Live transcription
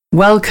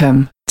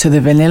Welcome to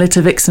the Vanilla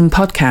to Vixen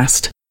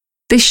podcast.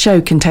 This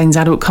show contains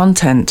adult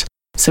content,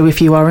 so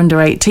if you are under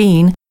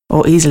 18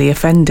 or easily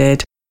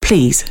offended,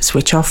 please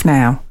switch off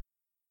now.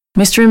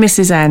 Mr. and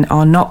Mrs. N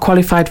are not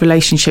qualified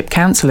relationship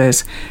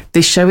counsellors.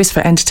 This show is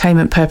for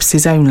entertainment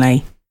purposes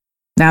only.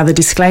 Now the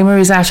disclaimer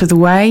is out of the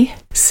way,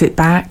 sit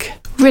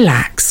back,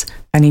 relax,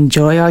 and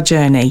enjoy our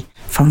journey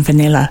from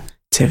Vanilla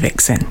to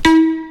Vixen.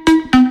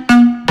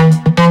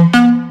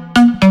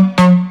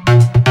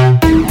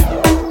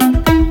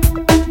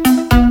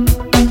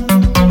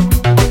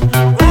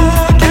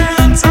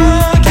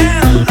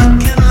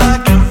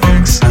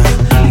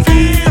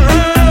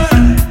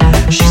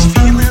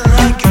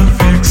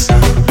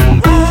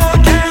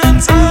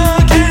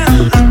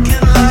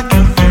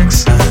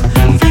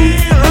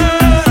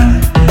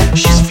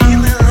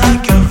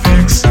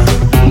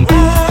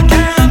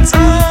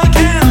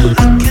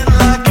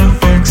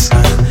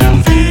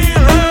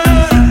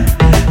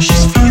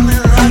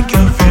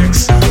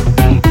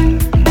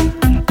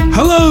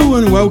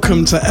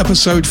 Welcome to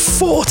episode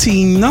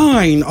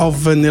 49 of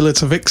Vanilla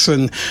to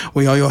Vixen.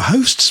 We are your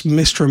hosts,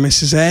 Mr. and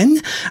Mrs.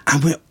 N,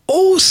 and we're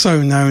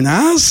also known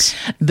as...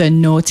 the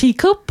Naughty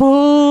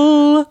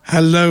Couple.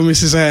 Hello,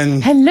 Mrs.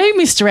 N. Hello,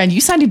 Mr. N.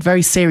 You sounded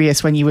very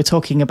serious when you were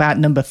talking about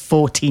number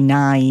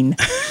 49.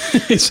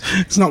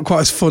 It's not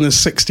quite as fun as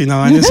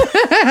 69, is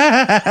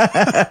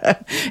it?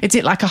 Is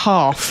it like a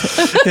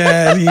half?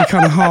 Yeah, you're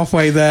kind of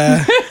halfway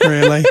there,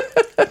 really.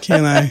 You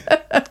know,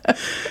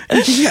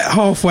 you can get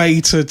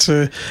halfway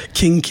to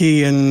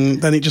kinky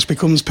and then it just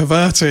becomes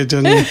perverted,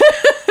 and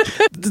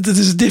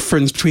there's a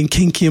difference between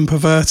kinky and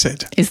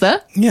perverted. Is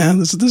there? Yeah,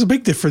 there's a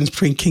big difference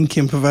between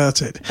kinky and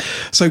perverted.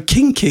 So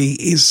kinky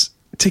is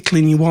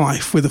tickling your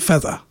wife with a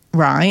feather.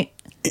 Right.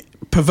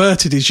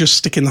 Perverted is just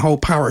sticking the whole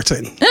parrot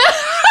in.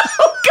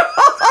 Oh,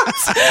 God!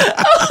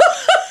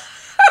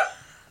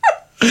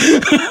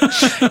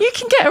 You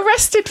can get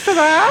arrested for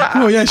that.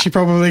 Oh, yes, you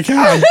probably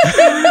can.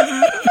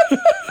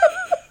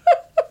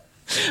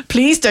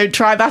 Please don't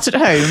try that at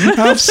home.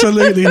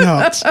 Absolutely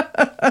not.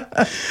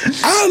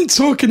 And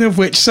talking of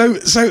which, so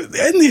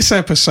in this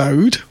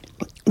episode,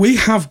 we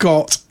have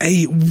got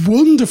a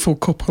wonderful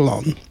couple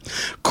on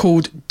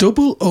called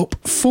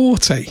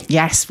Up40.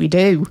 Yes, we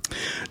do.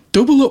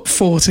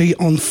 Up40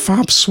 on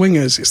Fab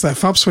Swingers. It's their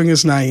Fab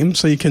Swingers name.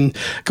 So you can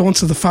go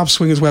onto the Fab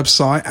Swingers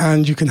website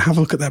and you can have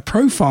a look at their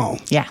profile.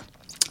 Yeah.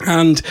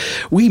 And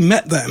we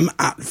met them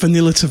at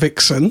Vanilla to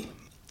Vixen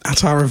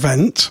at our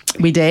event.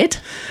 We did.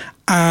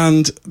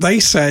 And they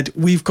said,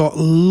 we've got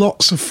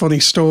lots of funny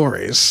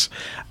stories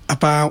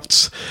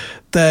about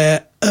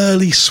their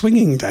early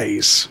swinging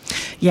days.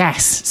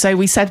 Yes. So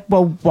we said,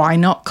 well, why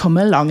not come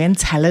along and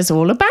tell us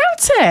all about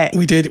it?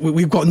 We did.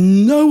 We've got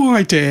no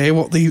idea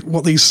what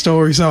these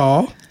stories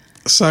are.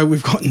 So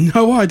we've got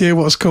no idea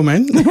what's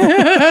coming. And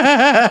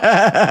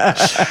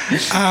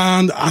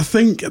I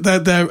think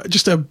they're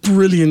just a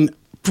brilliant,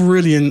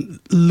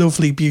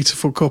 lovely,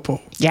 beautiful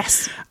couple.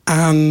 Yes.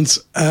 And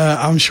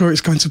I'm sure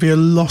it's going to be a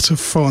lot of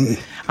fun.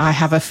 I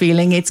have a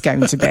feeling it's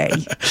going to be.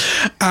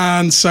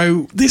 And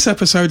so this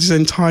episode is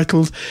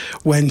entitled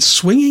When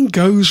Swinging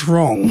Goes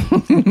Wrong,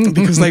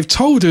 because they've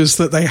told us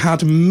that they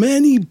had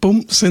many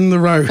bumps in the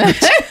road.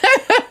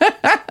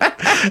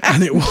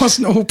 And it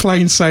wasn't all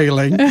plain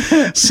sailing.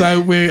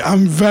 So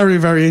I'm very,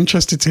 very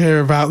interested to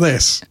hear about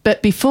this.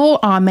 But before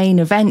our main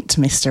event,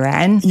 Mr.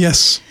 N.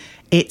 Yes.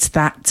 It's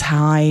that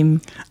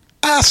time.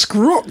 Ask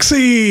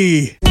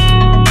Roxy!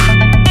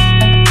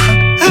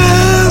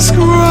 Ask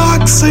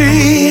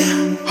Roxy!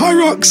 Hi,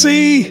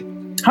 Roxy!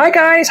 Hi,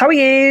 guys. How are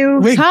you?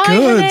 We're Hi,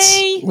 good.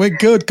 Honey. We're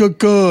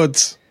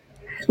good.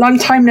 Long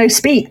time no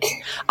speak.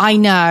 I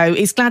know.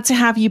 It's glad to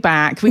have you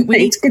back. We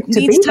It's good to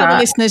need be to tell the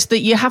back. listeners that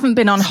you haven't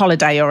been on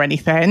holiday or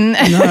anything.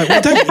 No,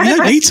 we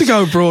don't need to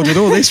go abroad with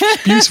all this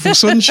beautiful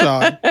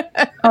sunshine.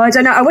 Oh, I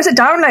don't know. I was at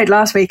Download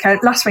last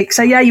week.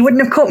 So yeah, you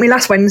wouldn't have caught me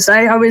last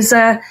Wednesday. I was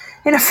in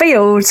a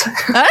field.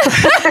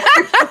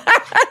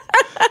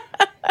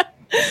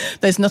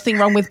 There's nothing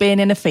wrong with being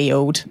in a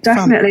field.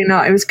 Definitely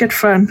not. It was good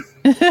fun.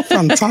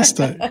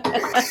 Fantastic.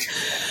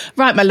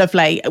 Right, my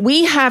lovely.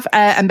 We have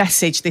a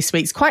message this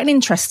week. It's quite an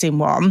interesting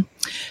one.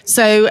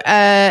 So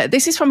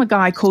this is from a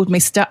guy called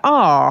Mr.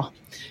 R.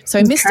 So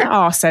okay. Mr.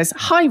 R says,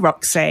 "Hi,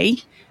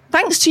 Roxy.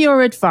 Thanks to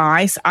your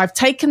advice, I've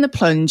taken the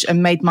plunge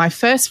and made my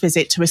first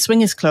visit to a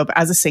swingers club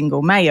as a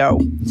single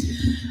male.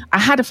 I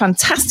had a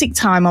fantastic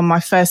time on my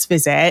first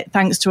visit,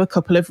 thanks to a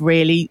couple of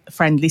really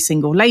friendly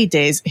single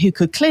ladies who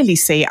could clearly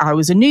see I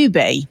was a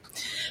newbie.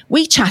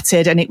 We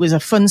chatted and it was a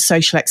fun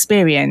social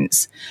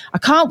experience. I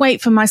can't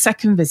wait for my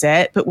second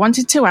visit, but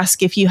wanted to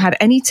ask if you had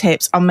any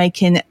tips on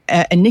making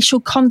initial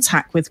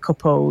contact with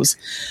couples.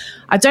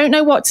 I don't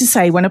know what to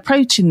say when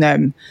approaching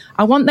them.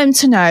 I want them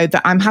to know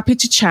that I'm happy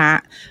to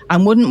chat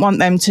and wouldn't want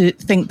them to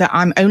think that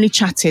I'm only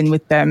chatting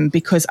with them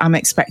because I'm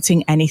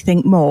expecting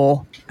anything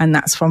more." And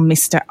that's from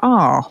Mr.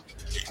 R.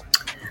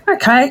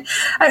 Okay.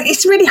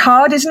 It's really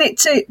hard, isn't it,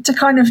 to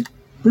kind of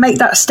make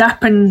that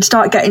step and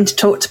start getting to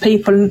talk to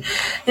people. And,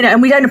 you know, and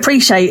we don't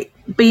appreciate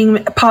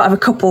being part of a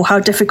couple, how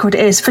difficult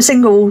it is for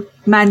single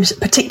men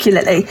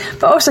particularly,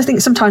 but also I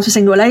think sometimes for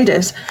single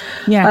ladies.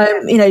 Yeah.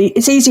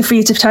 It's easy for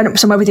you to turn up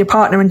somewhere with your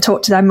partner and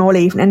talk to them all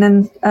evening,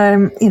 and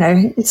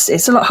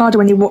it's a lot harder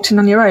when you walked in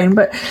on your own.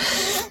 But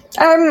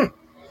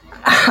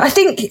I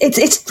think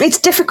it's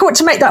difficult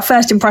to make that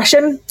first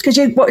impression, because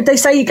what they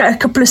say, you get a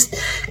couple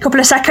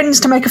of seconds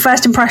to make a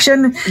first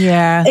impression.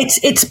 Yeah.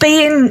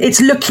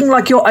 It's looking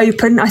like you're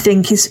open, I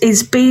think,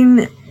 is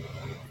being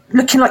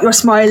looking like you're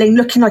smiling,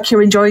 looking like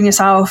you're enjoying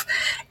yourself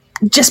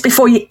just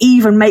before you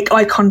even make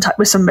eye contact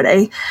with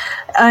somebody.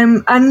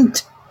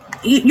 And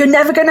you're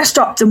never going to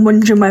stop them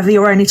wondering whether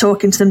you're only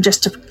talking to them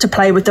just to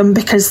play with them,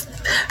 because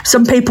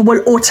some people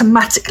will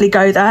automatically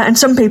go there, and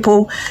some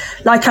people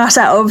like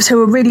ourselves who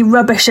are really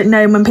rubbish at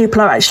knowing when people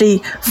are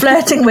actually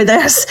flirting with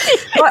us.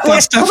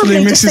 That's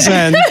definitely Mrs.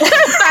 N.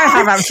 I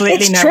have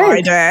absolutely no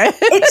idea.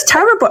 It's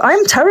terrible.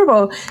 I'm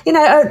terrible.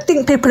 I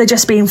think people are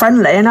just being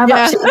friendly, and I've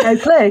absolutely no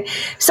clue.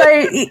 So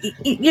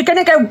you're going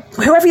to go,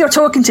 whoever you're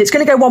talking to, it's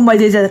going to go one way or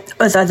the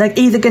other. They're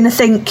either going to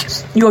think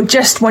you're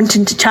just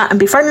wanting to chat and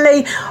be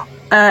friendly,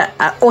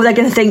 or they're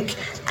going to think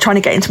trying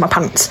to get into my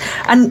pants,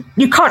 and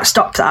you can't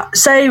stop that.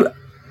 So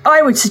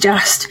I would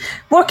suggest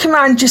walking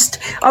around, just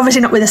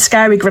obviously not with a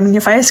scary grin on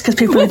your face, because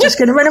people are just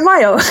going to run a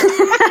mile,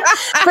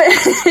 but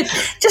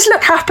just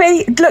look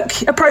happy,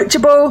 look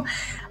approachable.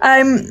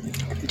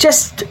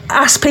 Just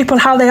ask people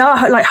how they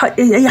are, like, are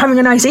you having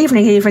a nice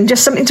evening, even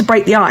just something to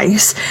break the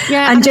ice,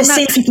 and just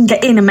see if you can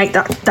get in and make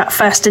that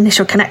first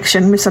initial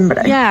connection with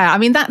somebody. Yeah, I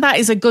mean, that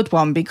is a good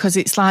one, because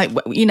it's like,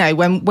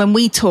 when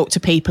we talk to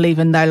people,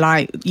 even though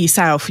like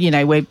yourself,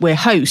 we're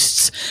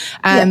hosts,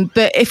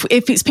 but if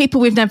it's people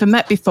we've never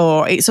met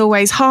before, it's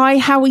always, hi,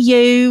 how are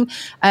you?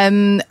 Are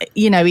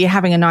you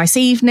having a nice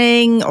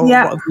evening, or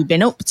what have you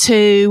been up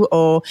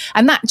to?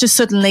 And that just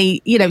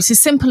suddenly, it's as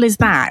simple as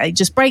that. It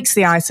just breaks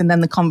the ice, and then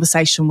the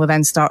conversation will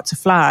then start to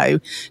flow.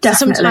 So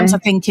sometimes I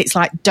think it's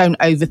like, don't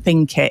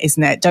overthink it,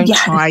 isn't it? Don't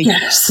try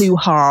too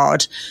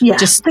hard. Yeah,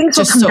 just things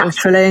will come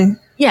naturally.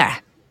 Yeah.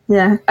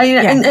 Yeah.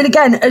 And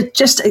again,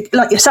 just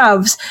like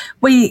yourselves,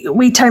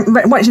 we tend,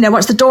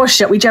 once the door's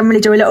shut, we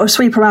generally do a little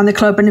sweep around the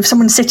club, and if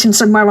someone's sitting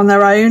somewhere on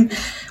their own,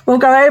 we'll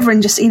go over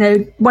and just,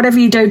 whatever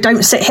you do,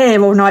 don't sit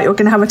here all night, you're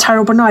going to have a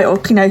terrible night, or,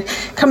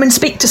 come and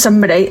speak to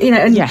somebody,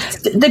 and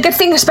the good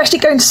thing, especially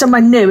going to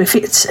somewhere new, if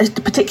it's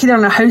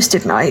particularly on a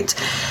hosted night,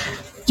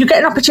 you get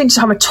an opportunity to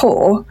have a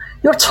tour.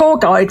 Your tour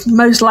guide,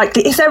 most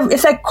likely, if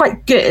they're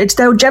quite good,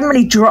 they'll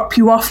generally drop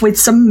you off with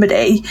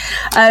somebody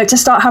to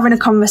start having a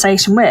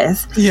conversation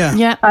with.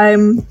 Yeah.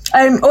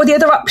 Or the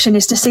other option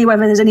is to see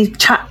whether there's any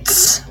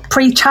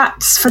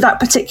pre-chats for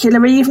that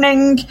particular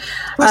evening.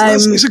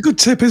 It's a good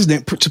tip, isn't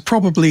it?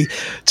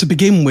 To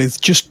begin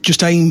with,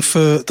 just aim for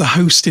the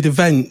hosted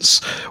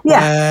events,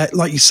 where,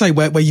 like you say,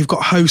 where you've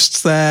got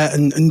hosts there,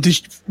 and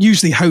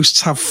usually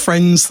hosts have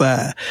friends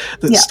there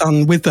that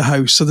stand with the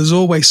host, so there's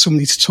always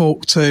somebody to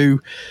talk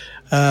to.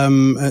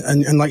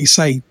 And like you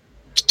say,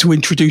 to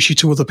introduce you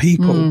to other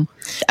people.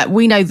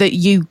 We know that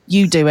you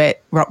do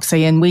it,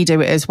 Roxy, and we do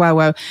it as well,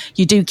 where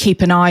you do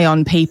keep an eye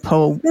on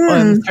people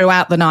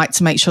throughout the night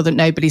to make sure that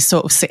nobody's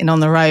sort of sitting on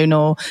their own,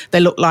 or they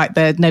look like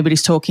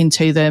nobody's talking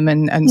to them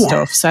and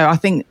stuff. So I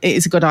think it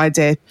is a good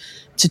idea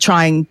to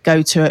try and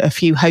go to a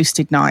few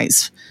hosted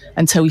nights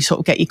until you sort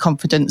of get your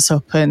confidence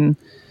up and...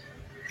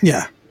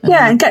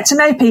 and get to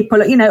know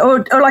people,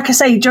 or like I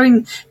say,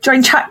 join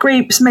chat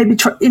groups, maybe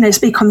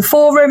speak on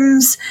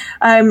forums.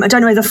 I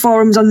don't know whether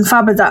forums on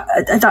Fab are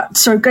that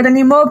so good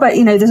anymore, but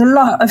there's a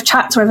lot of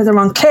chats, whether they're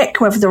on Kik,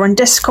 whether they're on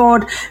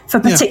Discord, for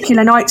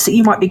particular nights that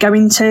you might be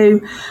going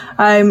to.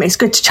 It's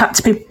good to chat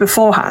to people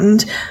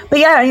beforehand.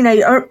 But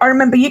I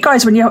remember you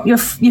guys when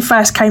you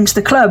first came to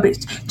the club,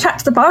 chat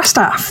to the bar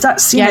staff.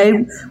 That's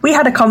we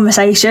had a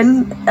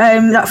conversation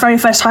that very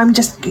first time,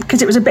 just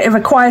because it was a bit of a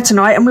quieter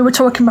night, and we were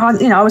talking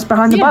behind. I was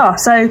behind the bar.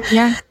 So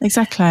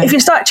exactly. If you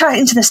start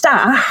chatting to the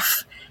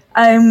staff,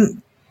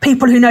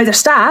 people who know the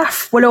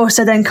staff will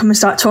also then come and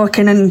start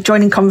talking and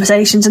joining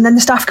conversations, and then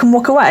the staff can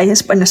walk away,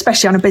 and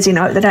especially on a busy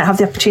night, they don't have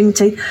the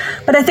opportunity.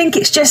 But I think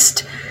it's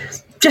just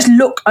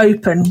look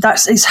open.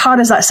 That's as hard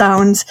as that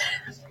sounds.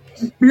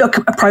 Look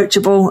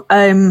approachable,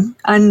 and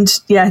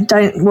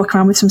don't walk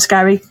around with some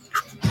scary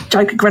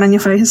grin on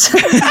your face.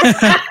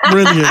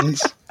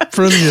 Brilliant.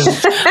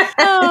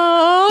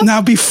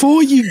 Now,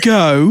 before you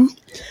go,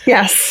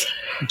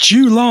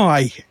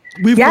 July,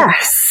 we've got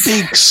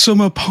big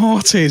summer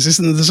parties,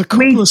 isn't there? There's a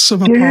couple of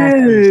summer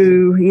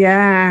parties.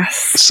 Yes.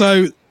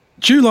 So,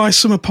 July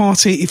summer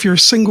party, if you're a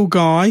single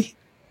guy,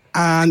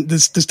 and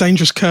there's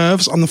Dangerous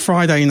Curves on the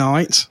Friday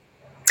night.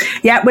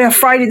 Yeah, we are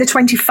Friday the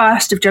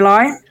 21st of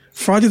July.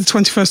 Friday the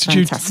 21st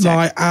of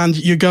July, and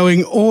you're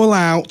going all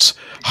out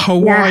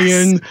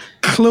Hawaiian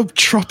Club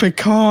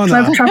Tropicana.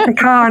 Club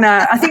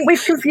Tropicana. I think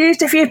we've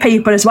confused a few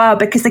people as well,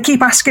 because they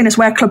keep asking us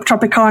where Club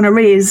Tropicana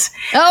is.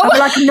 Oh. And we're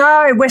like,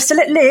 no, we're still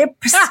at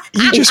Libs.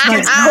 It's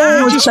called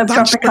Club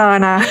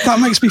Tropicana. That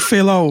makes me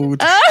feel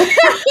old.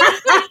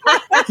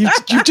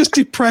 You've just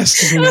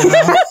depressed me now.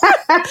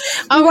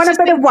 I want a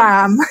bit of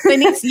wham.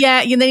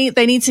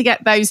 They need to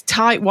get those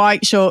tight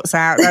white shorts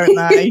out, don't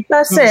they?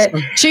 That's it.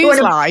 Choose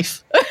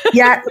life.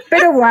 Yeah,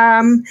 bit of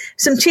wham,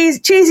 some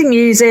cheesy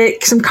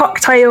music, some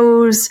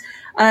cocktails,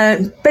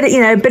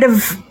 bit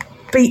of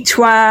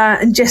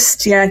beachwear, and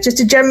just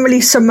a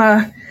generally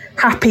summer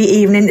happy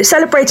evening.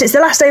 Celebrate. It's the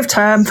last day of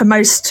term for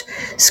most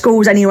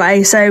schools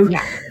anyway, so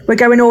we're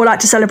going all out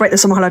to celebrate the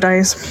summer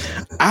holidays.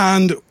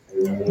 And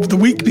the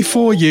week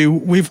before you,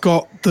 we've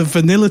got the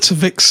Vanilla to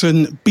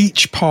Vixen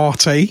beach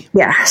party.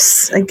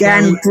 Yes,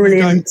 again,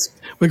 brilliant.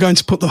 We're going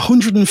to put the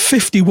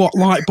 150 watt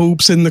light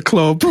bulbs in the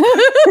club.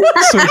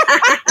 So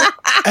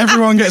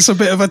everyone gets a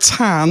bit of a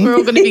tan. We're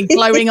all going to be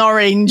glowing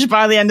orange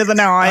by the end of the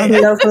night.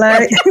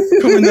 Lovely.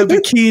 Come in their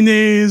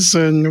bikinis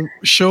and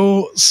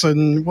shorts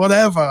and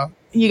whatever.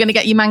 You're going to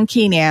get your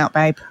mankini out,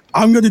 babe.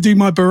 I'm going to do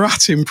my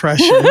Barat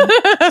impression in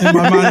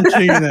my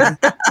mankini.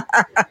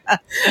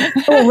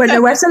 Oh, well,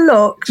 where's a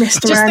look,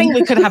 Mr. Just M? think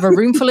we could have a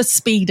room full of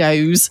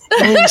Speedos.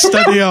 Oh,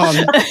 steady on.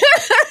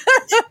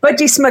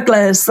 Budgie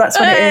smugglers, that's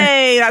what it is.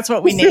 Hey, that's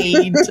what we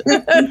need.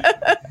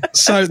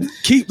 So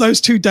keep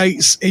those 2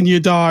 dates in your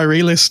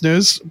diary,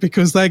 listeners,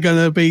 because they're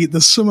going to be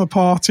the summer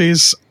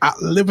parties at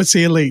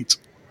Liberty Elite.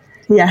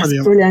 Yes,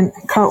 brilliant.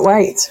 Can't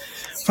wait.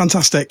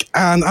 Fantastic.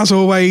 And as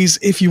always,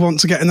 if you want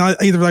to get in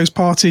either of those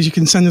parties, you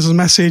can send us a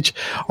message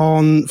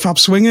on Fab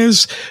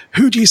Swingers.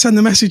 Who do you send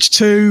the message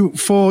to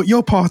for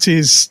your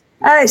parties?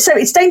 So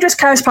it's Dangerous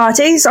Curves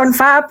Parties on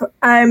Fab,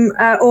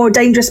 or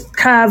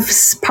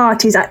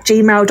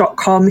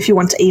dangerouscurvesparties@gmail.com if you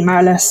want to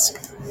email us.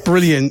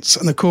 Brilliant.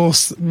 And of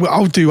course,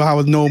 I'll do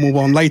our normal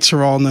one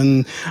later on,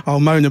 and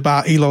I'll moan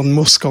about Elon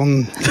Musk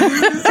on...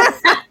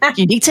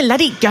 You need to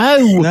let it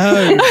go.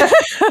 No.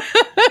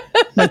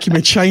 Making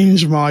me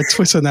change my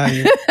Twitter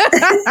name.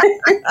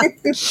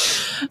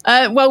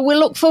 Well, we'll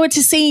look forward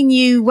to seeing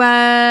you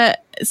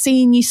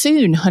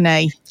soon,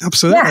 honey.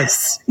 Absolutely.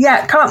 Yes.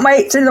 Yeah, can't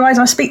wait. Otherwise,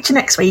 I'll speak to you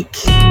next week.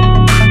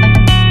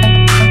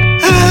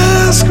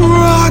 Ask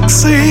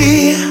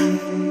Roxy.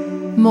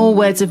 More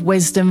words of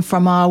wisdom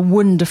from our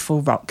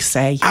wonderful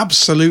Roxy.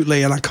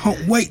 Absolutely. And I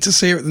can't wait to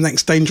see her at the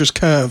next Dangerous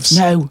Curves.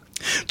 No.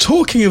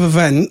 Talking of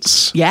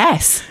events.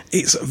 Yes.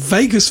 It's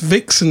Vegas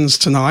Vixens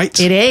tonight.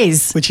 It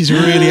is. Which is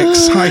really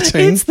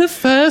exciting. It's the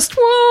first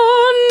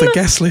one. The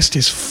guest list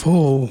is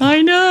full.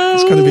 I know.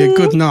 It's going to be a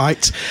good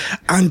night.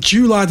 And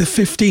July the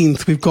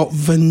 15th, we've got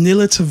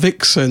Vanilla to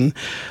Vixen,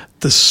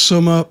 the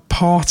Summer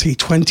Party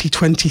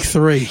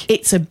 2023.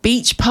 It's a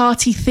beach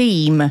party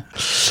theme.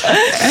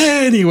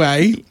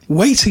 Anyway,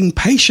 waiting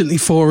patiently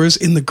for us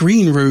in the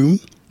green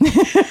room.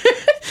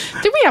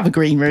 Do we have a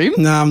green room?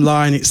 No, I'm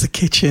lying. It's the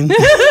kitchen.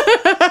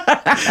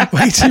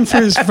 Waiting for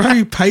us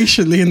very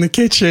patiently in the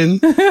kitchen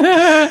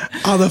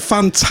are the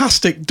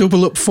fantastic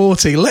Double Up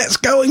 40. Let's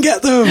go and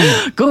get them.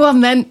 Go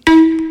on then.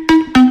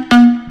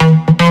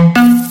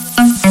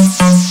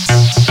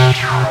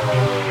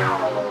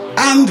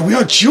 And we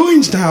are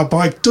joined now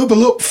by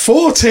Double Up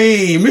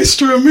 40,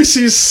 Mr. and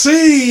Mrs.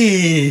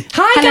 C.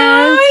 Hi,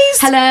 guys.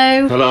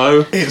 Hello.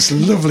 Hello. It's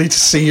lovely to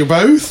see you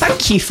both.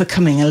 Thank you for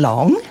coming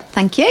along.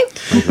 Thank you.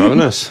 Thanks for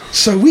having us.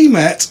 So we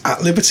met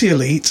at Liberty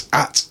Elite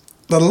at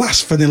the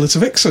last Vanilla to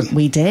Vixen.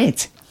 We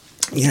did.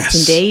 Yes.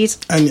 Indeed.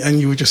 And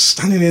you were just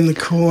standing in the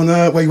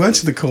corner. Well, you weren't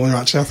in the corner,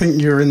 actually. I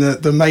think you were in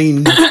the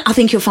main... I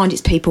think you'll find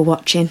it's people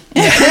watching.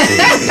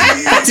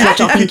 That's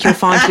what I think you'll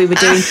find. We were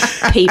doing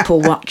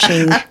people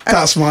watching.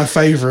 That's my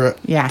favourite.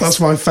 Yes. That's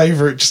my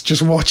favourite,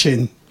 just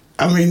watching.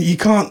 I mean, you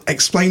can't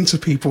explain to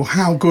people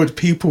how good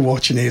people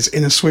watching is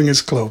in a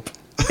swingers club.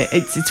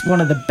 It's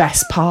one of the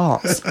best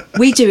parts.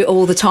 We do it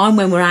all the time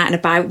when we're out and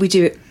about. We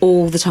do it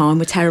all the time.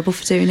 We're terrible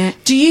for doing it.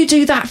 Do you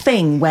do that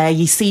thing where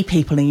you see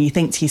people and you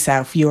think to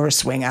yourself, you're a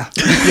swinger?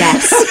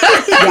 Yes.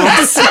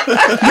 Yes.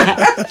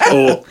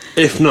 Or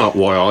if not,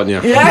 why aren't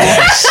you?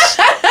 Yes.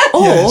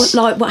 Or Yes.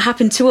 like what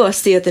happened to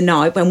us the other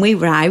night when we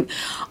were out.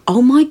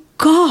 Oh my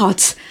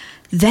God,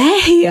 they're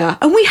here,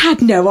 and we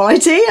had no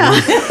idea.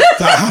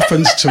 That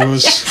happens to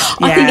us.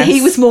 I think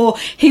he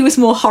was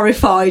more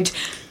horrified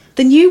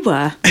than you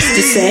were,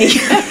 Mr. C.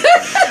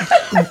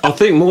 I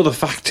think more the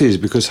fact is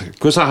because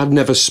I had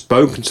never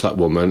spoken to that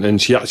woman and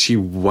she actually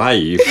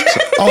waved.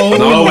 Oh,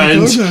 and I my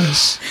went,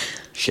 goodness.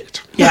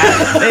 shit. Yeah,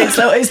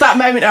 it's that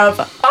moment of,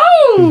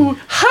 oh,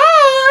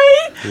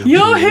 hi,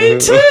 you're here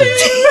too.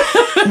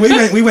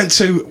 We went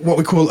to what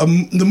we call the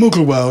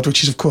Muggle World,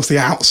 which is, of course, the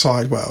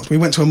outside world. We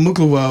went to a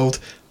Muggle World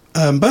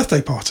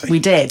birthday party. We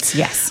did,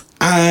 yes.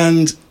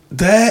 And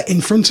there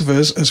in front of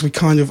us, as I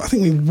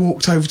think we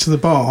walked over to the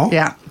bar,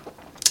 Yeah.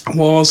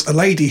 was a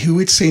lady who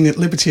we'd seen at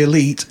Liberty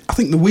Elite, I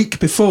think the week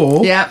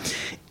before, Yeah.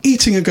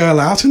 eating a girl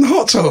out in the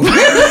hot tub.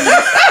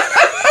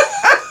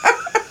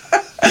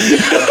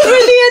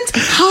 Brilliant.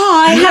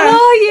 Hi, how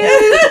are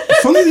you?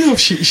 Funny enough,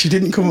 she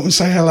didn't come up and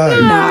say hello.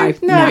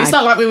 No, It's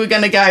not like we were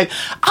going to go,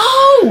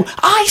 oh,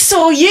 I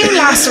saw you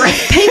last week.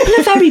 People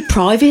are very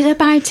private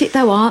about it,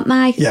 though, aren't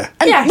they? Yeah.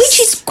 And Yes. which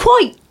is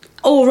quite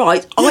all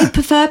right. Yeah. I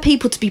prefer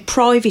people to be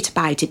private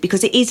about it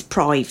because it is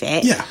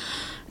private. Yeah.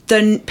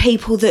 Than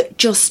people that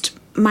just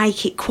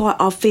make it quite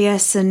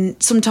obvious, and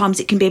sometimes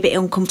it can be a bit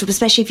uncomfortable,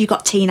 especially if you've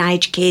got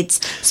teenage kids.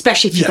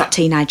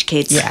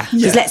 Yeah.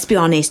 Because let's be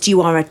honest,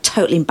 you are a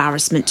total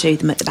embarrassment to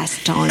them at the best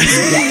of times.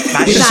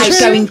 Without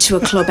going to a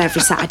club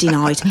every Saturday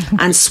night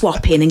and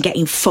swapping and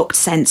getting fucked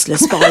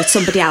senseless by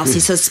somebody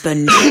else's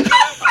husband.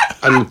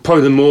 And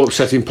probably the more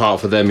upsetting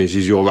part for them is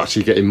you're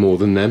actually getting more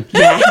than them.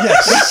 Yeah.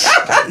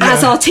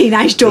 As our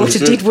teenage daughter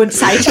did once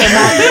say to her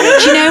mum,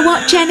 do you know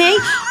what, Jenny?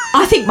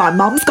 I think my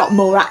mum's got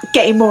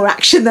getting more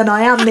action than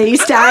I am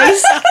these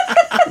days.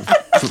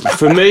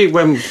 For me,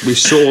 when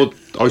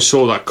I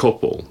saw that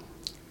couple,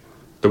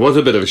 there was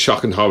a bit of a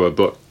shock and horror,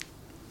 but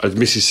as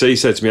Mrs. C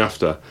said to me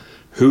after,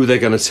 who are they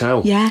going to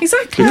tell? Yeah.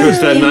 Exactly. Because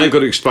then they've got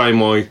to explain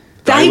why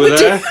they were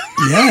there.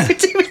 Yeah.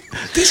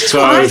 This is So-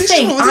 what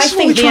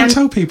I we try and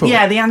tell people.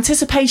 Yeah, the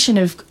anticipation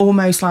of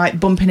almost like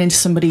bumping into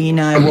somebody you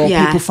know or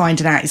people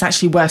finding out is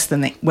actually worse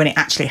than when it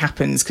actually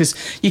happens, because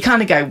you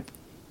kind of go,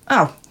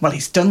 oh, well,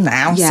 he's done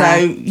now, so,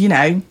 you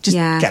know, just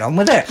get on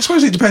with it. I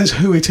suppose it depends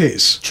who it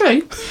is.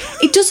 True.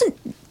 It doesn't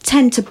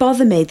tend to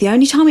bother me. The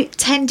only time it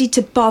tended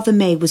to bother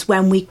me was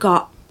when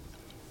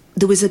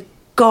there was a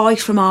guy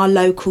from our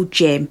local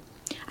gym,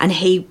 and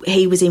he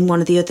was in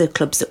one of the other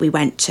clubs that we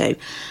went to,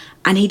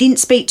 and he didn't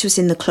speak to us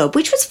in the club,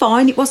 which was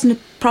fine, it wasn't a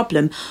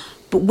problem.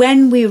 But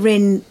when we were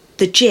in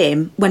the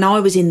gym, when I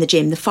was in the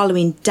gym the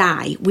following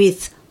day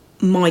with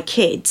my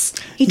kids,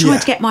 he tried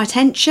to get my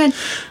attention,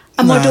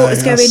 and my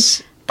daughter's going,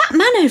 that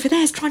man over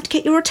there is trying to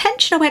get your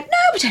attention. I went, no,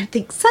 I don't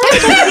think so.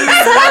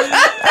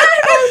 No.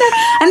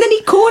 And then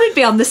he cornered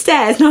me on the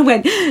stairs, and I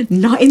went,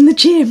 not in the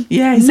gym.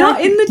 Yeah, exactly.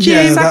 Not in the gym.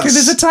 Yeah, Exactly,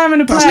 there's a time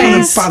and a place.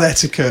 That's kind of bad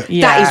etiquette.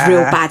 Yeah. That is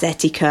real bad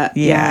etiquette.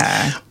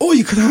 Yeah. Or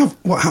you could have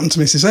what happened to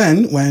Mrs.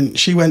 N when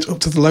she went up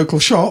to the local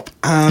shop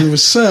and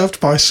was served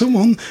by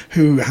someone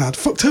who had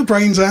fucked her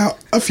brains out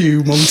a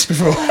few months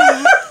before.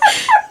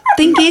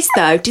 Thing is,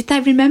 though, did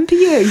they remember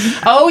you?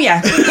 Oh, yeah.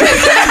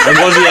 And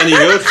was he any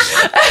good?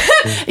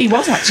 He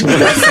was actually,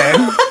 bless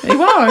him. He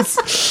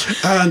was.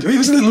 And it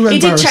was a little He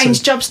did embarrassing.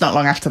 change jobs not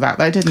long after that,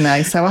 though, didn't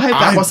he? So I hope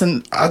that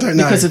wasn't I don't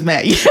know. because of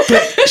me.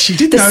 But she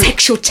did The know.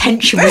 sexual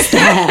tension was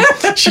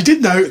there. She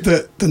did know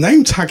that the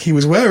name tag he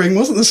was wearing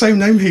wasn't the same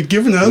name he'd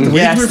given her the week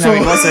Yes, before.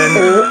 no, it wasn't.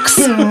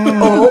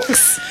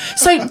 Orcs.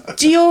 So,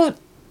 do your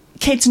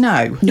kids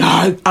know?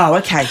 No. Oh,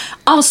 okay.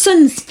 Our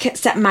son's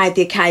made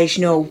the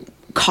occasional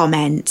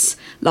comments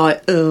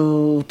like,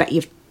 oh, bet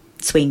you're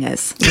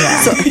swingers,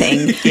 sort of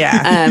thing.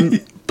 Yeah.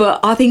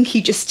 But I think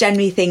he just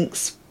generally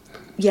thinks,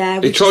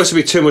 He tries to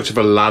be too much of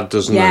a lad,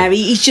 doesn't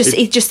he?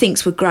 he just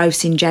thinks we're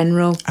gross in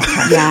general.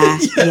 Yeah.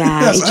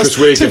 Because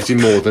we're getting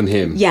more than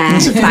him. Yeah,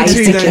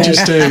 Teenagers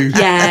basically. do.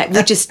 Yeah,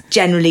 we're just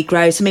generally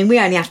gross. I mean, we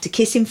only have to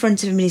kiss in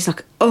front of him, and he's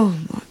like, oh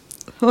my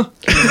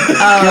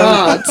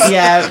God.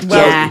 Yeah.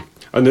 Well, Yeah.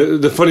 And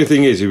the funny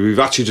thing is,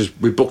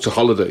 we booked a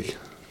holiday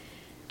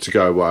to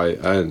go away,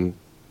 and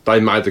they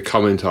made the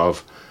comment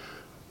of,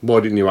 why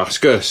didn't you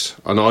ask us?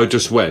 And I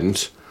just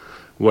went,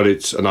 well,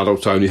 it's an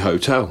adults-only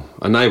hotel.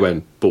 And they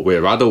went, but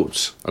we're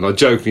adults. And I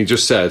jokingly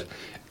just said,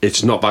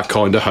 it's not that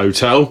kind of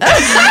hotel.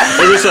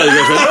 And we said,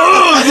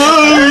 oh,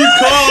 no, you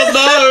can't,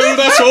 no,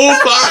 that's all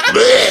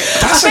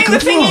that. I think the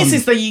thing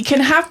is that you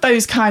can have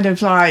those kind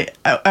of like,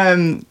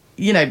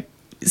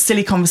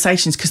 silly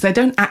conversations because they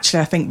don't actually,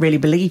 I think, really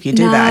believe you,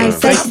 do No,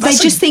 they? they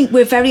just think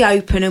we're very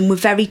open and we're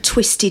very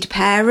twisted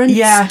parents.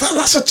 Yeah.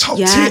 That's a top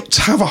tip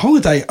to have a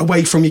holiday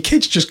away from your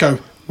kids. Just go,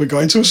 we're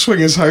going to a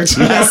swingers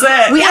hotel. That's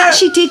it. We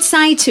actually did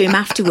say to him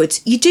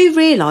afterwards, you do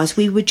realise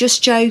we were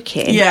just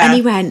joking. Yeah. And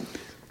he went,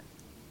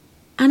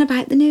 and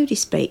about the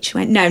nudist beach? I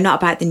went, no,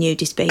 not about the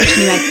nudist beach. And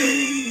he went,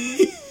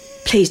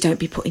 please don't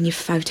be putting your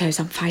photos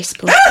on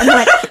Facebook. And I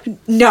went,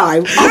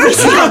 no,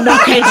 obviously I'm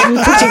not going to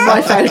be putting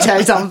my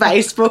photos on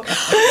Facebook.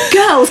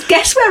 Girls,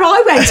 guess where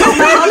I went on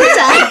my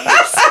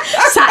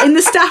holidays? Sat in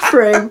the staff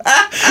room.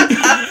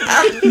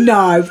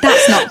 No,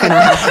 that's not going to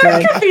happen.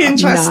 That could be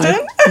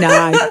interesting.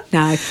 No.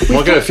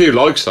 Might get a few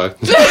likes, though.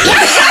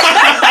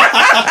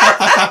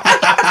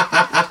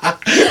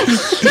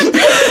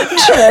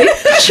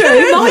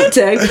 True, might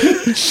do.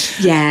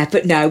 Yeah,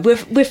 but no,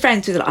 we're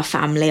friends with a lot of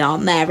family,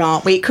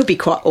 aren't we? It could be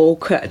quite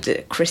awkward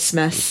at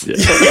Christmas. Sort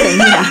of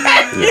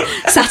thing,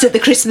 Sat at the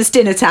Christmas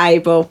dinner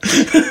table,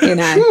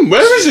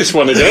 Where is this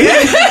one again?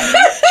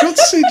 Do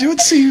you want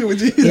to see who would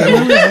do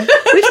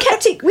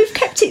that? We've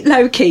kept it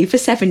low key for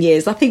 7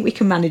 years. I think we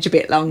can manage a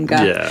bit longer.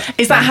 Yeah.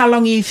 Is that how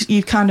long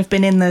you've kind of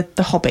been in the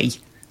hobby?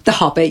 The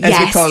hobby, As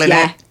yes, we call it.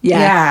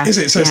 yeah. Is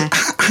it? So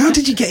how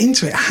did you get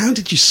into it? How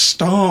did you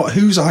start?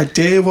 Whose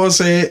idea was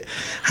it?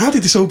 How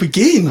did this all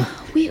begin?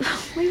 We were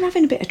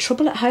having a bit of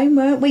trouble at home,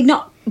 weren't we?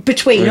 Not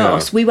between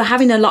us. We were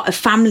having a lot of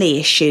family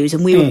issues,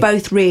 and we were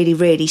both really,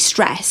 really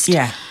stressed.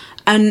 Yeah.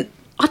 And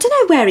I don't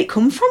know where it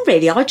come from,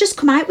 really. I just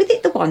come out with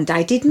it the one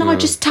day, didn't I?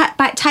 Just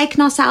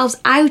taking ourselves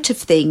out of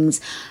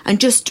things and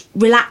just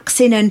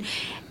relaxing. And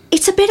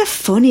it's a bit of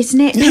fun, isn't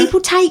it? Yeah.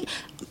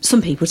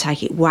 Some people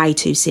take it way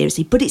too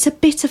seriously, but it's a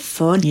bit of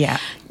fun. Yeah.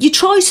 You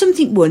try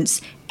something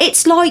once.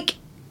 It's like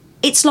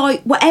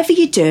whatever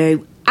you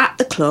do at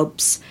the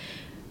clubs,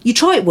 You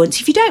try it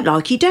once. If you don't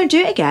like it, you don't do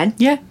it again.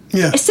 Yeah.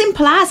 Yeah. As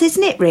simple as,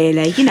 isn't it,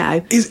 really? You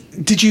know.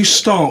 Did you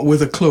start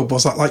with a club?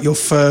 Was that like your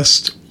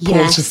first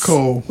port of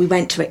call? We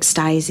went to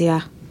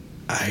Extasia.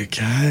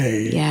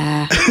 Okay.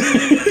 Yeah.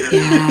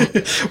 Yeah.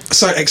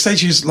 So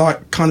Extasia is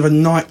like kind of a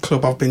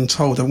nightclub, I've been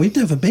told, and we've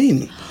never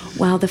been.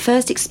 Well, the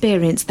first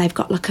experience, they've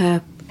got like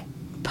a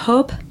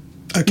pub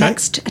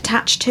next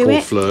attached to Called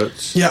it.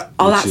 Flirts. Yeah.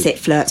 Oh, that's it,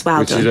 Flirts.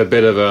 Well Which done. is a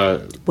bit of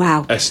a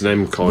Wow.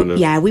 S&M kind of.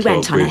 Yeah, we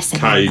went club on with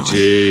S&M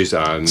cages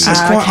and. So it's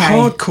quite Okay.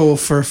 hardcore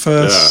for a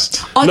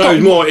first. Yeah. No,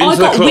 more into I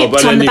the got club,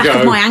 whipped and on then the you back go.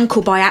 of my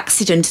ankle by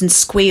accident and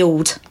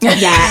squealed. Yeah,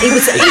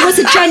 it was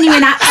a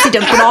genuine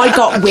accident, but I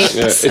got whipped.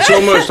 Yeah, it's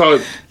almost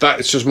like that.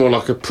 It's just more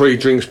like a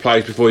pre-drinks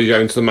place before you go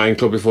into the main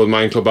club, before the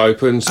main club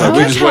opens. So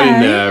we just went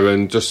in there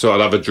and just sort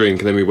of have a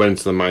drink, and then we went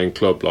to the main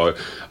club,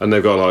 and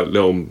they've got like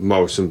little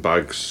Morrison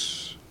bags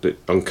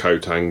on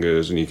coat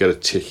hangers, and you get a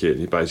ticket,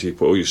 and you basically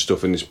put all your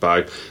stuff in this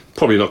bag.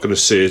 Probably not going to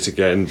see it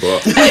again,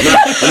 but and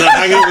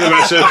I hang up with the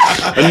rest.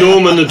 And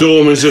Norman the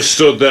doorman's just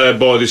stood there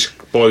by this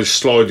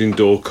sliding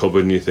door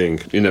cupboard, and you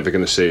think you're never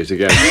going to see it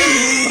again.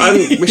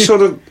 And we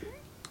sort of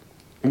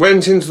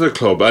went into the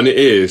club, and it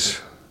is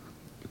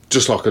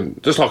just like a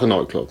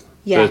nightclub.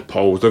 Yeah. There's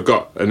poles. They've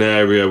got an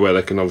area where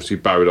they can obviously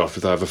bar it off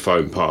if they have a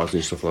phone party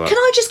and stuff like that. Can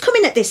I just come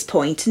in at this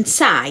point and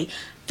say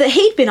that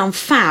he'd been on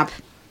Fab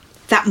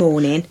that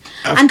morning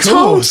and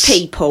told course.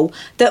 people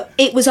that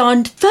it was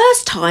on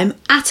first time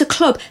at a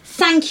club.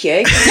 Thank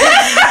you.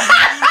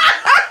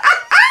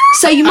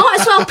 So you might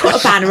as well put a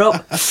banner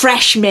up,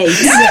 fresh meat.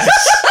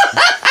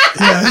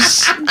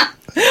 Yes.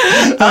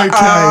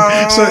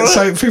 Okay.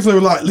 So people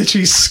were like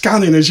literally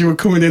scanning as you were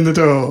coming in the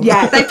door.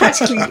 Yeah, they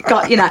practically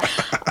got,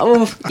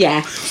 oh,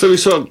 yeah. So we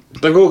sort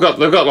of, they've got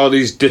like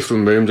these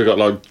different rooms. They've got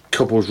like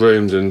couples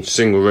rooms and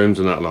single rooms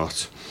and that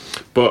lot.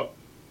 But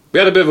we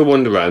had a bit of a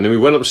wander around, and we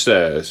went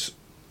upstairs,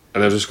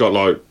 and they've just got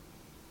like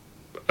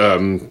a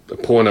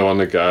porno on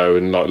the go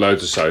and like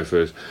loads of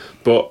sofas.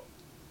 But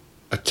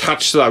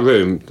attached to that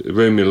room, the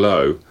room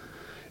below,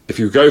 if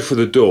you go for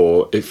the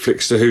door, it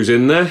flicks to who's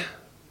in there.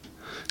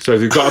 So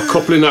if you've got a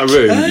couple in that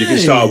room, you can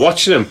start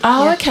watching them.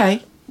 Oh,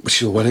 okay.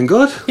 Which is all well and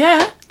good.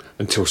 Yeah.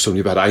 Until somebody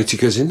about 80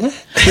 goes in there.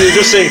 And you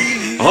just think,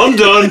 I'm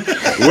done,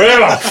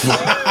 we're off.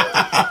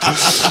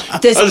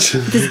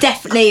 There's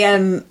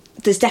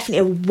definitely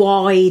a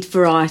wide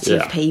variety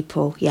of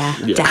people. Yeah,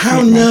 definitely.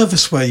 How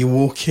nervous were you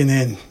walking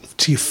in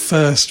to your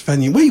first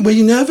venue? Were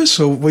you nervous,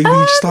 or were you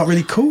just start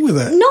really cool with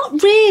it?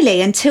 Not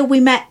really until we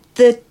met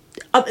the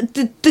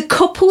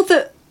couple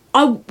that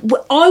I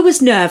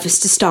was nervous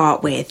to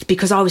start with,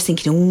 because I was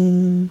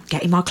thinking,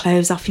 getting my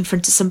clothes off in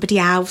front of somebody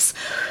else.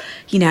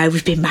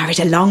 We've been married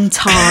a long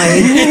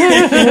time.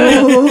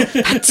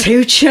 Had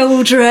 2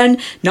 children,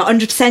 not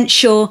 100%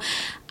 sure.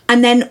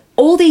 And then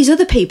all these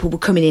other people were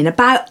coming in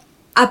about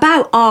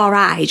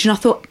our age, and I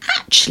thought,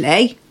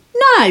 actually,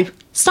 no,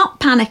 stop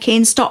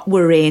panicking, stop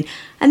worrying.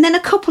 And then a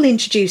couple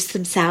introduced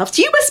themselves.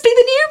 You must be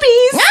the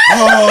newbies.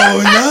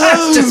 Oh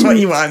no! Just what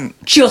you want.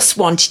 Just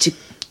wanted to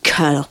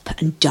curl up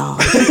and die.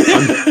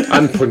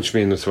 And punch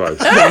me in the throat.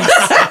 Yes.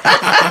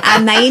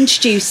 And they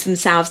introduced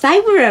themselves.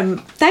 They were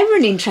an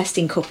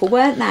interesting couple,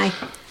 weren't they?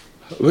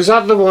 Was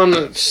that the one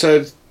that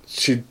said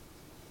she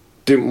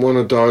didn't want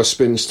to die a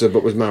spinster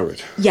but was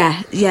married?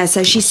 Yeah.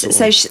 So she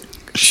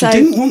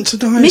didn't want to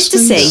die a Mr.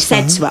 C spinster.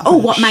 said to her,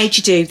 what made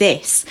you do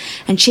this?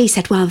 And she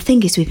said, well, the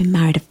thing is, we've been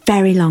married a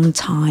very long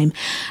time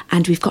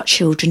and we've got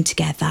children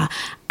together,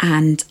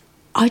 and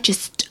I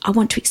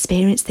want to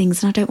experience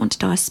things, and I don't want to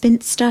die a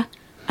spinster.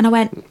 And I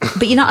went,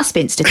 but you're not a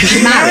spinster because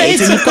you're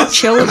married and you've got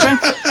children.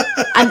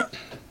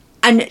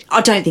 And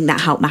I don't think that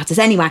helped matters.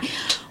 Anyway,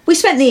 we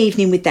spent the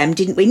evening with them,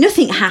 didn't we?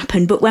 Nothing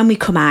happened, but when we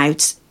come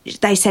out,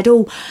 they said,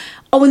 and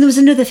there was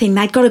another thing.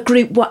 They'd got a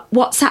group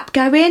WhatsApp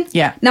going.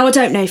 Yeah. Now, I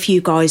don't know if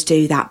you guys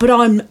do that, but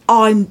I'm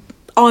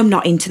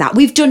not into that.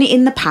 We've done it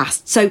in the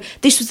past. So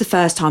this was the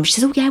first time. She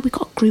says, oh, yeah, we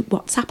got a group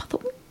WhatsApp. I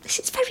thought, this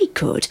is very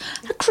good.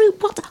 A group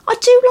WhatsApp. I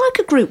do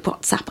like a group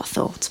WhatsApp, I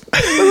thought.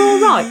 We're all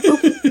right.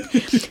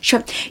 She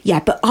went, yeah,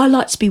 but I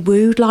like to be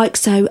wooed. Like,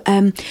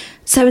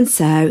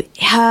 so-and-so,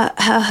 her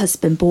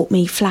husband bought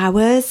me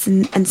flowers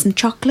and some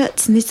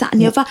chocolates and this, that and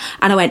the other.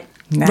 And I went,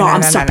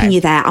 I'm stopping you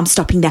there. I'm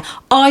stopping there.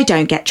 I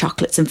don't get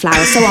chocolates and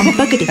flowers, so I'm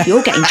buggered if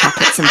you're getting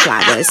chocolates and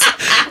flowers.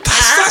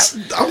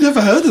 I've never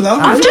heard of that.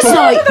 I'm just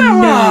like,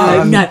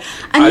 no.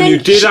 And then you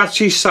did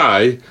actually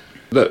say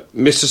that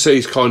Mr.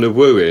 C's kind of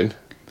wooing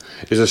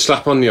is a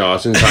slap on the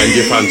arse and saying, do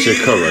you fancy a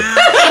curry?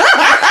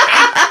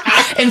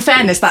 In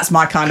fairness, that's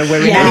my kind of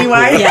wooing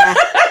anyway.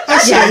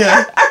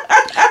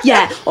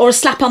 Yeah, or a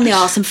slap on the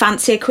arse and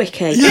fancy a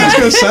quickie. Yeah, I was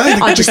going to say,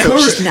 I just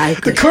thought she's no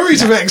good. The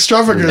curry's a bit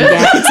extravagant.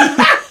 Yeah,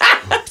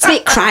 it's a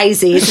bit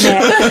crazy, isn't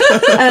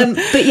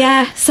it? But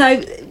yeah,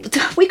 so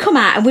we come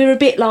out and we were a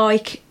bit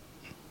like...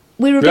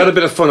 We had a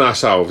bit of fun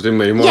ourselves, didn't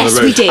we? Yes,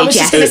 we did. I was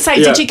just going to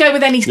say, did you go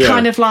with any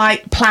kind of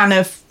like plan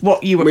of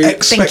what you were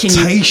thinking?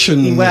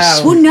 Expectations.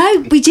 Well,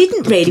 no, we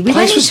didn't really. We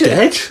place was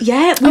dead.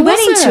 Yeah, we went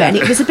into it, and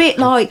it was a bit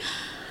like,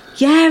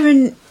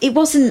 and it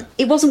wasn't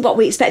what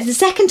we expected. The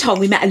second time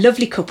we met a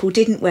lovely couple,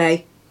 didn't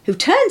we? who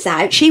turns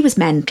out she was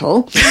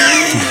mental.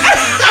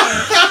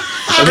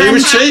 And he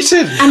was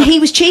cheating. And he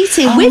was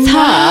cheating with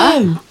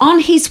her on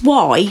his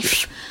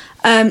wife.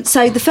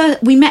 So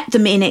we met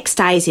them in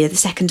Extasia. The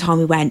second time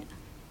we went,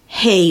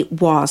 he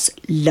was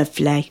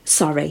lovely.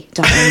 Sorry,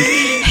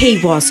 darling.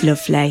 He was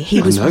lovely.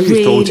 He was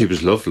you thought he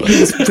was lovely. He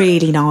was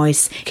really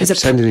nice. Kept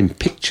sending him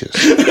pictures.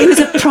 He was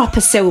a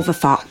proper silver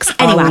fox.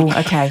 Anyway,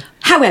 okay.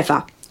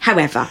 However,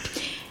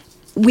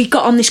 we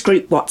got on this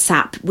group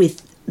WhatsApp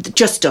with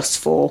just us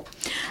four,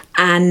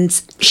 and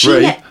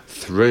Three.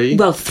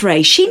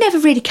 Three. She never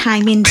really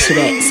came into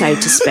it, so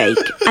to speak,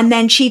 and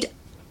then she'd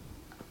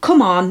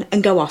come on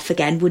and go off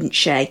again, wouldn't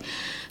she?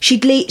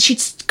 She'd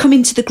come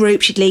into the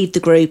group, she'd leave the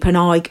group, and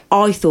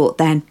I thought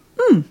then,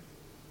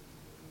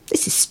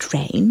 this is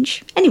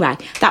strange. Anyway,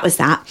 that was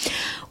that.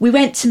 We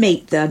went to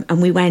meet them,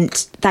 and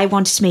they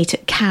wanted to meet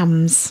at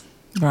Cam's.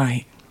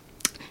 Right.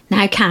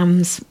 Now,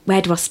 Cams,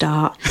 where do I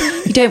start?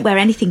 You don't wear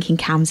anything in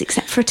Cams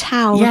except for a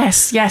towel.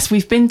 Yes,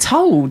 we've been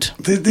told.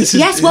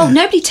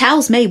 Nobody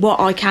tells me what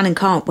I can and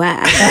can't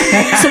wear.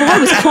 So I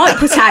was quite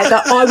put out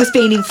that I was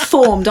being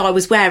informed I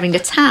was wearing a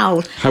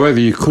towel. However,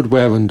 you could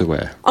wear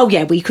underwear. Oh,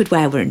 yeah, we could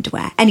wear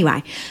underwear.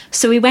 Anyway,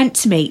 so we went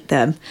to meet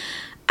them,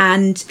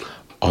 and...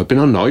 I've been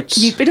on nights.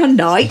 You've been on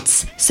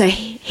nights. So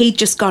he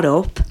just got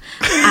up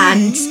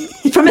and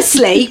from a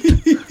sleep,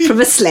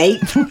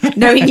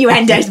 no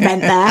innuendos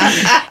meant there.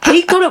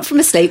 He got up from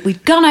a sleep.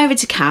 We'd gone over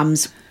to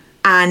Cam's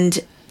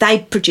and they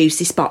produced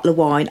this bottle of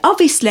wine.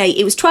 Obviously,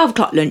 it was 12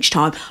 o'clock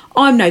lunchtime.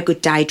 I'm no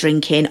good day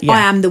drinking. Yeah.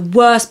 I am the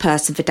worst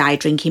person for day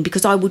drinking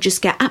because I will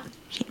just get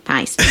shit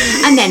face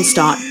and then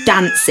start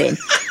dancing.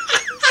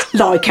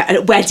 Like at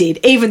a wedding,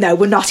 even though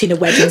we're not in a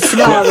wedding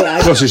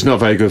scenario. Plus, it's not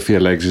very good for your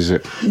legs, is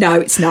it? No,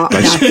 it's not.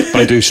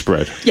 They do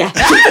spread. Yeah.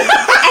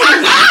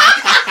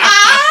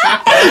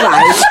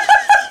 Anyway,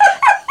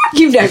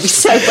 you know me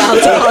so well,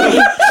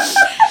 darling.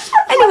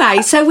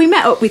 Anyway, so we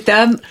met up with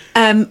them.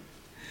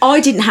 I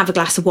didn't have a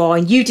glass of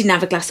wine, you didn't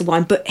have a glass of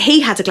wine, but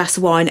he had a glass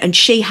of wine and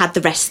she had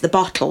the rest of the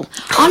bottle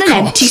on an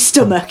empty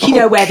stomach. You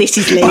know where this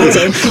is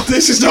leading.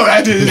 This is not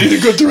headed in a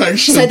good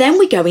direction. So then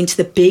we go into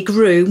the big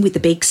room with the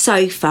big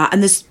sofa,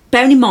 and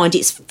bearing in mind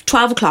it's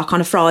 12 o'clock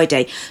on a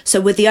Friday, so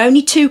we're the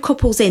only two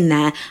couples in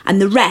there,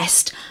 and the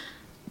rest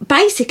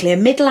basically are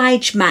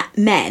middle-aged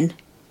men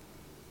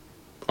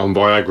on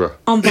Viagra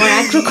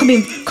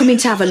coming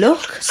to have a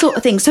look, sort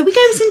of thing. So we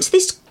go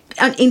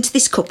into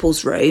this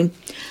couple's room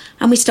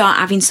and we start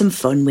having some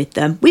fun with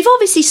them. We've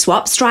obviously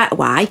swapped straight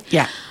away.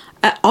 Yeah.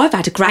 I've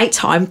had a great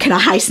time. Can I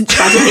hasten to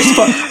add at this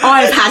point?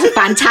 I've had a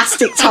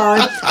fantastic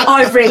time.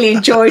 I've really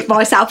enjoyed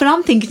myself. And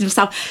I'm thinking to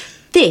myself,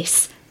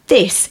 this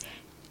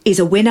is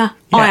a winner.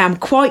 Yeah. I am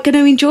quite going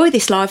to enjoy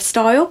this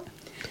lifestyle.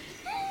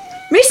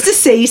 Mr.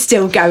 C's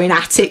still going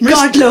at it.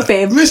 God love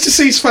him. Mr.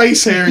 C's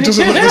face here, it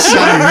doesn't look the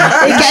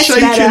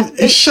same.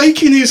 He's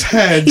shaking his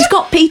head. He's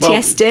got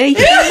PTSD.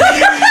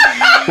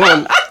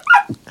 Well,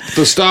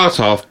 to start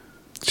off,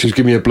 she's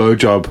giving me a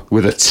blowjob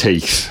with her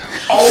teeth.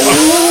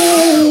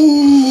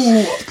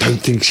 Oh! I don't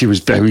think she was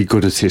very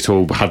good at it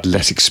or had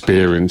less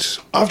experience.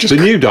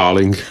 You,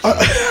 darling.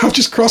 I've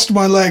just crossed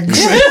my legs.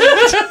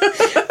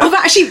 I've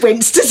actually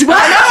winced as well.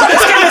 I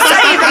was going to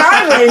say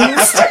that I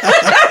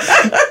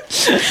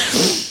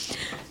winced.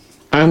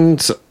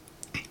 And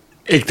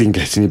it didn't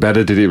get any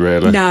better, did it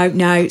really?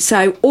 No.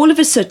 So all of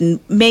a sudden,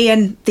 me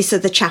and this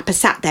other chap are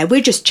sat there. We're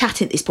just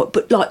chatting at this point,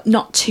 but like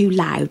not too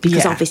loud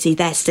because obviously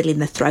they're still in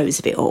the throes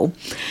of it all.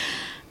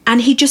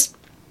 And he just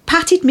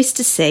patted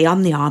Mr. C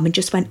on the arm and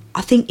just went,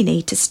 I think you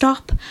need to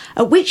stop.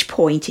 At which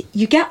point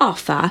you get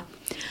off her.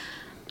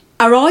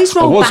 Her eyes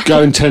rolled back. I was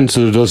going 10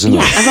 to the dozen.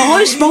 Yeah, her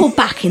eyes rolled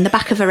back in the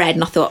back of her head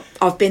and I thought,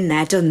 I've been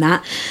there, done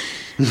that.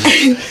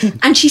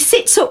 And she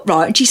sits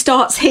upright and she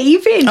starts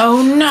heaving.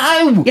 Oh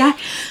no! Yeah,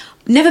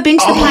 never been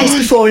to the place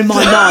before in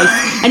my life.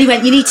 And he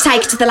went, you need to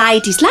take her to the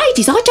ladies.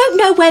 Ladies, I don't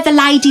know where the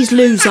ladies'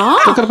 loos are.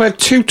 They've got about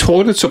 2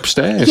 toilets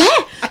upstairs. Yeah,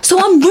 so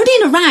I'm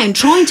running around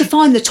trying to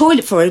find the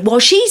toilet for her while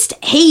she's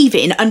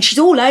heaving and she's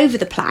all over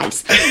the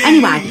place.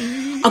 Anyway,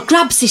 I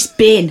grabs this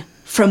bin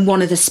from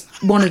one of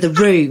the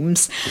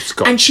rooms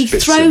and she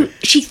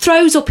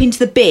throws up into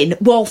the bin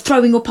while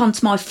throwing up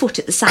onto my foot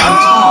at the same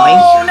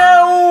time. Oh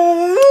no!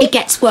 It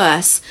gets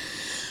worse.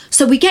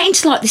 So we get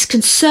into like this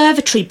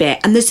conservatory bit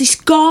and there's this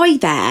guy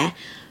there,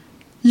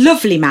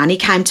 lovely man, he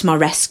came to my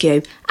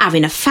rescue,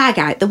 having a fag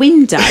out the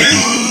window.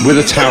 With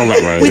a towel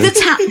wrapped round him.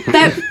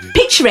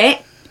 Picture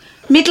it,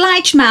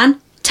 middle-aged man,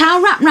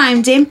 towel wrapped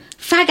round him,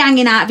 fag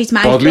hanging out of his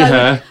mouth,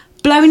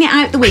 blowing it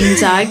out the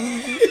window.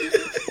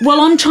 Well,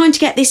 I'm trying to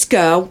get this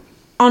girl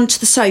onto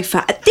the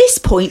sofa. At this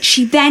point,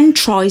 she then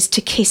tries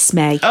to kiss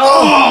me.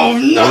 Oh,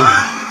 no!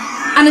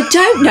 And I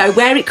don't know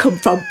where it come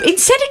from.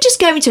 Instead of just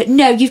going to it,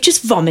 no, you've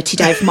just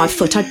vomited over my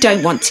foot. I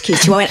don't want to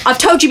kiss you. I went, I've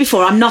told you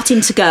before, I'm not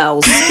into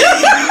girls.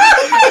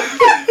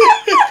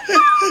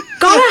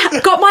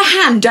 Got my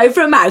hand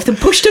over her mouth and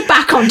pushed her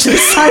back onto the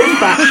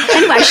sofa.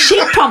 Anyway, she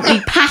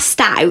promptly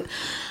passed out.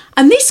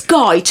 And this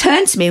guy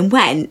turned to me and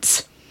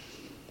went,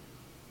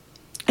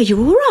 are you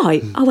all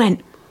right? I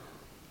went,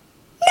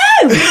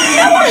 No,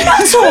 I'm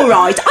not all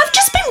right. I've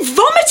just been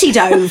vomited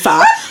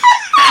over.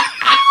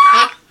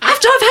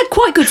 After I've had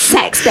quite good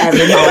sex, bear in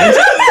mind.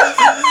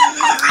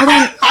 I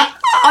went,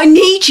 I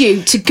need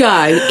you to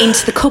go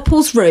into the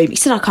couple's room. He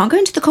said, I can't go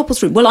into the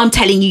couple's room. Well, I'm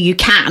telling you, you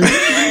can.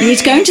 You need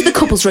to go into the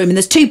couple's room and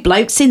there's 2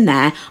 blokes in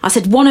there. I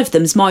said, one of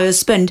them's my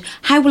husband.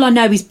 How will I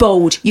know he's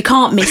bald? You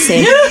can't miss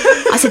him.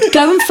 I said,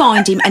 go and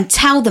find him and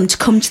tell them to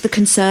come to the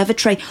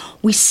conservatory.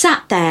 We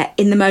sat there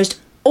in the most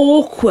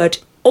awkward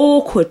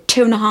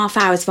 2.5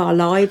 hours of our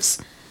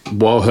lives.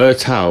 While her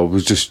towel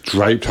was just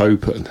draped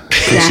open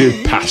because she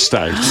had passed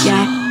out.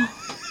 Yeah.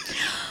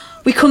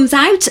 We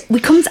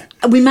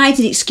made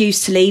an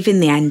excuse to leave in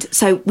the end.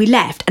 So we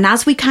left. And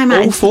as we came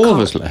out... All 4 of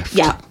us left?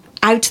 Yeah,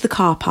 out to the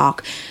car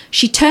park.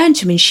 She turned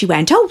to me and she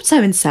went, oh,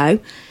 so-and-so,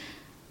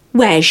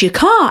 where's your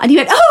car? And he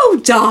went, oh,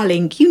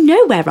 darling, you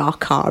know where our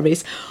car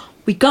is.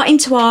 We got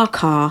into our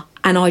car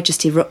and I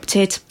just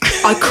erupted.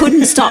 I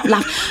couldn't stop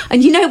laughing.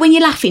 And you know when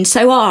you're laughing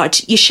so hard,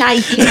 you're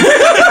shaking.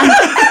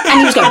 And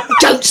he was going,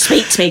 don't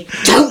speak to me.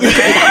 Don't look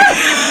at me that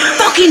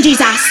way. Fucking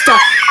disaster.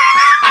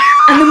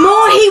 And the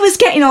more he was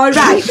getting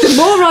irate, the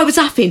more I was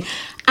laughing.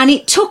 And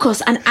it took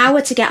us an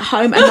hour to get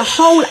home. And the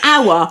whole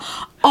hour,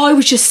 I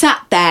was just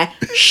sat there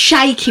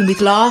shaking with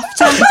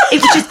laughter.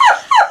 It was just...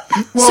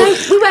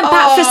 So we went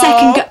back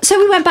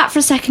for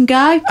a second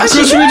go.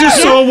 Because we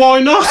just saw why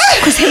not.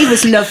 Because he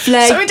was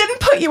lovely. So it didn't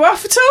put you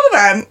off at all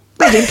then?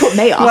 It didn't put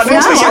me off.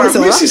 Well,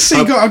 No. Mrs.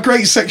 C got a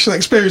great sexual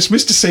experience.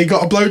 Mr. C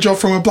got a blowjob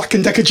from a Black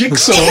 & Decker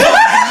jigsaw.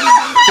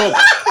 Well,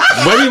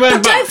 when we went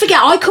But don't forget,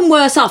 I come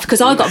worse off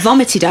because I got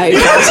vomited over.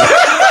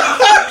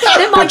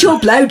 Don't mind your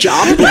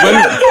blowjob.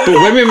 But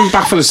when we went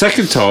back for the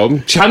second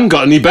time, she hadn't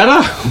got any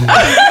better.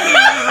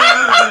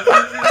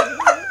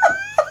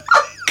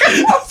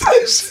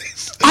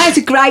 I had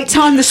a great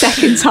time the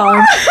second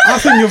time. I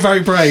think you're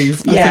very brave.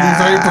 I think you're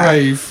very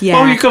brave. Yeah.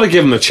 Oh, you've got to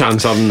give them a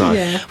chance, haven't they?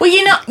 Yeah. Well,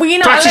 you're not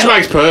Practice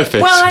makes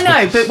perfect. Well, I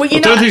know, but I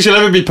don't think she'll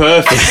ever be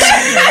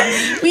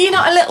perfect. were you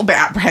not a little bit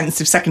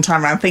apprehensive second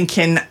time round,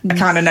 thinking I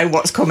kind of know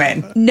what's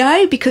coming?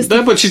 No, because...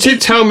 No, but she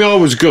did tell me I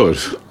was good.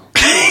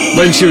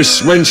 When she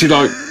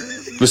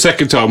the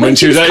second time, when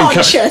she was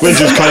conscious. when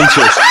she was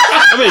conscious.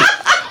 I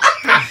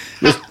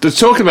mean, they're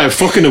talking about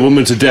fucking a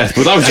woman to death,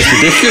 but that was just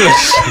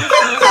ridiculous.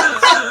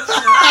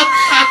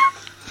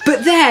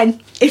 But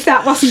then, if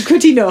that wasn't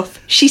good enough,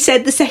 she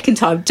said the second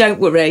time, don't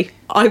worry,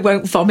 I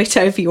won't vomit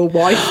over your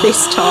wife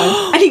this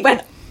time. And he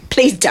went,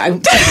 please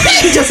don't.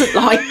 She doesn't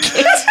like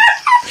it.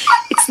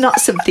 It's not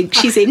something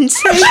she's into.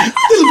 A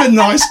little bit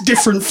nice,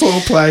 different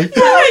foreplay.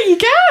 There you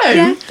go.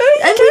 Yeah.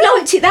 And we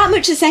liked it that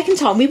much the second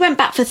time. We went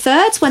back for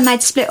thirds when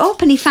they'd split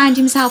up and he found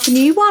himself a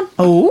new one.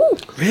 Oh,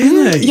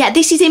 Really? Yeah,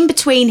 this is in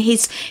between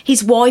his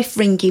wife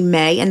ringing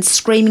me and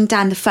screaming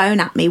down the phone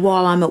at me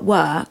while I'm at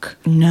work.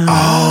 no.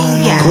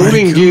 Yeah.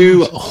 Calling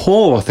you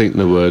whore, I think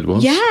the word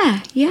was.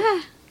 Yeah.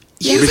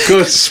 You've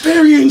Because-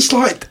 experienced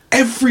like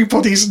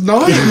everybody's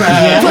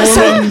nightmare. But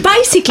so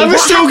basically, we're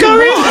what still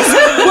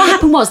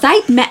happened was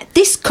they'd met.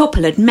 This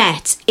couple had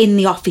met in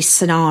the office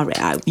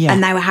scenario, Yeah.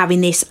 and they were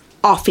having this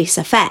office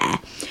affair.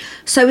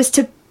 So as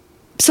to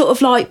sort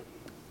of like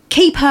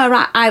keep her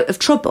out of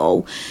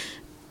trouble,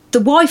 the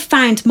wife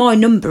found my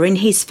number in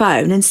his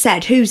phone and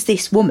said, "Who's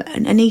this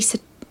woman?" And he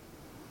said,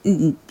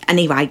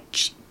 anyway.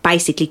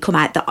 Basically come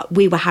out that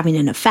we were having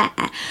an affair.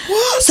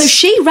 What? So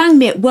she rang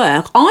me at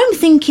work. I'm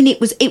thinking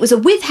it was a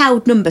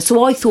withheld number,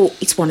 so I thought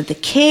it's one of the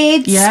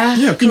kids. Yeah.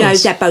 Yeah, of You know,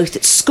 course. they're both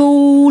at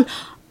school.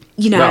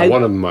 You know, No,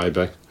 one of them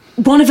maybe.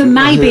 one of them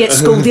may be at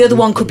school, the other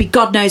one could be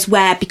God knows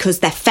where because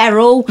they're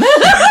feral. Who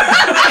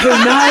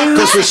knows?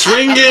 Because we're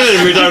swinging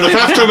and we don't look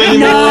after them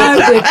anymore.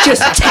 No, we're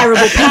just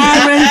terrible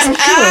parents.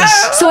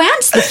 So I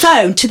answered the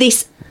phone to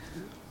this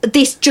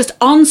just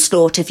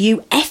onslaught of you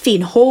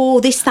effing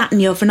whore, this, that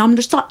and the other, and I'm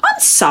just like, I'm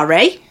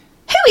sorry,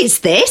 who is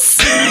this?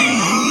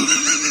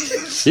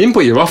 You didn't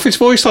put your office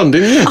voice on,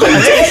 didn't you?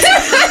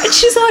 And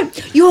she's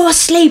like, you're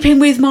sleeping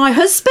with my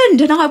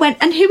husband. And I went,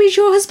 and who is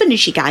your husband? And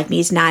she gave me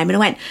his name, and I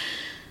went,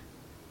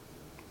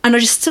 and I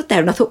just sat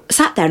there and I thought,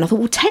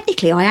 well,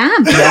 technically I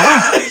am.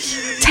 Yeah.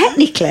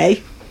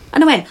 Technically.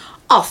 And I went,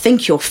 I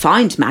think you'll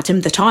find,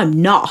 madam, that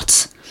I'm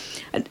not.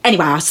 And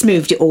anyway, I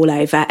smoothed it all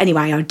over.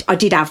 Anyway, I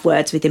did have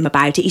words with him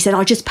about it. He said,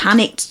 I just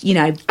panicked, you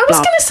know. I was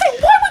going to say,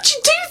 why would you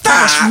do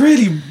That's that?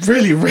 really,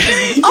 really,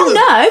 really. Oh,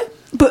 no.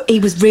 But he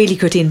was really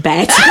good in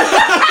bed.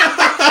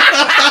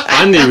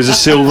 And he was a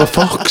silver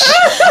fox.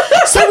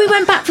 So we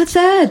went back for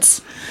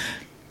thirds.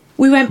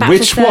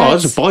 Which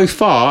was, by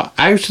far,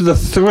 out of the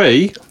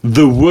 3,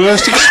 the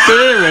worst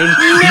experience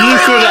you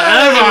could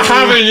ever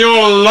have in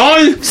your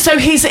life. So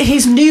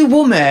his new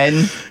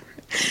woman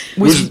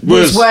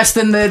was worse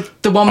than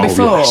the one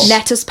before. Yes.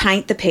 Let us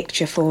paint the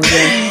picture for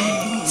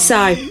you.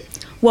 So,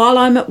 while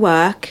I'm at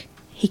work,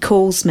 he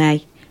calls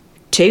me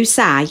to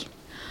say,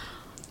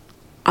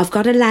 I've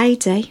got a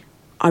lady.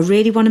 I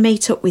really want to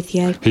meet up with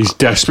you. He's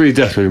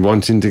desperately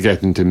wanting to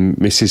get into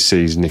Mrs.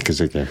 C's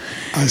knickers again.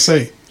 I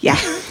see. Yeah.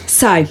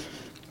 So,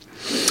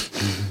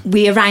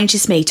 we arranged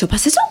this meet up. I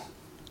said, oh,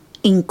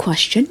 in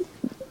question,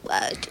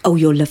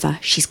 you'll love her.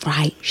 She's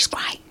great.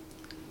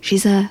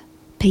 She's a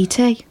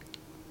PT.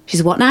 She's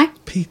a what now?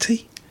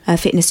 PT? A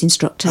fitness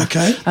instructor.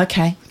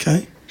 Okay.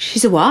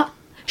 She's a what?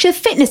 She's a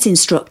fitness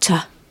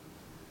instructor.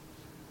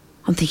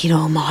 I'm thinking,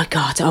 oh my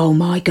God.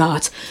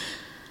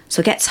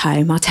 So I gets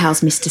home, I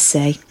tells Mr.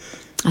 C.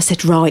 I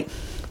said, right,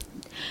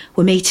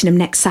 we're meeting him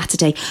next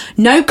Saturday.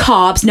 No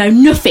carbs, no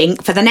nothing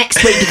for the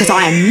next week because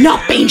I am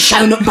not being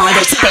shown up by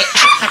this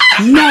bitch.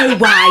 No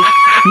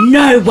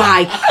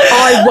way.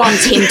 I want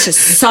him to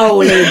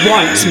solely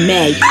want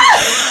me.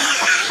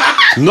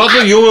 Not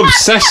that you're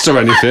obsessed or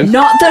anything.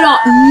 Not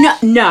that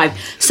no.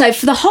 So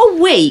for the whole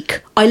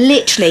week, I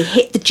literally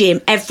hit the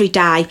gym every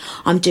day.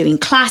 I'm doing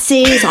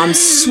classes, I'm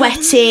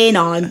sweating,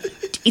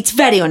 it's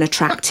very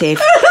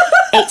unattractive.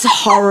 It's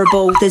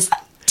horrible. There's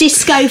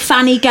disco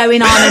fanny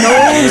going on and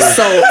all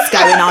sorts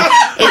going on.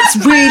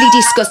 It's really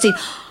disgusting.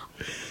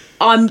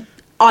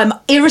 I'm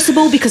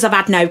irritable because I've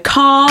had no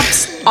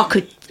carbs. I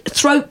could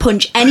throat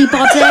punch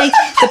anybody.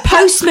 The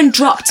postman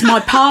dropped my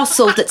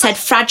parcel that said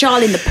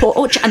fragile in the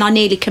porch and I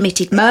nearly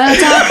committed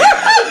murder.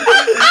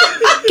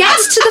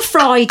 Gets to the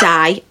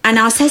Friday and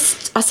I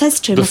says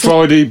to him... The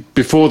Friday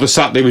before the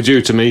Saturday we're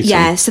due to meet him.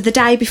 Yeah, so the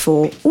day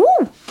before.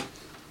 Ooh,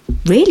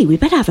 really? We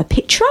better have a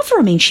picture of her.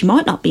 I mean, she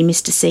might not be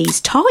Mr.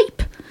 C's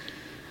type.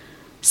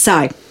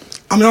 So...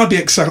 I mean, I'd be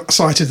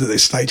excited at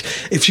this stage.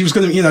 If she was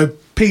going to,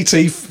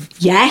 PT...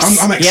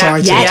 Yes. I'm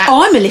excited. Yeah.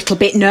 I'm a little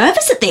bit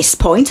nervous at this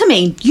point. I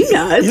mean,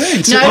 Yeah,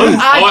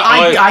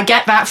 I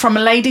get that from a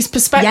lady's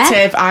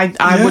perspective. Yeah.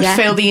 I would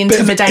feel the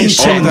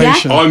intimidation.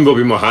 I'm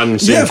rubbing my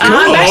hands. Yeah, of course.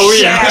 Oh,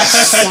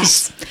 yes.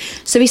 Yes.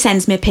 So he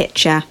sends me a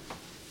picture.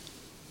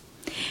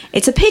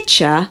 It's a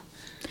picture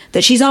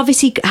that she's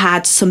obviously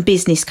had some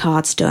business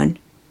cards done.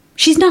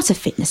 She's not a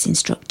fitness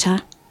instructor.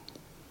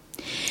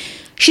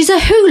 She's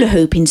a hula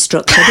hoop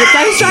instructor that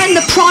goes around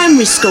the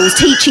primary schools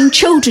teaching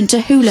children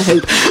to hula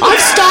hoop. I've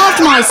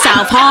starved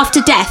myself half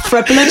to death for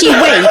a bloody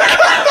week.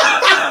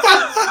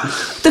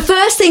 The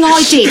first thing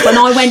I did when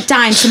I went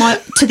down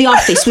to the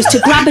office was to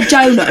grab a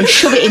donut and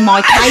shove it in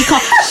my cake.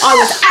 I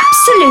was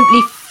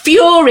absolutely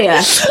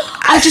furious.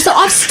 I just thought,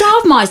 I've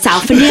starved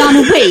myself for nearly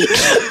a week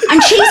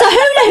and she's a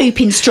hula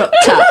hoop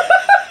instructor.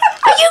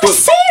 Are you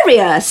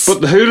serious? But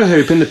the hula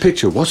hoop in the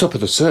picture was up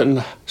at a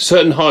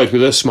certain height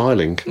with her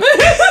smiling.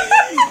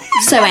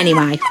 So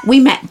anyway, we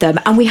met them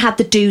and we had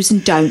the do's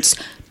and don'ts.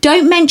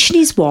 Don't mention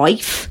his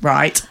wife.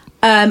 Right.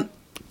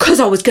 Because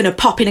I was going to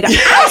pop in and go,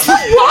 how's the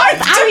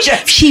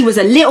wife? She was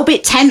a little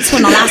bit tense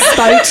when I last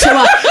spoke to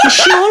her. Is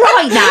she all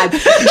right now? Do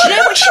you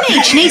know what she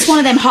needs? She needs one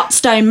of them hot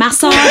stone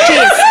massages.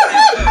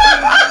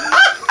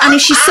 And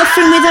if she's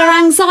suffering with her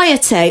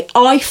anxiety,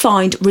 I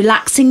find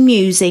relaxing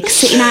music,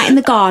 sitting out in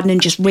the garden and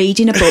just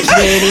reading a book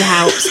really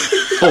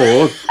helps.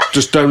 Or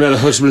just don't let her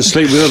husband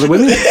sleep with other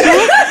women.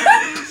 Yeah.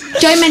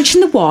 Don't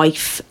mention the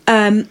wife.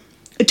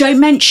 Don't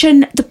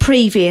mention the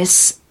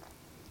previous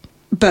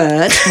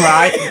bird.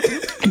 Right.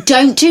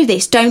 Don't do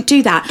this. Don't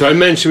do that. Don't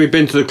mention we've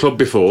been to the club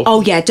before.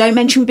 Oh, yeah. Don't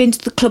mention we've been to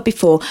the club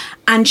before.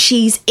 And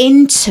she's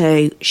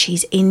into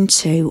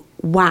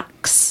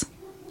wax.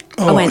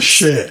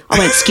 Shit. I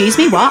went, excuse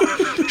me,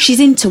 what? She's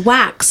into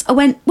wax. I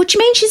went, what do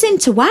you mean she's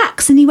into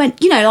wax? And he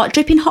went, like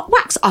dripping hot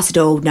wax. I said,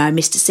 oh, no,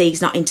 Mr.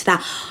 C's not into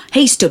that.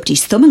 He stubbed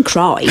his thumb and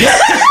cried.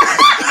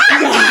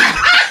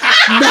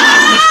 No,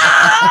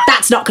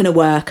 that's not going to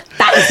work.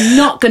 That is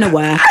not going to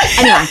work.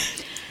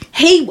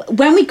 Anyway,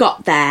 when we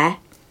got there,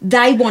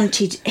 he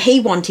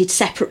wanted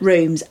separate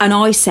rooms, and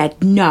I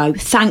said no.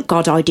 Thank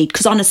God I did,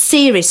 because on a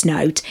serious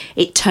note,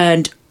 it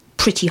turned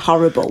pretty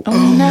horrible.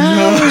 Oh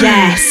no!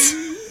 Yes,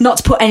 not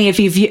to put any of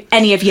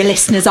your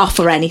listeners off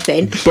or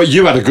anything. But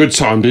you had a good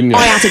time, didn't you?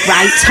 I had a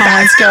great time.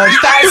 That's good.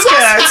 That's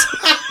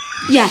good.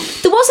 Yeah,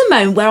 there was a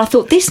moment where I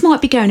thought this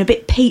might be going a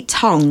bit Pete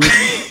Tong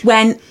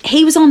when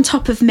he was on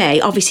top of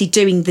me, obviously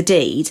doing the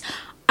deed,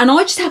 and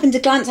I just happened to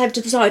glance over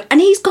to the side and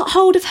he's got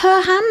hold of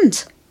her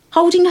hand,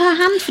 holding her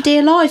hand for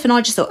dear life, and I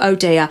just thought, oh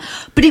dear.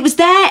 But it was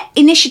their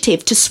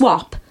initiative to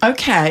swap.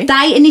 Okay.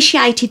 They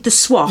initiated the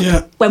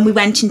swap when we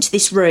went into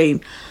this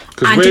room.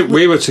 Because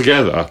we were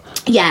together.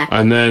 Yeah.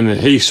 And then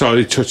he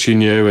started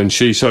touching you and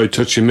she started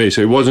touching me,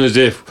 so it wasn't as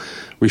if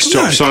we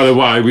stopped side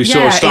away. We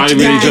sort of stayed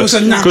with each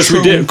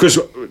other. Because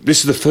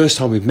this is the first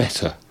time we've met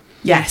her.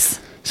 Yes.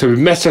 So we've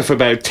met her for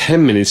about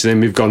 10 minutes and then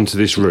we've gone to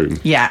this room.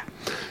 Yeah.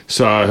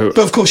 So.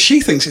 But of course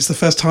she thinks it's the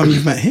first time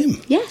you've met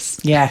him. Yes.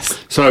 Yes.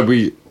 So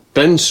we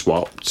then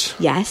swapped.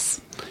 Yes.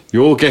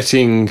 You're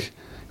getting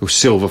your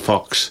silver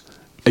fox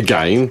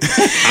again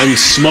and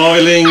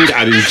smiling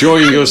and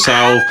enjoying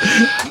yourself,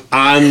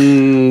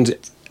 and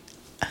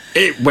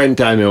it went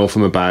downhill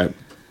from about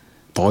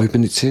 5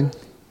 minutes in.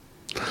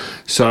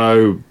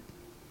 So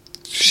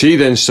she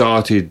then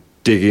started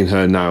digging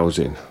her nails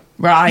in.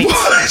 Right.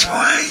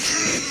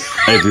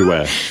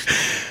 Everywhere.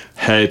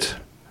 Head,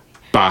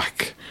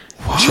 back,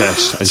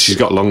 chest, and she's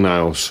got long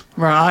nails.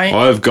 Right.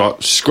 I've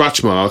got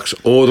scratch marks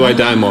all the way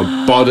down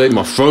my body,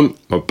 my front,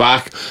 my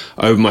back,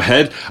 over my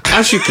head.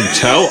 As you can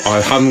tell, I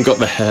haven't got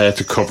the hair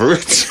to cover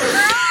it.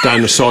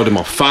 Down the side of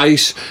my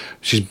face.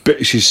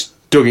 She's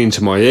dug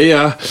into my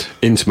ear,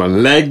 into my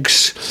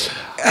legs.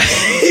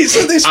 It's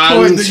at this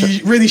point that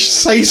you really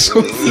say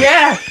something.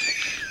 Yeah.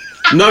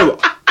 No,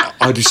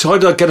 I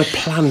decided I'd get a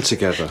plan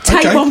together.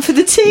 Take one for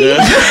the team.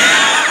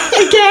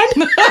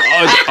 Again.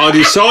 I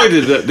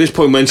decided at this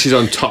point when she's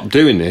on top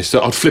doing this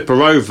that I'd flip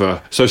her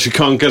over so she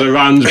can't get her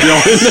hands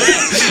behind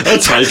me.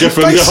 I'd take her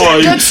from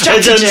behind against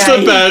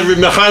the bed with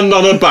my hand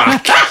on her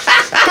back.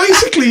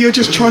 Basically, you're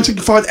just trying to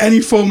find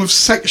any form of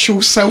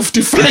sexual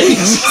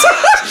self-defense.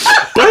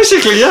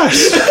 Basically,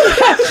 yes.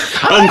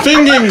 I'm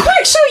thinking. I'm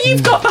quite sure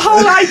you've got the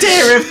whole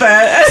idea of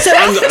that.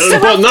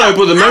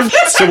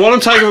 So what I'm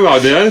taking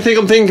about, the only thing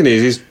I'm thinking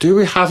is do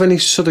we have any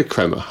Sudder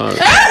creme at home?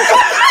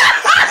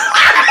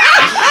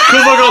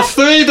 Because I've got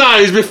 3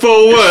 days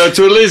before work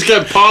to at least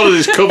get part of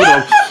this covered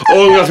up, or I'm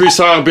going to have to be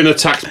saying I've been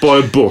attacked by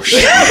a bush.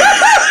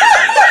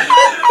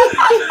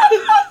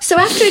 So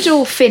after it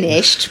all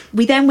finished,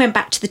 we then went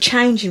back to the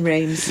changing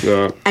rooms,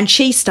 and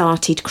she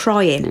started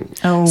crying.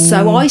 Oh.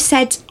 So I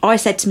said to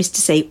Mr.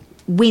 C,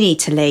 we need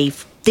to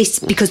leave this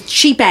because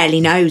she barely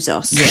knows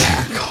us.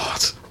 Yeah.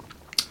 God.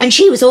 And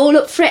she was all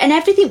up for it and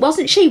everything,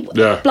 wasn't she?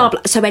 Yeah. Blah,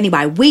 blah. So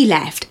anyway, we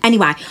left.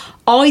 Anyway,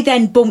 I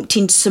then bumped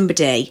into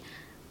somebody,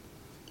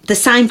 the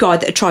same guy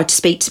that had tried to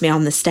speak to me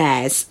on the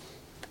stairs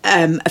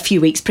a few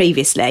weeks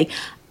previously,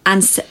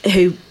 and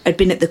who had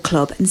been at the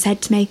club, and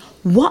said to me,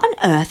 what on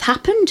earth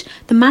happened?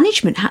 The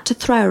management had to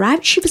throw her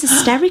out. She was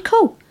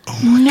hysterical.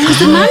 Because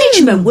the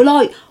management were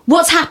like,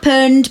 what's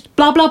happened?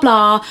 Blah, blah,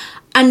 blah.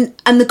 And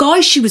the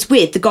guy she was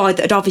with, the guy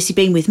that had obviously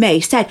been with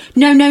me, said,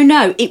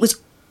 no, it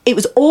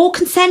was all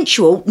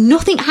consensual.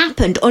 Nothing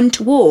happened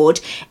untoward.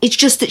 It's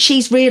just that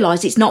she's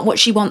realised it's not what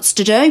she wants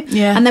to do.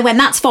 Yeah. And they went,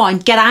 that's fine,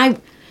 get out.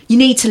 You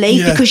need to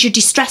leave because you're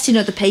distressing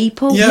other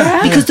people.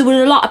 Yeah. Because there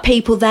were a lot of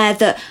people there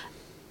that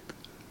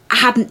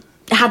hadn't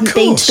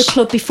been to the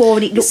club before,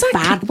 and it looked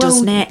bad,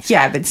 doesn't it?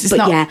 Yeah, but it's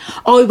not... yeah,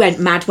 I went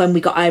mad when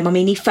we got home. I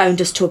mean, he phoned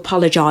us to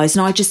apologise,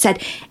 and I just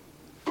said,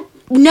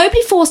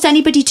 nobody forced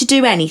anybody to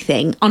do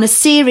anything. On a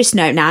serious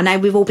note now, I know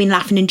we've all been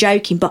laughing and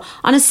joking, but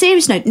on a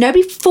serious note,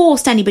 nobody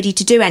forced anybody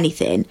to do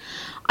anything.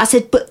 I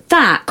said, but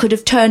that could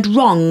have turned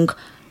wrong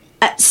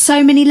at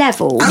so many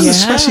levels. And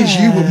especially as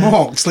you were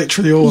marked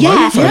literally all over.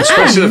 Yeah.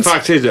 Especially the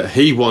fact is that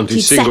he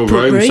wanted single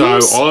rooms,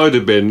 so I would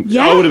have been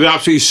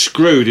absolutely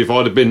screwed if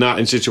I'd have been that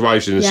in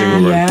situation in a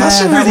single room. Yeah.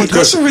 That's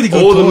a really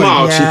good all point. the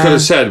marks you could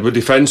have said were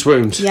defence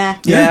wounds. Yeah.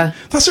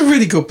 That's a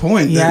really good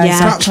point. Yeah,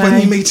 Perhaps exactly.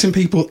 when you're meeting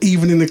people,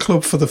 even in the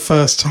club for the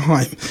first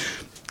time,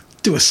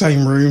 do a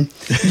same room.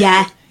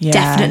 Yeah,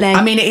 definitely.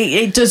 I mean,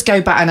 it does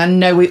go back, and I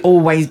know we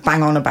always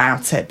bang on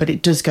about it, but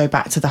it does go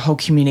back to the whole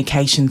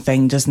communication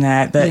thing, doesn't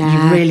it? That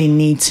you really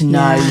need to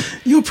know. Yeah.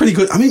 You're pretty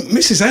good. I mean,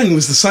 Mrs. N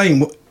was the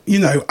same. You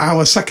know,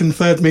 our second,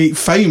 third meet,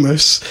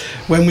 famous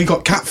when we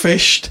got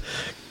catfished.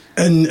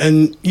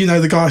 And you know,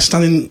 the guy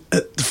standing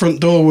at the front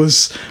door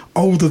was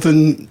older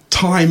than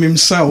time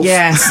himself.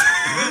 Yes.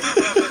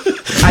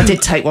 I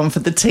did take one for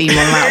the team on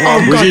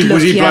that one.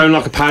 Was he blowing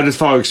like a powdered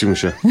fire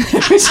extinguisher?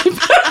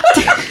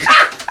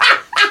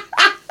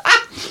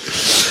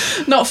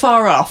 Not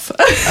far off.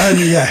 And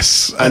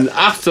yes. And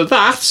after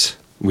that,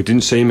 we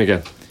didn't see him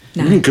again.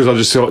 No. Because I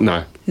just thought,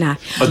 no. No.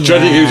 I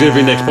dreaded who was going to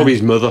be next, probably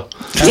his mother.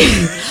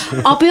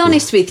 I'll be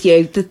honest with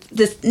you,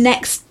 the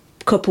next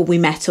couple we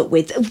met up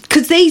with,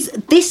 because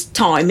this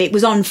time it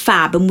was on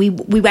Fab, and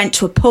we went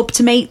to a pub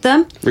to meet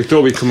them. We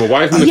thought we'd come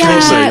away from the Yeah.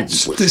 club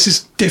beats. This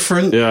is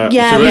different. Yeah.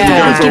 Yeah, So we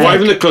yeah. went away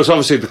from the club.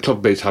 Obviously, the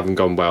club beats haven't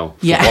gone well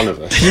for one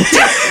of us.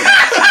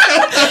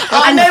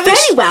 And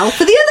very well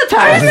for the other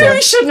I person. know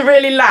we shouldn't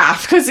really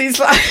laugh because it's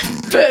like,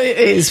 but it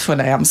is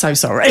funny. I'm so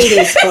sorry. It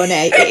is funny.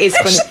 It is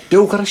funny.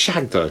 Still got a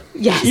shag though.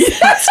 Yes,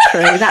 that's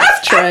true.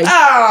 That's true.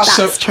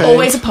 That's true.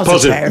 Always a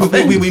positive.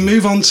 We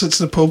move on to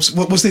the pubs.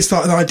 What was this,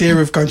 like, an idea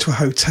of going to a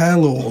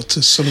hotel or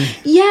to some...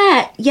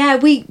 Yeah.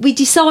 We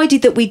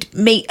decided that we'd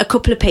meet a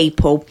couple of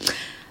people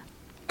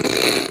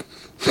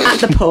at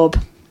the pub.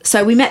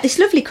 So we met this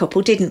lovely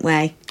couple, didn't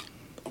we?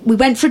 We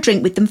went for a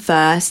drink with them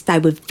first. They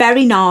were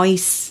very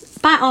nice.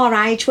 About our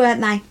age, weren't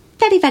they?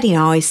 Very, very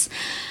nice.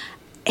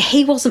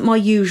 He wasn't my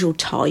usual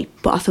type,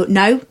 but I thought,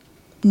 no.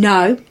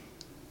 Now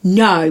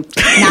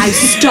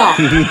stop.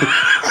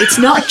 It's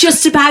not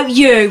just about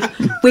you.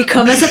 We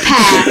come as a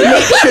pair,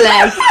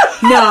 literally.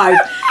 No.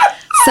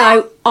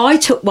 So I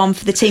took one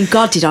for the team.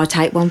 God, did I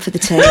take one for the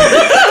team?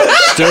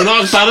 Still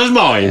not as bad as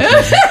mine.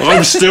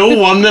 I'm still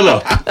 1-0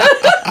 up.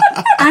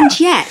 And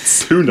yet,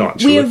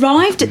 2-0. we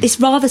arrived at this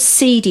rather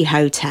seedy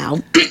hotel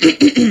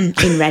in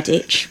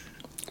Redditch.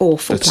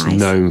 Awful It's place.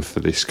 known for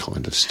this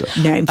kind of stuff.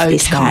 Known for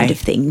this Okay. kind of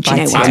thing. Do you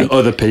know Right. what I mean? And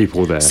other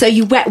people there. So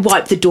you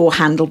wipe the door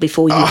handle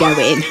before you go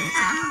in.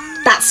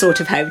 That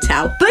sort of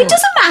hotel. But it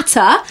doesn't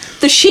matter.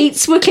 The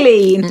sheets were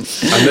clean.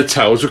 And the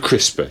towels were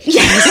crispy.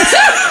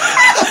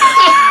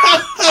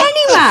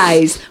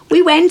 Anyways,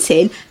 we went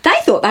in. They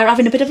thought they were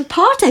having a bit of a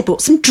party. I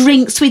bought some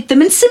drinks with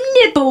them and some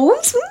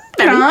nibbles.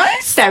 Very,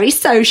 Nice. very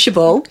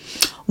sociable.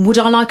 Would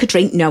I like a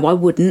drink? No, I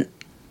wouldn't.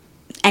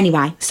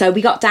 Anyway, so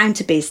we got down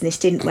to business,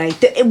 didn't we?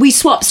 We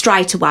swapped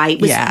straight away.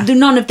 It was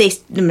none of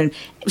this.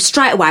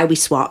 Straight away, we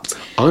swapped.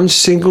 On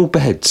single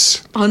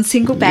beds. On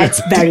single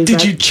beds, very Did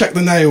good. you check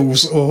the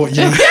nails or,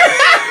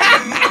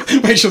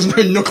 make sure there's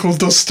no knuckle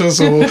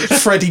dusters or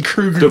Freddy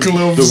Krueger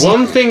gloves? The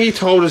one thing he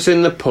told us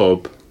in the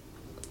pub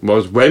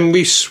was when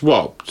we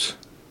swapped,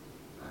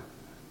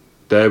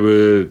 there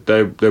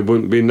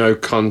wouldn't be no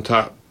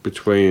contact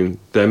between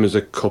them as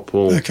a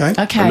couple. Okay.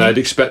 And they'd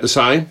expect the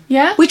same.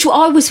 Yeah. Which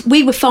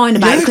we were fine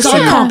about because I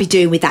can't be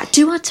doing with that.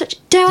 Do I touch?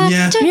 Do I?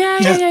 Yeah. Do,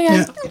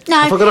 Yeah. No.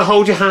 Have I got to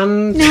hold your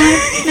hand? No.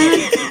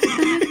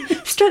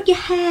 Stroke your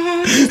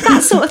hair.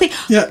 That sort of thing.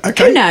 Yeah,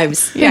 okay. Who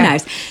knows? Who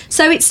knows?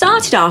 So it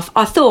started off,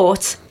 I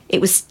thought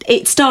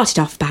it started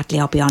off badly,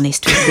 I'll be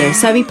honest with you.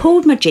 So he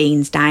pulled my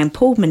jeans down,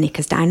 pulled my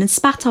knickers down and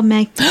spat on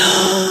me.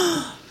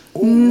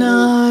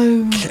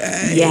 No.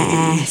 Okay.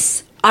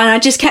 Yes. And I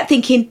just kept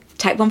thinking,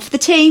 take one for the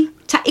team.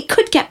 It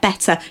could get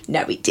better.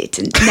 No, it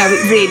didn't. No,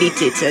 it really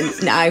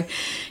didn't.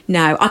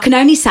 No. I can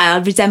only say I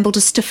resembled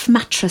a stuffed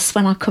mattress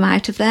when I come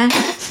out of there.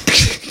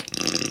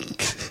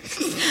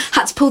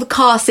 Had to pull the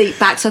car seat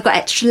back so I've got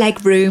extra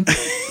leg room.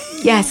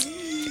 Yes,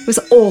 it was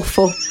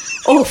awful.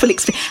 Awful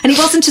experience. And it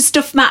wasn't a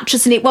stuffed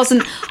mattress, and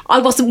I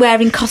wasn't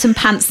wearing cotton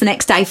pants the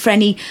next day for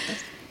any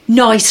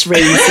nice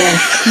reason.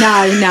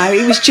 No,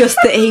 it was just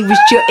that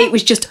it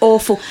was just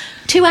awful.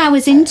 2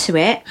 hours into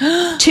it.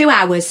 2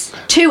 hours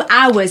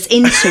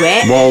into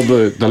it. Well,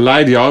 the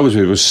lady I was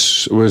with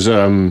was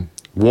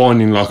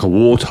whining like a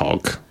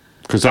warthog,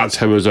 because that's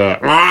how it was. That's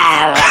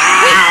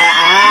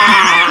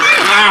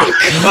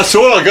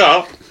all I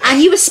got. And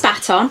you were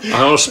spat on.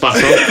 I was spat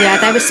on. Yeah,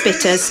 they were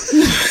spitters.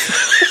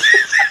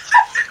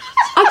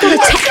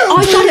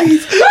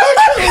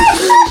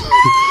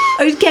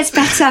 It gets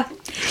better.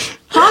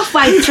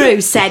 Halfway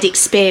through said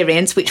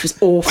experience, which was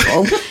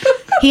awful,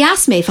 he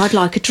asked me if I'd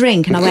like a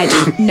drink, and I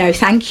went, no,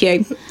 thank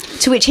you.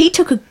 To which he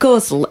took a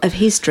guzzle of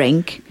his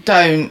drink.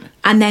 Don't.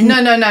 And then...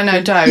 No,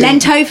 don't.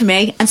 Leant over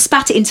me and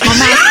spat it into my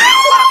mouth.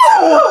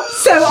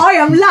 So I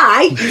am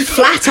lying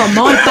flat on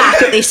my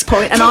back at this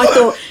point, and I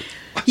thought,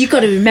 you've got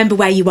to remember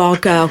where you are,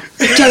 girl.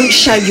 Don't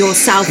show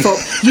yourself up.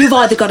 You've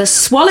either got to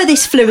swallow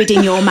this fluid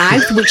in your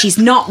mouth, which is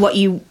not what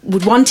you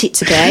would want it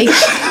to be,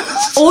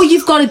 or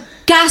you've got to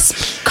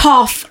gasp,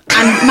 cough,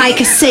 and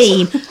make a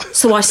scene.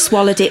 So I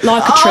swallowed it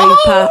like a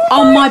trooper,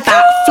 on my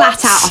back,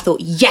 flat out. I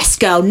thought, yes,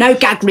 girl, no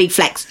gag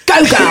reflex. Go,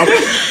 girl.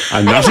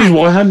 And that is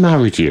why I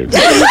married you.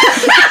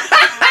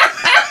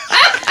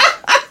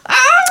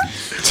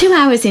 2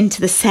 hours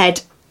into the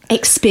said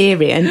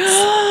experience,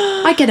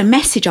 I get a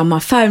message on my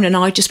phone, and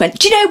I just went,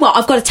 do you know what?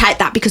 I've got to take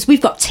that because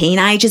we've got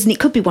teenagers and it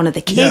could be one of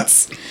the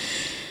kids. Yeah.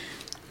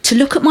 To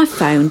look at my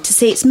phone to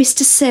see it's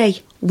Mr.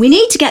 C. We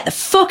need to get the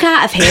fuck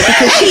out of here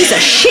because she's a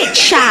shit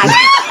shag.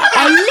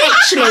 I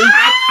literally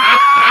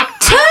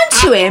turned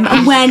to him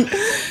and went,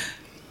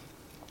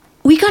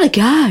 we gotta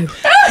go.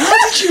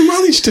 How did you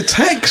manage to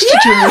text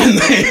during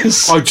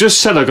this? I just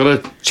said I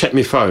got to check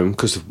my phone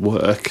because of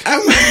work. But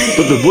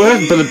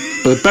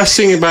the best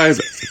thing about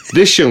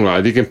this young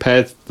lady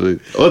compared to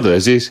the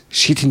others is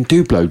she didn't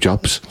do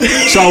blowjobs,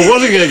 so I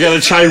wasn't going to get a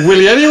chain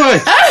willy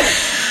anyway.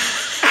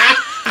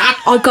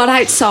 I got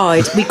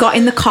outside, we got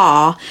in the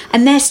car,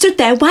 and they stood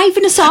there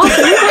waving us off.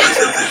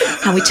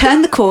 And we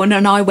turned the corner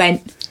and I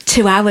went,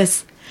 2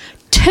 hours.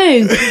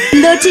 2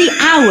 bloody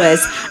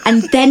hours.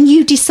 And then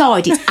you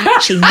decide it's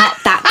actually not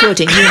that good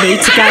and you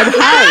need to go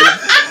home.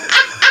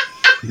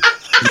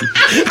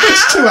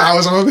 It's 2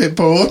 hours, I'm a bit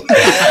bored.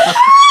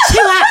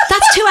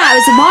 That's 2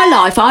 hours of my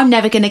life I'm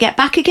never going to get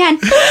back again.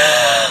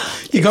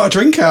 You got a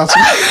drink out of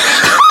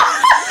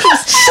it.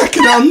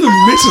 Second hand,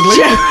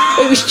 admittedly.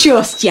 It was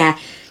just, yeah.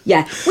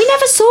 We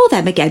never saw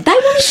them again. They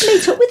wanted to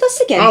meet up with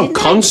us again. Oh,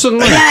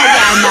 constantly?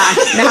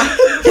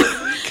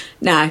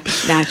 No.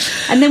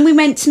 And then we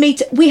went to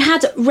meet. We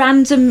had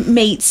random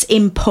meets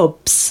in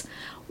pubs,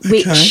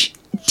 which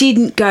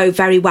didn't go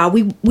very well.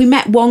 We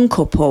met one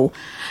couple,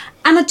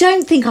 and I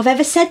don't think I've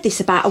ever said this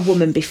about a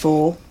woman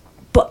before,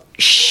 but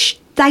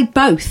they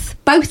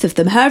both of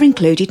them, her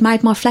included,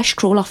 made my flesh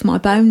crawl off my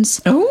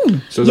bones.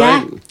 Oh, so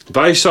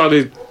they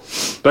started.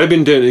 They're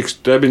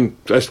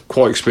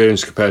quite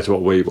experienced compared to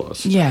what we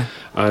was. Yeah.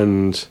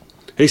 And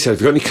he said,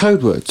 have you got any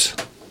code words?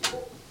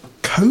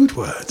 Code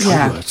words?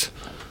 Yeah. Code words?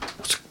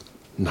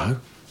 No.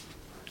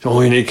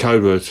 Oh, you need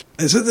code words.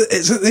 It's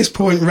at this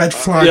point red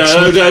flags.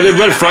 Yeah, the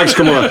red flags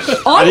come on.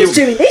 I was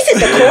doing this in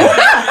the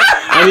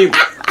corner.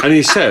 And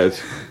he said,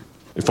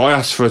 if I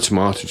ask for a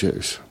tomato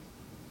juice,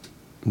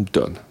 I'm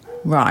done.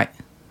 Right.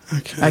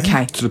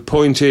 Okay. So the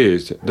point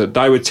is that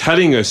they were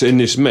telling us in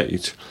this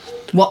meet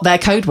what their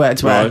code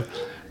words were. Right,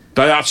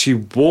 they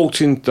actually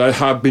they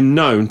had been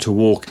known to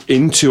walk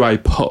into a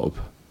pub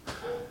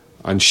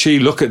and she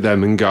look at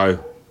them and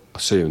go, I'll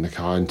see you in the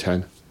car in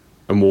 10,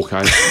 and walk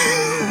out.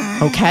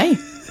 Okay.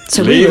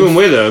 So leave him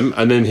with them,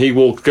 and then he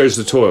goes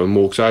to the toilet and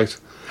walks out.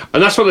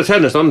 And that's what they're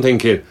telling us. I'm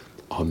thinking,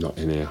 I'm not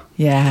in here.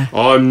 Yeah.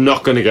 I'm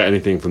not going to get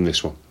anything from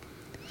this one.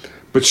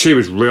 But she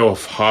was real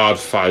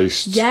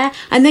hard-faced. Yeah,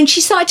 and then she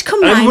started to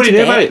come round Everybody a knew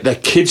bit. about it. Their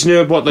kids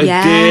knew what they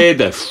did.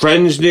 Their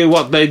friends knew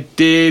what they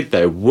did.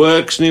 Their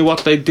works knew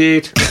what they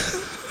did.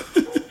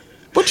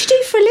 What do you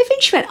do for a living?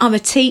 She went, I'm a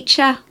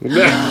teacher.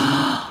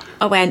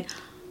 I went,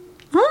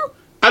 oh.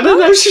 And then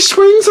now she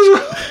swings as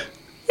well.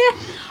 Yeah.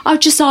 I was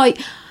just like,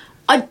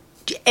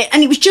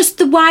 and it was just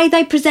the way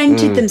they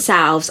presented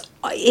themselves.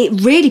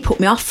 It really put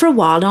me off for a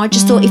while. And I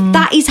just thought, if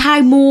that is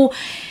how more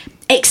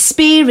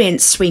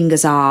experienced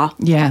swingers are,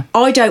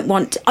 I don't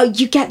want.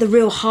 You get the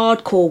real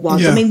hardcore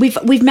ones. Yeah. I mean,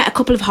 we've met a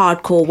couple of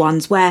hardcore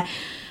ones where,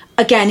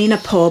 again, in a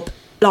pub,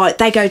 like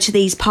they go to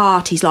these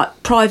parties,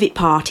 like private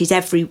parties,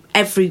 every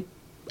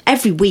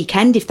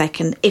weekend if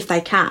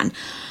they can,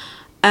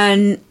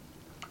 and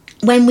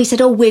when we said,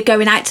 oh, we're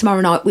going out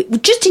tomorrow night,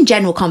 just in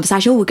general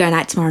conversation, oh, we're going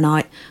out tomorrow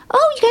night.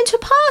 Oh, you're going to a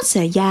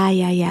party?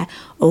 Yeah.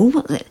 Oh,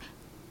 what's it?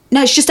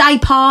 No, it's just a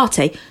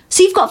party.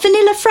 So you've got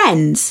vanilla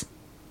friends?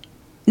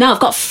 No, I've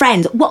got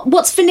friends.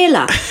 What's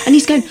vanilla? And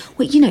he's going,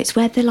 well, it's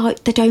where they're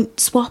like, they don't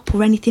swap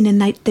or anything and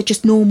they're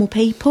just normal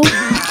people.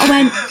 I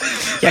went...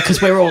 Yeah,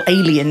 because we're all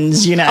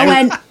aliens, I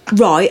went,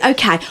 right,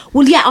 okay.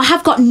 Well, yeah, I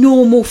have got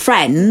normal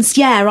friends.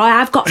 Yeah, I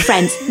have got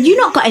friends. You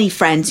not got any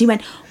friends? He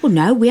went, well,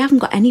 no, we haven't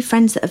got any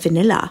friends that are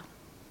vanilla.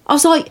 I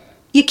was like,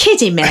 you're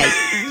kidding me?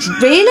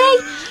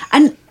 Really?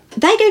 And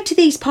they go to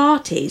these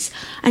parties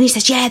and he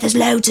says, yeah, there's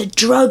loads of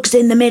drugs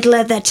in the middle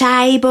of the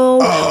table.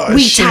 Oh,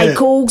 we shit.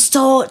 take all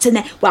sorts. And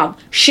then, well,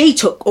 she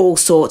took all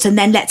sorts and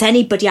then lets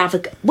anybody have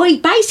a... Well, he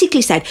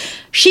basically said,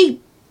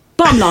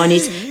 bottom line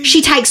is,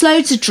 she takes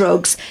loads of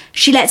drugs,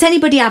 she lets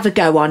anybody have a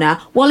go on her,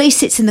 while he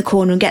sits in the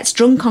corner and gets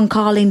drunk on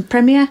Carling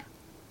Premier.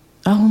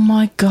 Oh,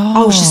 my God.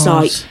 I was just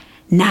like,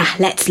 nah,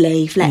 let's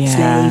leave.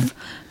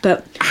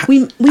 But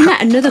we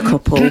met another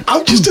couple.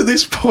 I'm just at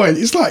this point,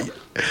 it's like...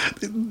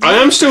 I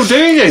am still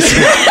doing it.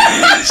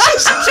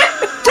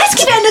 Let's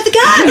give it another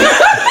go.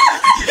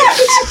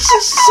 This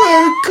is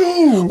so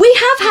cool. We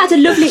have had a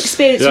lovely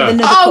experience with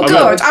another couple. Oh,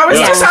 good. I was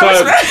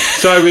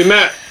So we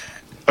met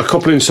a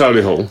couple in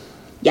Solihull.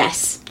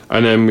 Yes.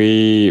 And then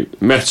we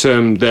met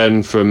them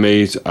then for a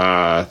meet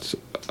at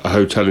a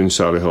hotel in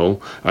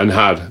Solihull and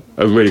had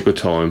a really good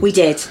time. We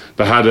did.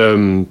 They had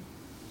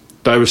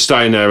they were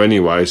staying there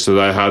anyway, so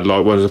they had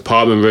like one of the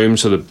apartment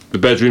rooms, so the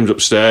bedrooms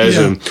upstairs,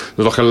 and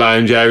there's like a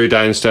lounge area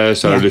downstairs,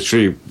 so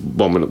literally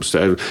one went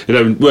upstairs.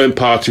 Weren't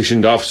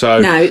partitioned off,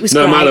 so no, it was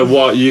no great. Matter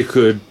what you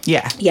could.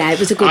 Yeah, it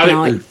was a good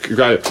night.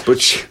 Great, but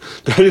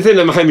the only thing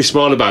that made me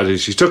smile about it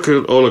is she took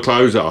all her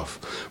clothes off.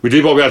 We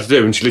did what we had to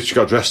do, and she literally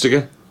got dressed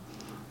again.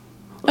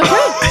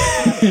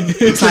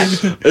 It's like,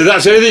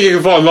 that's the only thing you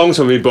can find wrong with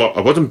me, but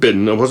I wasn't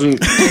bitten, I wasn't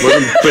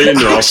beaten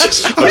off.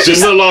 I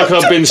didn't look like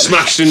I'd been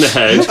smashed in the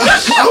head.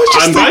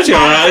 And basically,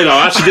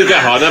 I actually did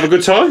get hard and have a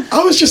good time.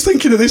 I was just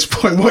thinking at this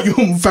point what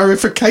your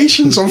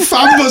verifications on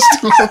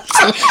Fanbust looked.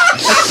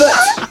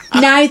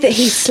 But now that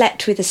he's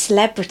slept with a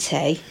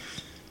celebrity...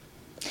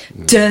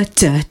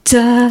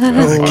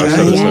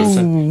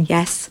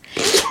 Yes.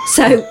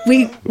 So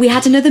we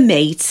had another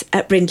meet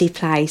at Brindley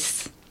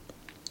Place.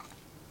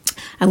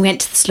 And we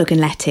went to the Slug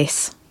and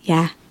Lettuce.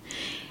 Yeah.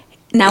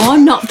 Now,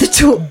 I'm not the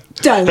tall...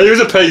 Don't. He was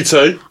a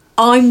PT.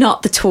 I'm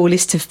not the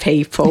tallest of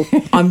people.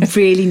 I'm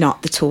really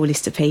not the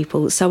tallest of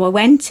people. So I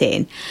went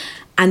in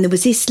and there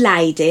was this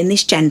lady and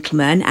this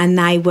gentleman and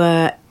they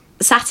were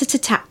sat at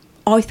a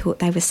I thought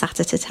they were sat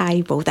at a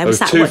table. They were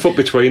sat 2 foot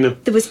between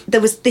them. There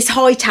was this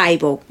high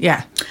table.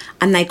 yeah.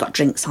 And they got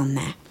drinks on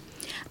there.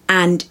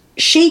 And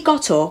she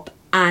got up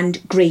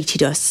and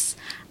greeted us.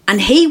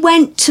 And he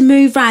went to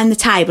move round the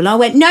table. I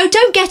went, no,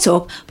 don't get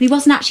up. But he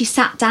wasn't actually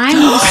sat down. He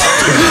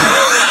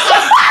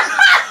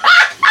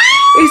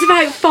was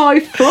about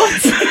 5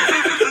 foot.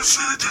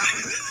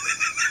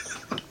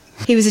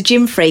 He was a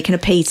gym freak and a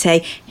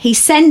PT. He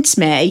sent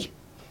me...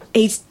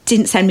 He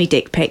didn't send me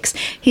dick pics.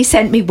 He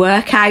sent me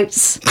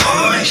workouts.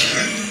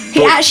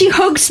 He actually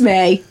hugged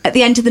me at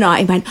the end of the night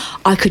and went,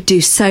 I could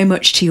do so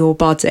much to your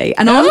body.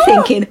 And I'm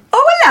thinking,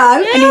 oh,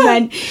 hello. Yeah. And he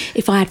went,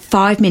 if I had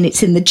 5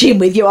 minutes in the gym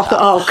with you, I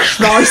thought, oh,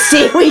 Christ,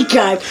 here we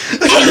go.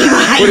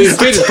 Anyway.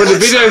 But the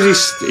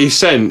videos he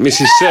sent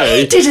Mrs.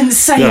 C... He didn't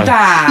say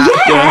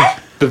that. Yeah.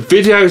 The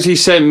videos he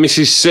sent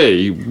Mrs.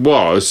 C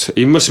was...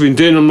 He must have been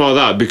doing them like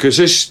that because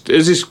this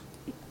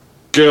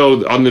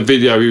girl on the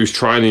video he was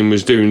training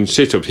was doing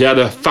sit-ups. He had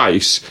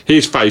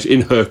his face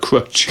in her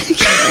crutch.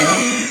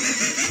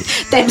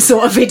 Them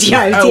sort of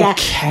videos,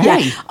 Okay.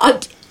 yeah.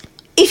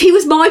 If he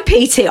was my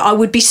PT, I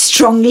would be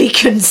strongly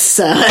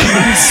concerned.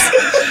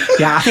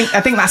 Yeah, I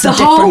think that's a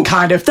different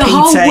kind of PT,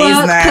 whole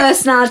isn't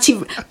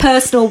it?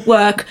 personal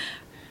work,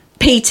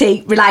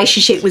 PT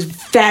relationship was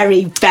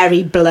very,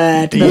 very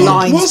blurred. The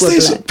lines was were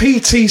this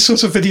blurred. PT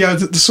sort of video,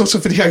 the sort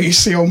of video you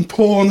see on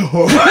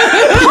Pornhub?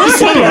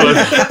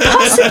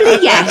 Possibly,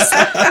 yes.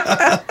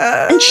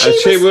 And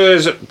she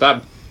was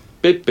that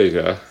bit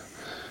bigger,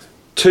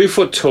 2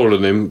 foot taller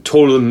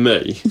than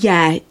me.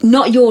 Yeah,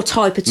 not your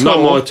type at all.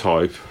 Not my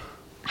type.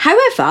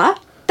 However,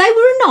 they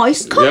were a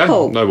nice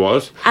couple. Yeah, there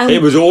was.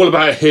 It was all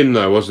about him,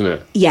 though, wasn't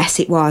it? Yes,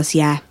 it was.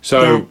 Yeah.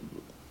 So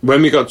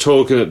when we got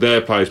talking at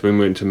their place when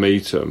we went to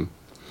meet them,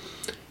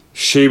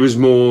 she was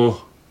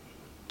more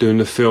doing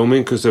the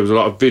filming because there was a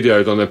lot of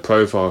videos on their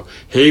profile.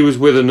 He was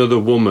with another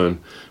woman,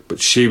 but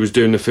she was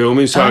doing the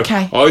filming. So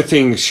I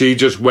think she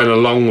just went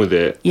along with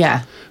it.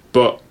 Yeah.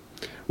 But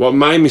what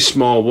made me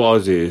smile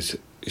is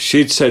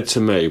she'd said to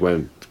me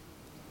when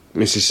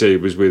Mrs. C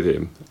was with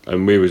him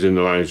and we was in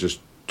the lounge just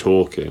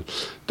talking,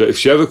 that if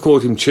she ever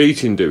caught him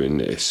cheating doing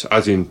this,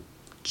 as in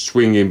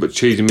swinging but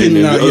cheating me,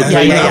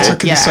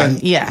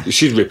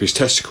 she'd rip his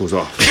testicles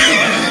off.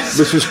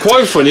 Which was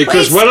quite funny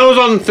because when I was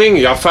on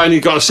Thingy, I found he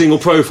got a single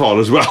profile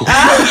as well.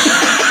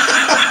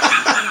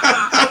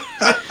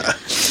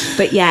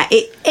 But yeah,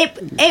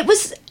 it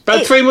was...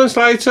 About 3 months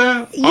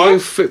later, I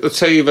flicked the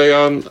TV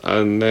on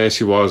and there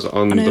she was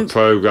on the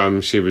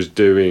programme she was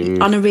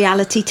doing. On a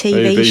reality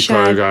TV show.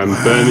 programme,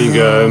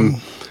 Birmingham,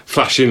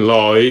 flashing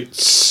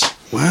lights.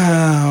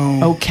 Wow.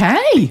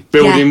 Okay.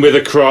 Building with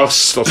a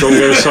cross, that's what I'm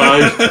going to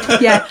say.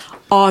 Yeah,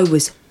 I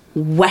was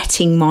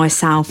wetting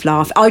myself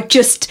laughing. I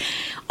just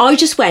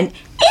went,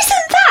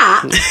 isn't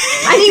that?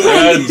 And he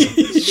went,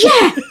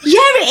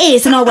 yeah, it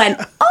is. And I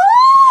went,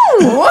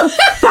 oh,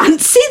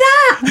 fancy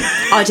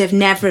that. I'd have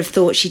never have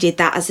thought she did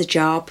that as a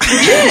job.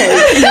 Would you?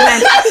 And he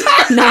went,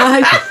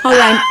 no.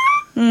 I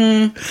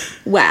went,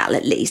 well,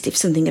 at least if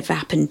something had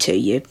happened to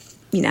you,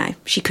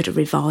 she could have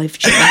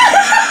revived you.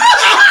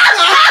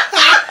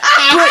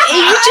 But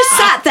he just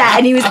sat there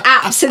and he was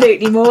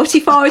absolutely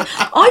mortified.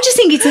 I just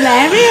think it's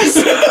hilarious.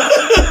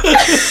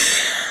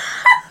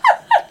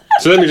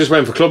 So then we just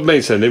went for club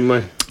meets then, didn't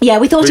we? Yeah,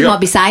 we thought it might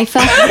be safer.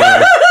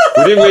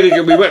 We didn't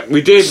really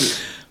we did,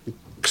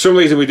 for some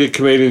reason we did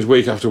comedians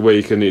week after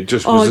week and it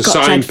just was the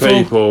same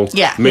people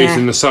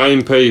meeting the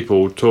same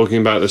people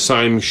talking about the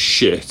same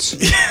shit.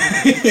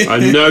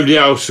 And nobody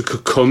else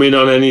could come in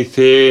on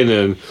anything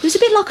and it was a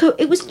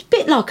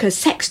bit like a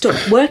sexed up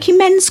working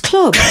men's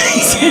club.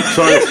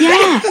 So,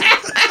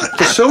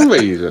 for some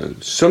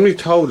reason somebody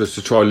told us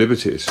to try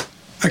Liberties.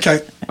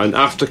 Okay. And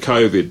after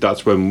COVID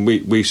that's when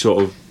we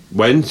sort of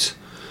went.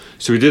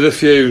 So we did a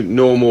few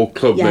normal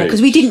club meets. Yeah,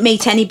 because we didn't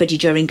meet anybody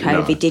during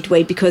COVID, did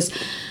we? Because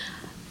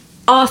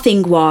our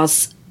thing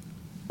was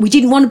we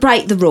didn't want to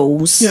break the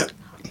rules,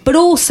 but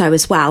also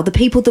as well, the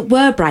people that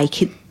were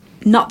breaking,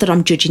 not that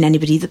I'm judging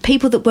anybody, the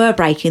people that were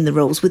breaking the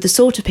rules were the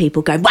sort of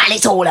people going, well,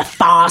 it's all a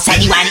farce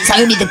anyway, and it's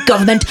only the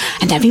government,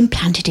 and they've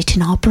implanted it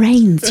in our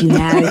brains, And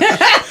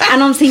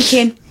I'm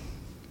thinking,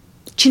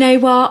 do you know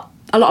what?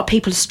 A lot of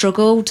people have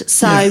struggled,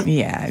 so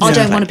I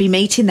don't want to be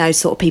meeting those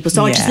sort of people.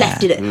 So I just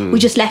left it. We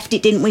just left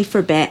it, didn't we, for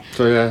a bit?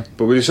 So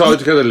but we decided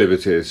to go to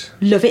Liberties.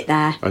 Love it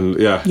there. And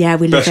we love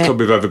it. Best club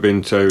we've ever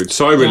been to. It's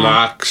so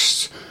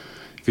relaxed.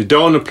 If you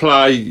don't want to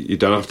play, you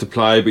don't have to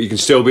play, but you can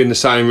still be in the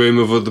same room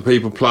with other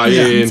people playing.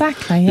 Yeah,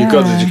 exactly. Yeah. You've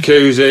got the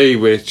jacuzzi,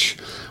 which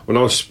when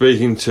I was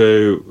speaking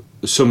to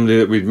somebody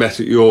that we'd met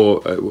at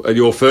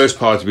your first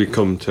party we'd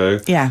come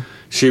to,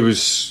 she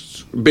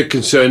was a bit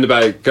concerned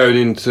about going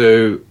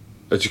into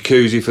a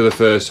jacuzzi for the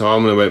first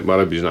time, and I went, well,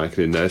 nobody's naked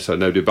in there, so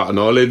nobody bat an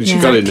eyelid. And she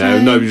got in there,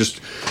 and nobody just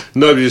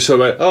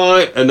sort of went, all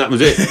right, and that was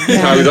it.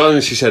 Carried on,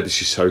 and she said,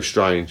 this is so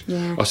strange.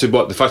 Yeah. I said,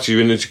 what, the fact that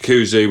you're in a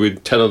jacuzzi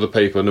with 10 other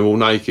people and they're all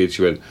naked?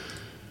 She went,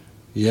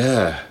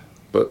 yeah,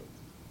 but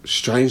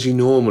strangely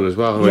normal as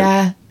well. I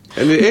went,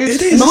 and it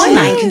is. My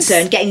main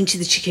concern getting into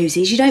the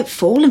jacuzzi is you don't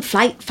fall and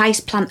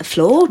face plant the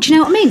floor. Do you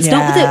know what I mean? It's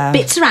not that the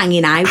bits are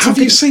hanging out. Have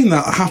you seen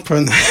that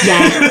happen?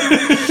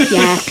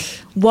 Yeah.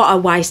 What a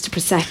waste of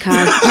Prosecco.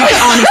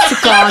 Honest to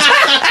God.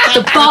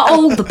 The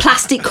bottle, the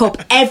plastic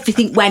cup,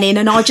 everything went in,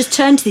 and I just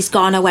turned to this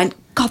guy and I went,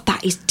 God,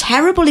 that is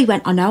terrible. He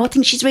went, I know, I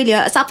think she's really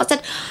hurt herself. I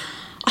said,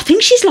 I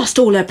think she's lost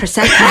all her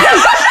Prosecco.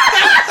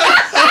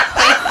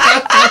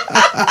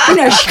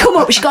 She come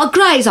up, she got a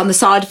graze on the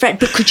side of her head,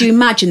 but could you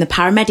imagine the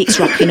paramedics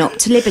rocking up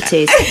to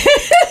Liberties?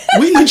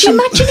 Could you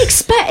imagine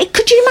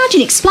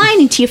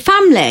explaining to your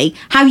family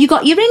how you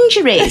got your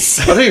injuries?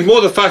 I think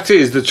more the fact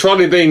is the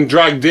trolley being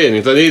dragged in.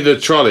 If they need a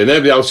trolley, and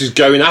everybody else is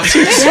going at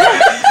it.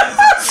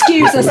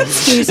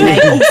 Excuse me.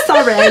 I'm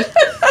sorry.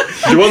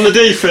 You want the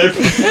defib?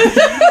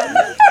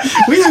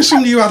 We know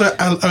somebody who had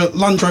a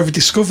Land Rover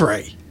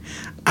Discovery,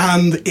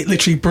 and it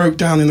literally broke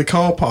down in the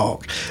car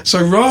park.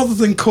 So rather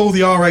than call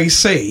the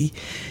RAC,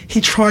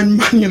 he tried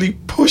manually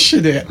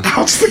pushing it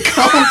out of the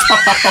car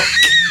park.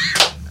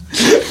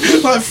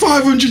 Like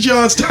 500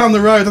 yards down the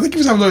road. I think he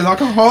was having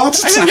like a heart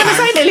attack. I was going to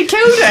say nearly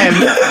killed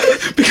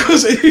him.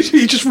 Because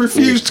he just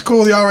refused to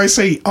call the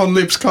RAC on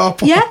Lib's car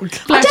park. Yeah,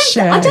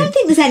 I don't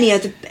think there's any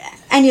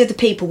other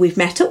people we've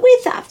met up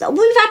with.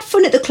 We've had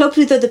fun at the club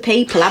with other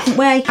people, haven't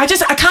we?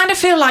 I kind of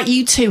feel like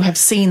you two have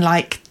seen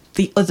like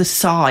the other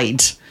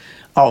side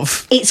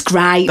of it's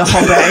great. The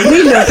hobby.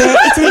 We love it.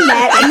 It's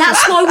hilarious. And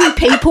that's why we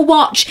people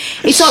watch.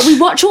 It's like we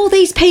watch all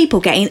these people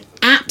getting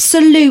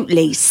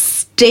absolutely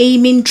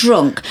steaming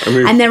drunk,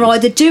 and they're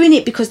either doing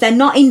it because they're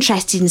not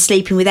interested in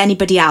sleeping with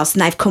anybody else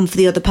and they've come for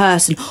the other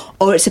person,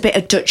 or it's a bit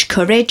of Dutch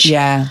courage.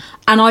 Yeah.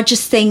 And I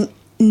just think,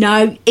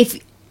 no,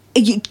 if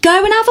you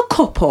go and have a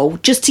couple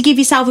just to give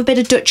yourself a bit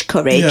of Dutch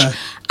courage,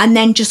 and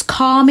then just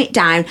calm it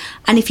down.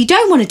 And if you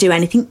don't want to do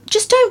anything,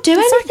 just don't do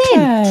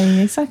anything.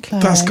 Exactly.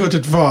 That's good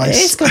advice.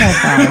 It is good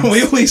advice.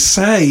 We always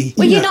say.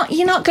 Well,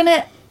 you're not going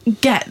to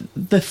get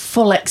the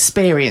full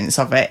experience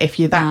of it if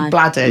you're that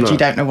bladdered. You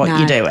don't know what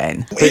you're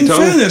doing. In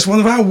fairness, one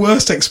of our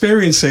worst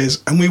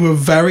experiences, and we were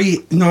very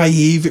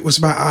naive. It was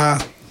about our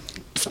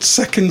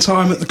second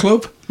time at the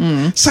club.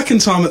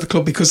 Second time at the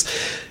club because,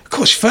 of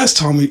course, first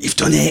time you've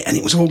done it and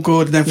it was all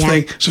good and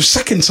everything. Yeah. So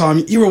second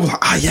time you're all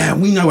like,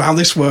 we know how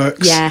this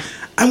works. Yeah.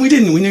 And we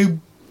didn't. We knew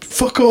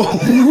fuck all.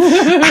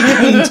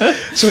 And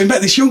so we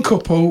met this young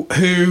couple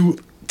who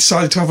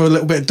decided to have a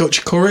little bit of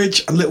Dutch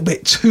courage, a little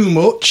bit too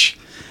much,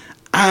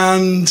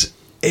 and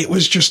it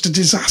was just a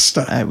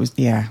disaster. It was,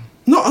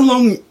 not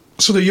along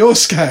sort of your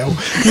scale.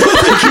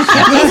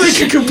 Nothing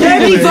could compare.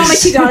 Nobody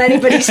vomited on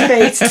anybody's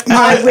feet.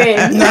 I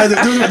win. No,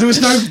 there was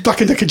no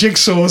Black and Decker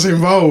jigsaws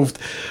involved,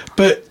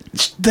 but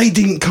they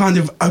didn't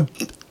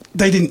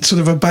they didn't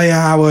sort of obey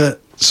our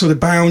sort of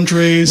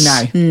boundaries.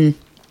 No.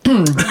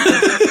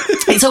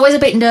 It's always a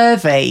bit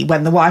nervy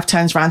when the wife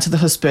turns around to the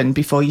husband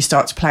before you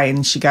start to play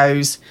and she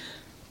goes,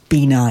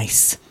 "Be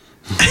nice."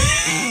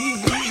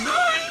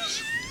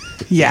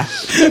 Yeah.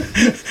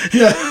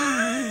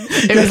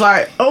 It was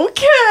like,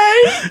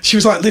 okay. She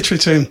was like literally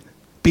to him,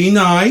 "Be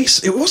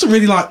nice." It wasn't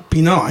really like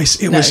 "be nice."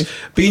 It was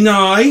 "be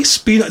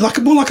nice."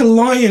 More like a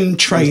lion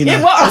trainer.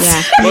 It was.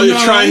 Yeah. Well, you're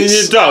training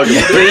your dog.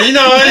 Be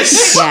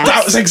nice. Yeah.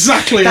 That was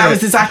exactly That it.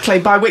 was exactly,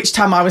 by which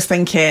time I was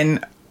thinking,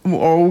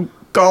 oh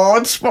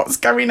God, what's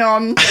going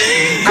on?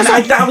 And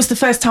that was the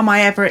first time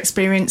I ever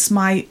experienced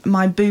my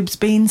boobs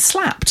being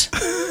slapped.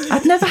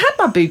 I'd never had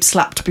my boobs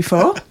slapped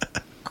before.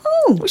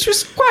 Which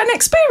was quite an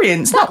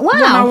experience. Not wow.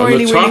 one I On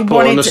really, the really top or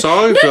wanted on the to.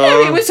 side,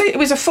 No, or- it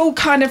was a full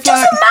kind of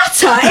Doesn't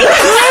matter.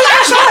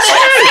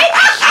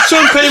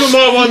 Some people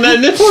might want their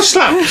nipples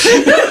slapped.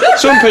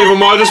 Some people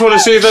might just want to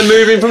see them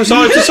moving from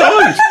side to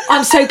side.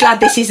 I'm so glad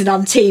this isn't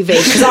on TV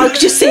because I could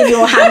just see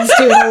your hands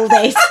doing all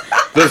this.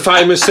 The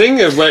famous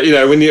thing of where,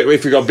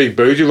 if you've got big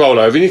boobs, you roll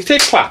over and you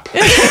tick clap.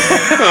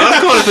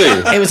 That kind of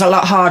thing. It was a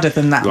lot harder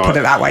than that, Right. put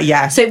it that way,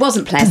 yeah. So it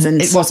wasn't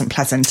pleasant. It wasn't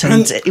pleasant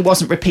and it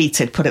wasn't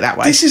repeated, put it that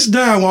way. This is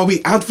now why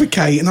we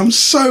advocate, and I'm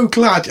so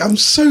glad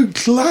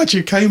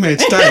you came here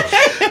today,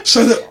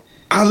 so that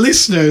our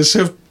listeners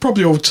have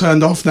probably all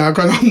turned off now,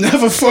 going, "I'm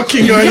never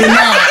fucking going in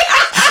that."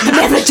 I'm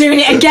never doing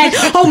it again.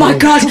 Oh my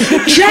God.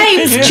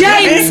 James.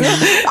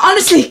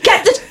 Honestly,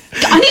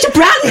 I need a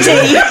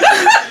brandy.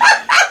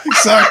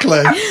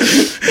 Exactly.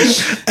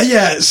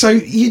 So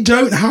you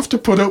don't have to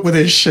put up with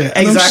this shit.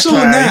 And Exactly. I'm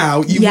sure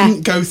now you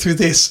wouldn't go through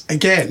this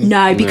again.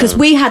 No, because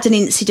we had an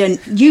incident.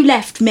 You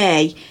left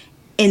me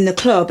in the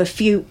club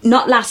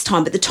not last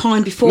time, but the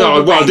time before.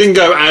 No, I didn't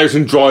go out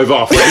and drive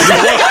off.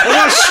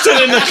 I was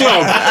still in the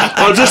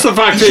club. Just the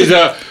fact is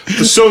that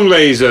for some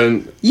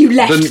reason You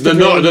left the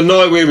room. the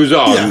night we was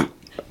on. Yeah.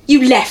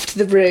 You left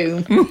the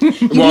room.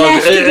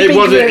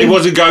 It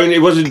wasn't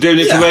doing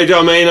it for me. Do you know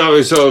what I mean? I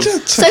was sort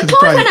of. So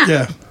Clive went out.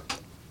 Yeah.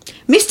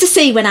 Mr.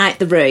 C went out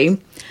the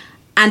room,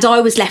 and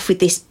I was left with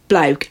this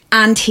bloke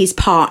and his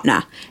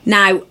partner.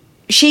 Now,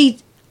 she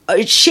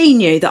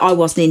knew that I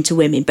wasn't into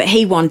women, but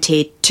he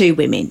wanted 2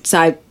 women,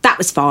 so that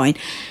was fine.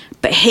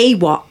 But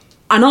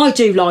and I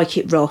do like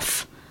it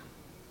rough.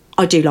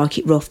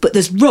 But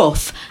there's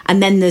rough,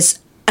 and then there's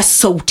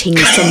assaulting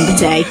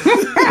somebody.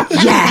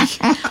 Yeah.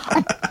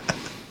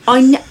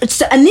 And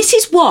this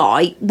is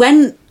why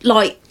when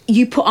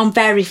you put on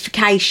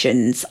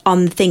verifications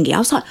on the thingy, I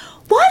was like,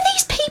 why are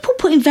these people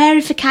putting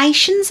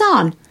verifications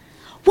on?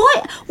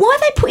 Why are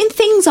they putting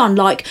things on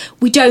like,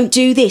 we don't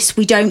do this,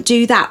 we don't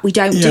do that, we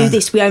don't do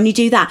this, we only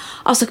do that?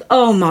 I was like,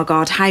 oh my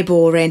God, how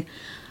boring.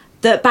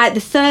 About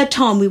the third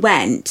time we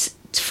went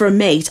for a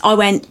meet, I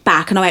went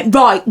back and I went,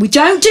 right, we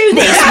don't do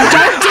this, we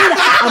don't do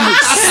that, and we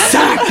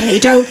certainly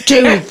don't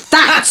do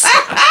that.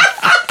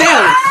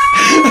 Filth.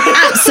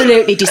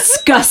 Absolutely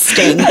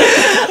disgusting.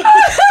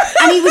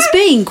 And he was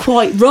being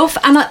quite rough,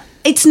 and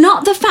it's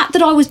not the fact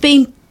that I was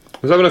being...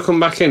 Was that going to come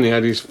back in? He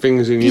had his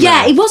fingers in your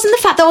Yeah, mouth. it wasn't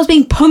the fact that I was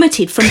being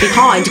pummeted from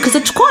behind, because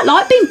I quite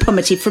like being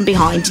pummeted from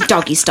behind,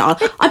 doggy style.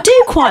 I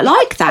do quite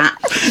like that.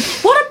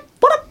 What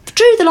I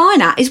drew the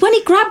line at is when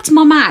he grabbed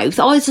my mouth,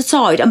 eyes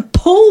aside, and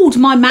pulled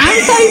my mouth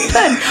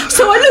open.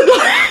 So I looked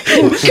like...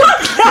 God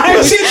knows!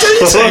 Was it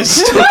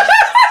dentist?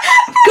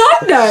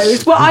 God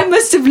knows what I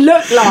must have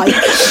looked like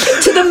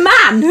to the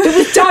man that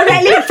was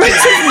directly in front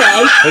of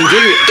me. He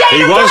did it. Getting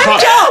He a was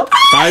blowjob. hard.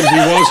 Babes, he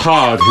was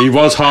hard. He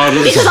was hard.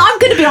 Because I'm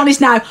going to be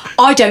honest now,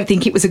 I don't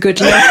think it was a good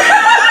look.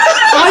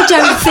 I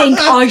don't think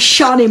I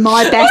shone in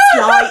my best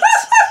light.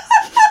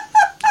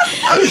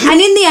 And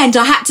in the end,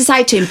 I had to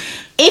say to him,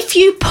 if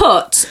you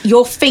put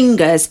your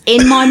fingers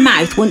in my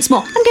mouth once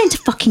more, I'm going to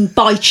fucking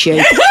bite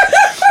you.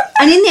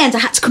 And in the end, I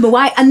had to come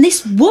away. And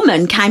this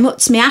woman came up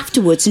to me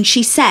afterwards and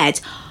she said,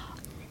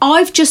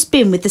 I've just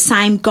been with the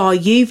same guy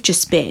you've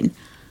just been.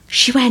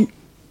 She went,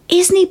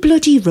 isn't he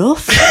bloody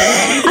rough? And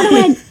I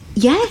went,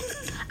 yeah.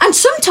 And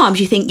sometimes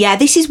you think, yeah,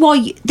 this is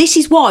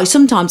why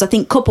sometimes I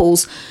think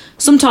couples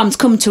sometimes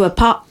come to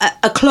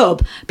a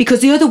club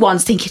because the other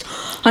one's thinking,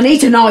 I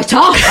need a night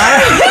off.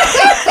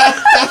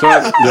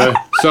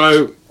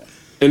 So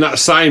in that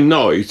same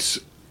night,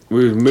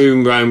 we were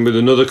moving around with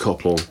another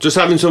couple, just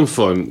having some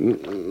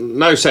fun.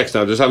 No sex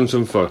now, just having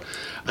some fun.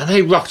 And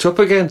they rocked up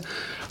again.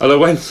 And I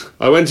went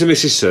to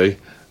Mrs. C.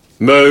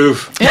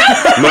 Move.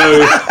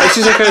 And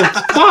she's like,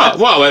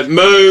 what? I went,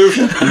 move,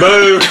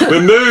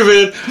 we're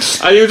moving.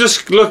 And you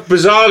just look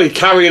bizarrely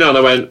carrying on.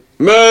 I went,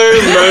 move.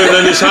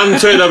 And his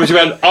hand turned up and she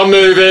went, I'm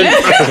moving.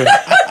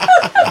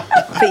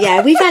 But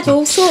yeah, we've had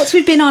all sorts.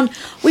 We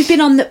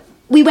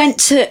went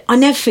to, I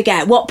never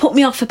forget, what put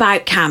me off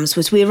about Cam's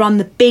was we were on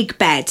the big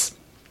bed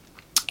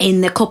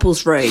in the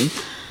couple's room.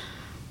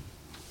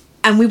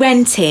 And we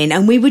went in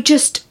and we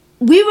weren't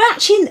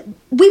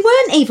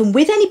even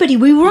with anybody.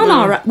 We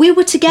were we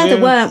were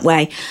together, weren't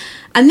we?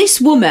 And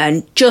this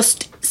woman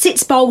just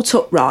sits bolt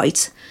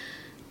upright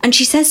and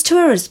she says to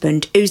her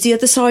husband, who's the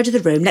other side of the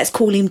room, let's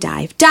call him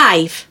Dave.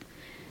 Dave,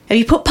 have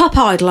you put Pop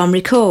Idol on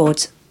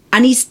record?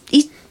 And he's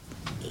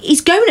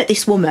going at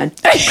this woman.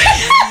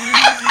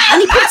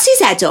 And he puts his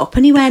head up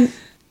and he went,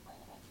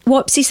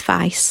 wipes his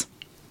face.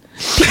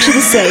 Picture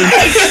the scene.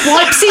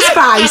 Wipes his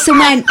face and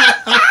went,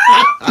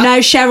 no,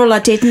 Cheryl, I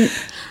didn't.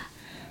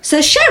 So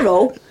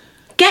Cheryl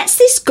gets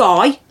this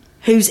guy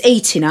who's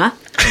eating her,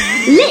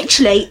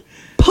 literally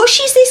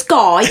pushes this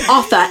guy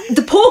off her.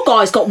 The poor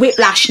guy's got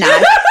whiplash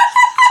now.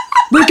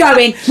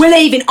 We're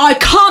leaving. I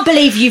can't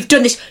believe you've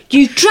done this.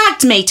 You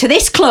dragged me to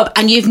this club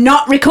and you've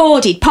not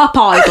recorded Pop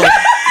Idol.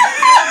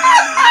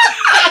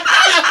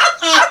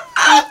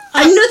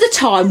 Another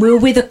time we were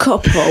with a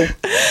couple.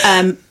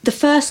 The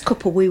first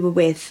couple we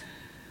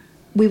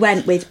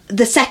went with.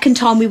 The second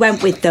time we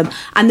went with them,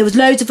 and there was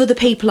loads of other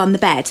people on the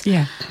bed.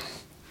 Yeah.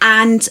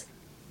 And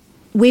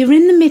we were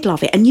in the middle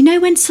of it, and you know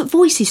when some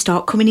voices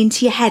start coming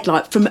into your head,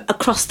 like from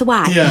across the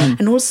way? Yeah.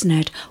 And all of a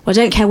sudden, well, I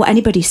don't care what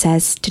anybody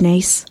says,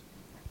 Denise,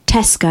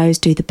 Tesco's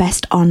do the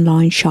best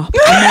online shop,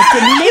 and their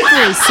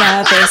delivery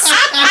service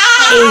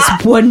is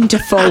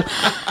wonderful.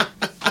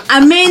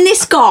 And me and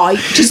this guy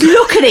just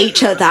look at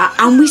each other,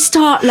 and we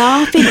start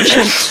laughing. She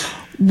went,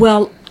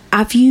 well,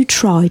 have you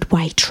tried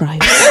Waitrose?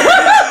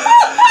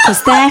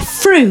 Because their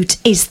fruit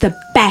is the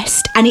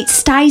best and it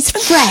stays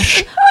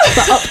fresh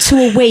for up to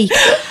a week.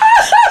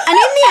 And in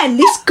the end,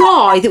 this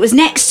guy that was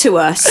next to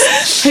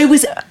us, who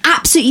was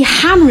absolutely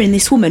hammering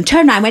this woman,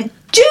 turned around and went,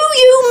 do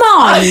you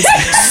mind?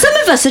 Some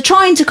of us are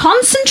trying to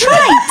concentrate.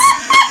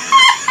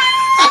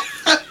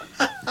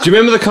 Do you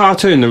remember the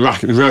cartoon, the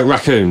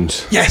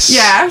raccoons? Yes.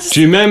 Yes.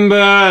 Do you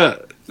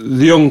remember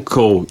the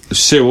uncle,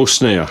 Cyril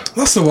Sneer?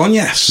 That's the one,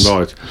 yes.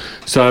 Right.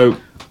 So,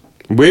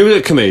 we were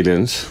at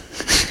Comedians,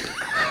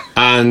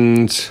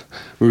 and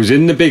we was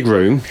in the big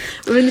room.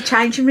 We were in the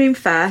changing room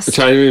first. The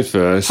changing room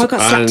first. I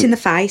got slapped in the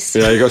face.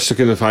 Yeah, you got stuck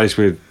in the face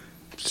with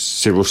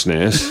Cyril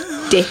Sneers.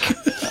 Dick.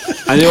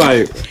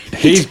 Anyway,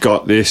 he's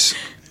got this,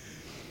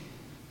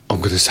 I'm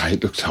going to say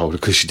it looked older,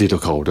 because she did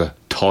look older,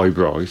 tie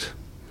bride.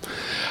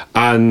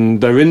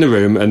 And they're in the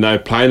room and they're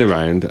playing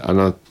around, and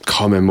I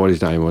can't remember what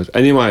his name was.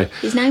 Anyway.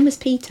 His name was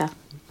Peter.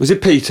 Was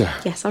it Peter?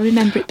 Yes, I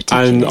remember it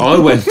particularly. And I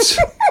went,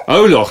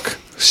 oh look,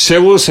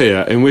 Cyril's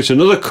here, in which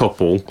another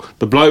couple,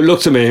 the bloke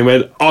looked at me and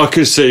went, I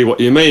can see what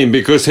you mean,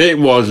 because it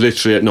was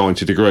literally at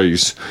 90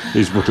 degrees,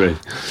 his buckley.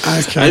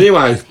 Okay.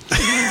 Anyway,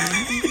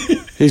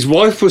 his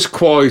wife was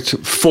quite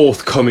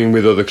forthcoming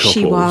with other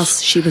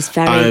couples. She was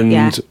very,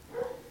 and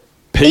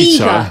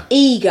Peter,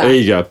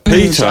 eager.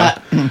 Peter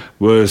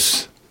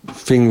was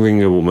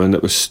fingering a woman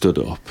that was stood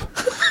up.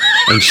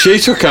 And she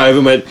took over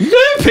and went,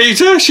 no,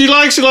 Peter, she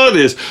likes it like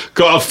this.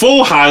 Got a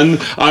full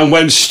hand and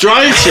went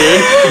straight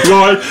in,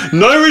 right,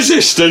 no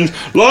resistance,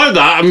 like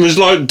that, and was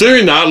like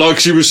doing that like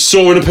she was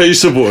sawing a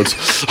piece of wood.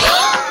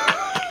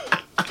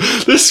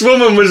 This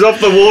woman was up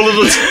the wall of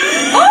the...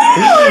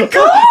 Oh my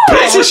God!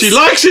 Peter, she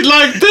likes it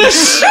like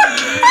this.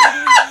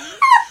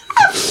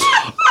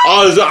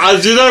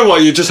 As you know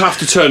what, you just have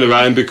to turn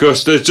around,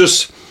 because there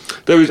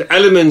was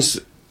elements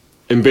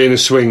in being a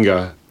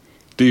swinger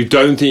that you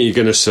don't think you're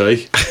going to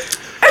see.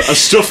 And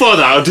stuff like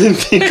that I didn't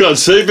think I'd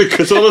see,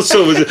 because all I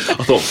saw was...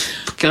 I thought,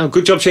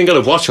 good job she ain't got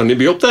a watch on, it'd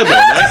be up there by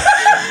now.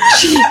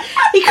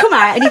 He come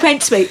out and he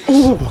went to me,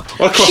 oh,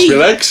 I crossed my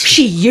legs.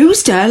 She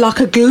used her like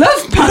a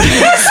glove puppet.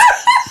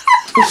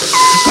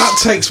 That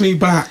takes me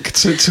back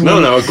to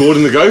No,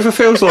 Gordon the Gopher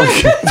feels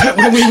like.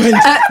 When we went...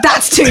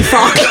 That's too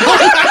far.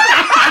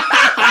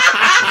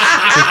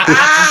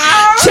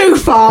 Too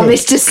far,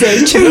 Mr.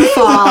 C, too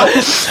far.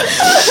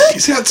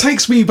 See, that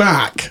takes me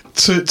back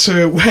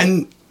to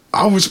when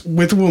I was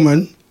with a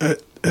woman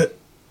at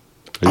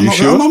I'm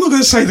not going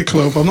to say the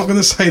club. I'm not going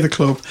to say the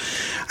club.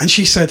 And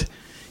she said,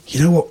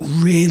 you know what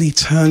really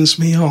turns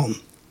me on?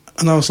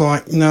 And I was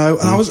like, no.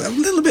 And I was a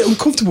little bit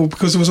uncomfortable,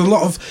 because there was a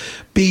lot of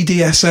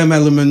BDSM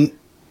element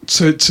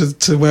to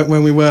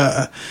when we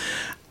were.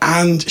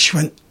 And she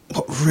went,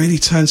 what really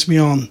turns me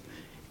on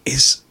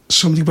is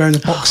somebody wearing a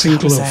boxing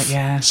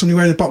glove. Somebody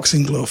wearing a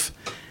boxing glove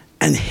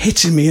and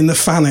hitting me in the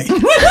fanny.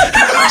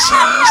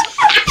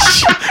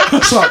 I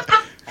was like,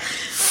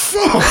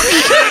 fuck.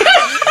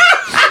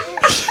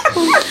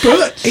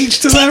 But each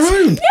to their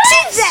own.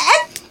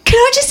 Can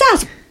I just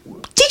ask,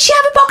 did she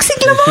have a boxing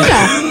glove on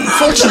her?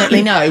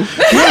 Fortunately, no.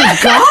 Oh,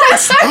 God.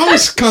 I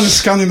was kind of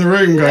scanning the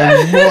room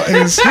going, what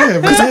is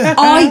here? But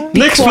yeah.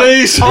 Next,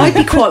 please. I'd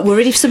be quite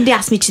worried if somebody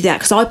asked me to do that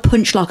because I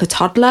punch like a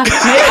toddler.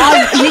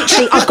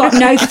 I've got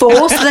no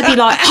force. They'd be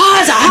like,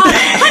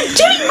 I'm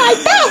doing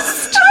my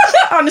best.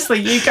 Honestly,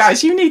 you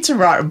guys, you need to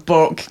write a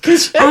book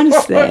because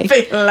Honestly. it would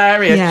be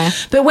hilarious. Yeah.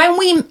 But when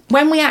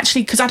we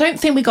actually, because I don't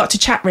think we got to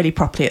chat really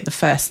properly at the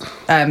first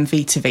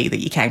V2V that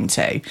you came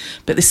to,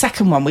 but the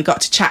second one we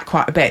got to chat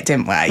quite a bit,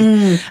 didn't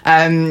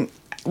we?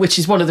 Which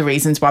is one of the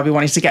reasons why we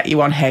wanted to get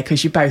you on here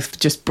because you're both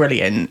just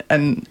brilliant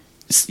and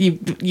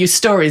your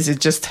stories are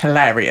just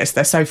hilarious.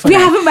 They're so funny.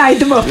 We haven't made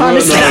them up,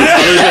 honestly.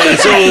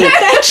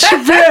 That's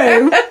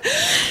true.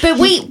 But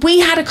we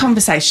had a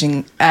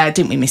conversation,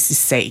 didn't we, Mrs.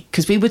 C?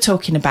 Because we were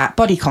talking about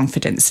body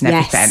confidence and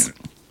everything. Yes.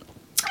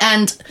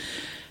 And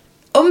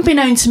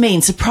unbeknown to me,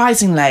 and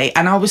surprisingly,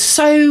 and I was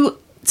so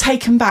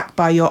taken back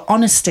by your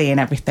honesty and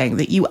everything,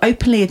 that you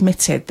openly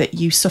admitted that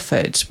you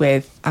suffered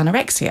with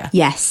anorexia.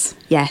 Yes.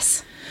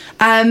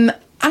 And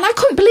I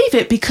couldn't believe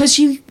it because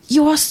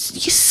you're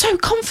so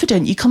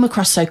confident. You come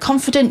across so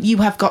confident. You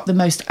have got the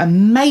most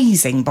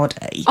amazing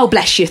body. Oh,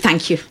 bless you.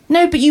 Thank you.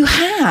 No, but you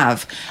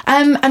have.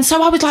 And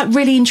so I was like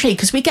really intrigued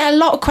because we get a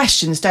lot of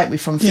questions, don't we,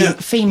 from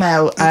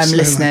female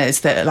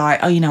listeners that are like,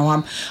 oh, you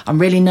know,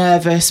 I'm really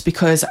nervous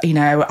because, you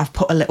know, I've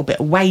put a little bit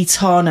of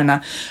weight on and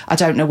I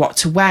don't know what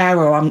to wear,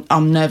 or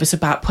I'm nervous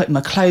about taking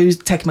my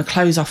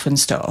clothes off and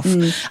stuff.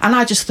 And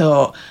I just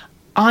thought,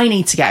 I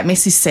need to get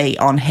Mrs. C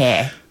on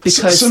here.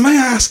 Because so may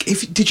I ask,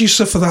 did you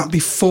suffer that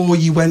before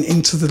you went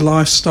into the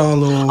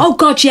lifestyle? Or Oh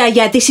God,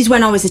 yeah. This is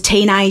when I was a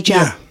teenager.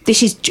 Yeah.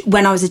 This is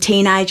when I was a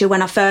teenager.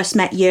 When I first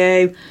met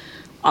you,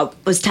 I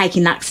was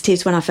taking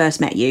laxatives when I first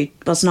met you,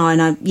 wasn't I?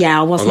 And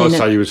I wasn't. I'd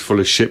say you was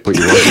full of shit, but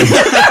you wasn't.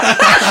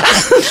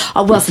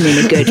 I wasn't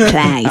in a good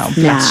place.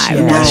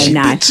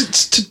 No.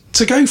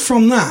 To go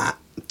from that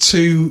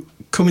to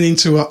coming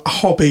into a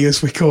hobby,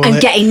 as we call and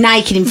it, getting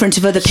naked in front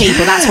of other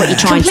people, that's what you're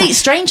trying complete to...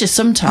 strangers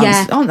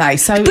sometimes, aren't they?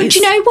 So, but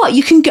you know what?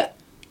 You can go...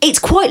 It's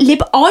quite...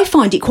 I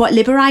find it quite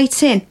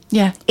liberating.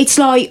 Yeah. It's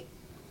like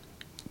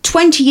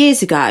 20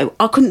 years ago,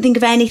 I couldn't think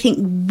of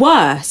anything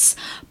worse,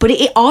 but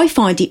I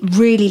find it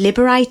really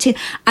liberating.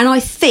 And I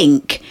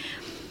think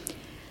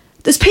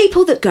there's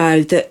people that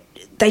go that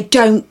they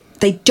don't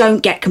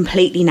get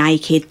completely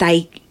naked.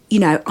 They... You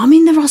know, I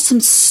mean, there are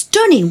some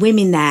stunning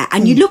women there,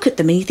 and you look at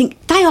them and you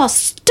think they are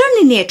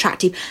stunningly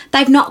attractive.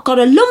 They've not got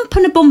a lump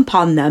and a bump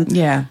on them.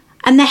 Yeah.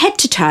 And they're head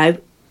to toe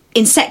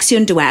in sexy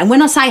underwear. And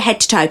when I say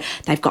head to toe,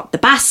 they've got the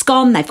basque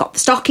on, they've got the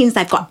stockings,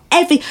 they've got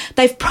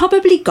they've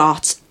probably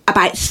got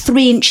about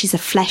 3 inches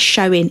of flesh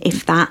showing,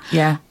 if that.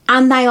 Yeah.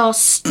 And they are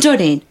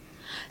stunning.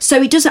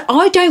 So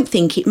I don't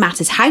think it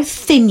matters how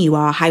thin you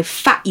are, how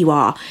fat you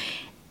are.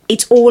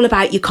 It's all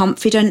about your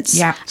confidence.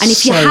 Yeah. And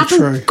if you So haven't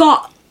true.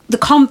 got the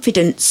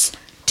confidence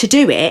to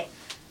do it,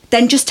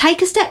 then just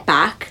take a step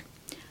back,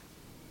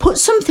 put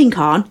something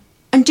on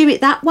and do it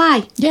that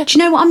way. Yeah. Do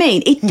you know what I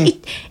mean?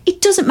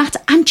 It doesn't matter.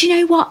 And do you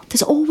know what?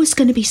 There's always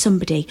going to be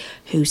somebody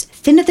who's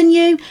thinner than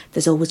you.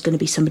 There's always going to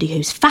be somebody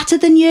who's fatter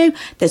than you.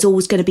 There's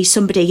always going to be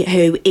somebody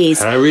who is...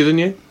 Hairier than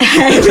you?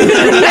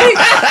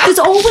 There's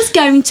always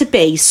going to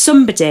be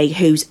somebody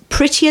who's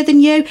prettier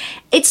than you.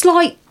 It's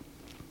like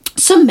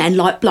some men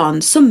like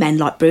blondes, some men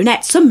like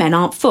brunettes, some men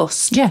aren't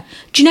fussed. Yeah.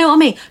 Do you know what I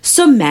mean?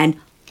 Some men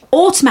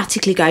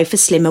automatically go for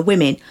slimmer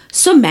women.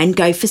 Some men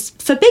go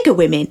for bigger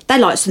women. They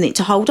like something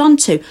to hold on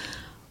to.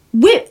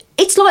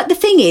 It's like, the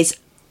thing is,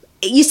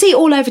 you see it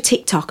all over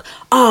TikTok.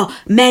 Oh,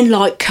 men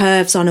like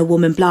curves on a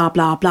woman, blah,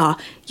 blah, blah.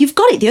 You've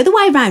got it the other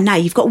way around now.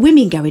 You've got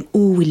women going,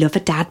 oh, we love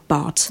a dad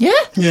bod. Yeah.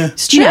 Yeah.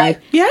 Do you know?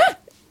 Yeah.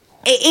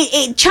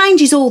 It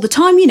changes all the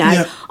time, you know.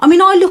 Yeah. I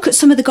mean, I look at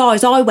some of the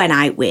guys I went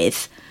out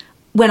with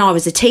when I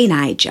was a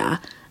teenager,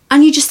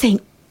 and you just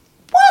think,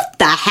 what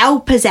the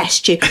hell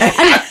possessed you?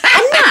 And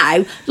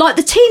now, like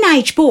the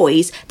teenage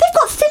boys, they've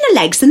got thinner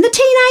legs than the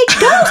teenage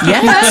girls.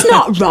 Yeah. That's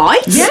not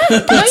right. Yeah,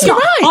 That's you're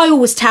not, right. I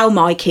always tell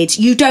my kids,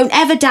 you don't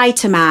ever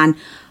date a man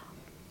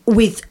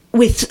with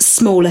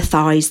smaller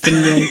thighs than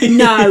you.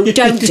 No,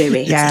 don't do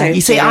it. Yeah, Don't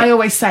you see, do I it.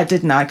 always said,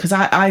 didn't I? Because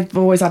I've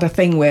always had a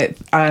thing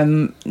with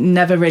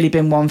never really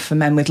been one for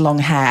men with long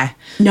hair.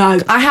 No.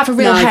 I have a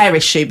real No. hair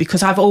issue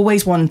because I've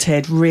always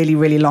wanted really,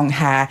 really long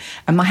hair,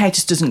 and my hair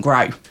just doesn't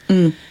grow.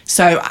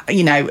 So,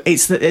 you know,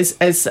 it's as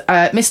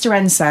Mr.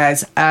 N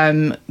says,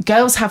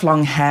 girls have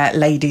long hair,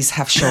 ladies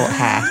have short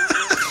hair.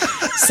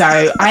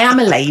 So I am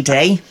a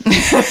lady.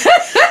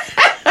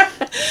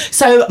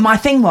 So my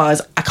thing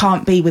was, I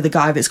can't be with a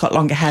guy that's got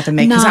longer hair than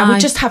me because I No.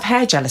 would just have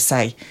hair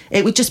jealousy.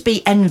 It would just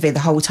be envy the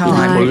whole time.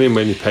 What do you mean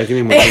when you're pegging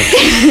him? With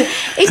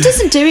you? It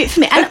doesn't do it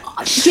for me. And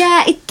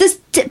yeah,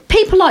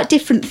 people like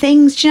different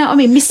things. Do you know what I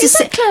mean?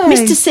 Exactly.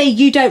 Mr. C,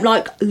 you don't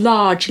like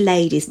large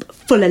ladies, but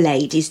fuller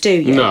ladies, do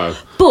you? No.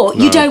 But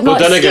No. you don't But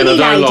like then again,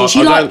 skinny I don't ladies.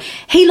 like-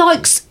 He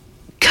likes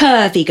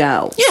curvy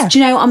girls. Yeah. Do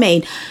you know what I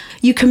mean?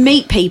 You can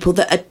meet people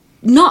that are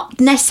not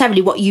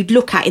necessarily what you'd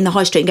look at in the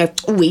high street and go,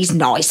 oh, he's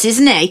nice,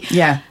 isn't he?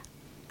 Yeah.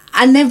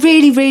 And they're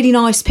really, really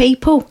nice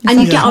people.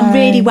 And you get on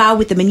really well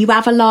with them and you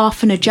have a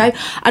laugh and a joke.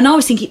 And I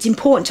always think it's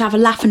important to have a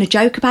laugh and a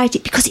joke about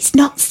it because it's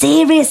not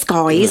serious,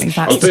 guys.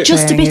 It's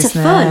just a bit of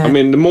fun. I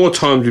mean, the more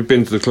times we've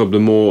been to the club, the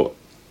more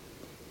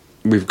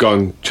we've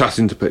gone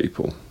chatting to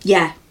people.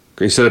 Yeah.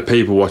 Instead of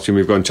people watching,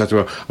 we've gone chatting.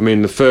 I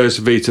mean, the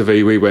first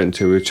V2V we went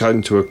to, we were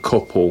chatting to a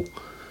couple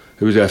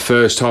who was their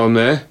first time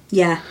there.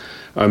 Yeah.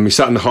 And we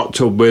sat in the hot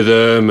tub with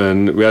them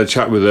and we had a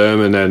chat with them,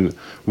 and then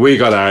we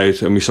got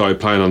out and we started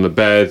playing on the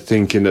bed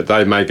thinking that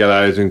they may get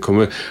out and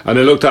come in, and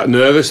they looked that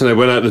nervous and they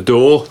went out the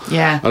door.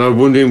 Yeah. And I was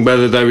wondering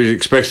whether they were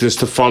expecting us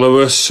to follow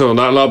us or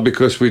that lot,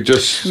 because we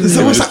just There's we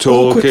were always just that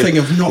awkward thing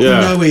of not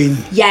knowing.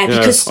 Yeah,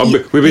 because...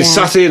 we've been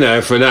sat here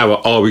now for an hour.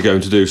 Are we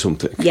going to do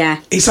something?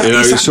 Yeah. It's that,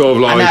 It's sort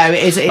of like... I know,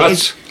 it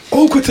is.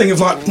 Awkward thing of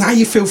like, now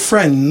you feel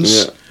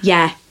friends.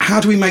 Yeah.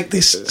 How do we make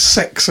this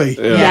sexy?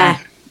 Yeah.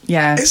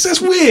 It's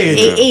just weird.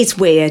 It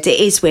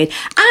is weird.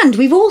 And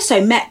we've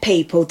also met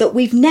people that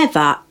we've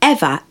never,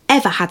 ever,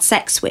 ever had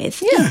sex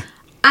with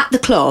at the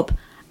club.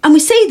 And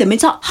we see them,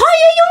 it's like, hi,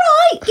 are you all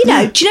right? You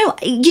know, do you know,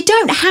 you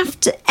don't have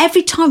to,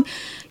 every time,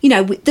 you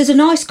know, there's a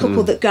nice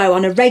couple that go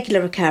on a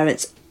regular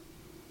occurrence.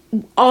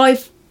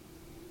 I've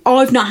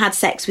not had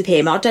sex with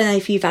him. I don't know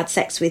if you've had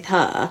sex with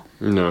her.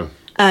 No.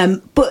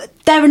 But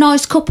they're a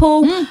nice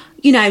couple,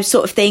 you know,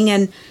 sort of thing.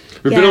 And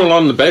We've been all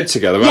on the bed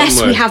together, haven't we?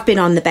 Yes, we have been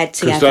on the bed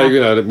together.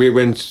 Because we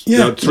went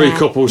three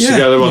couples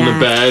together on the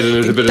bed, and there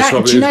was a bit of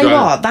swapping. Do you know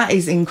what? That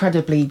is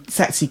incredibly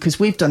sexy, because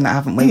we've done that,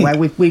 haven't we? Where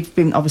we've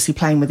been obviously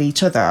playing with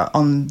each other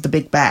on the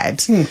big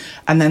bed,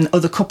 and then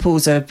other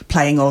couples are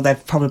playing, or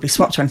they've probably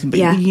swapped or anything. But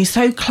you're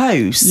so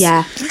close.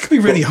 Yeah, it could be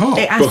really hot.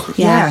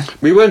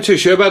 We weren't too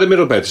sure about the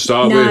middle bed to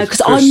start with. No,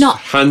 because I'm not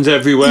hands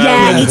everywhere.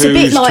 Yeah, it's a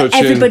bit like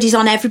touching. everybody's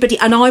on everybody,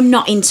 and I'm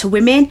not into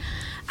women.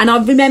 And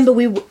I remember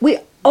we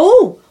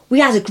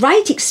had a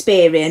great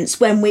experience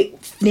when we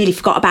nearly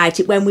forgot about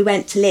it when we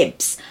went to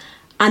Libs,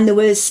 and there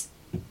was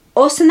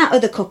us and that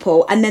other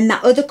couple, and then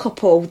that other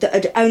couple that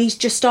had only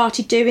just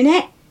started doing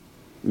it.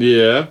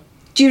 Yeah.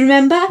 Do you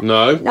remember?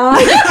 No. There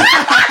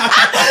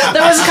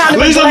was kind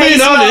of. At least I'm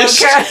being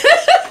honest.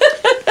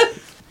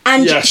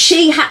 And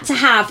she had to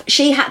have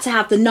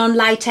the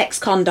non-latex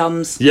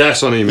condoms.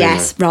 Yes, on email.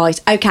 Yes,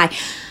 right, okay.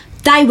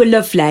 They were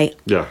lovely.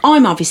 Yeah.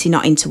 I'm obviously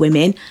not into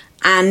women,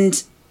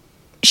 and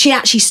she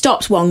actually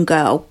stopped one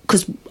girl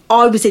because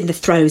I was in the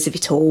throes of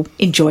it all,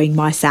 enjoying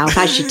myself,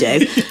 as you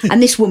do.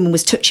 And this woman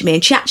was touching me,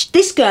 and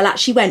this girl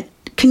actually went,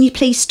 "Can you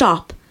please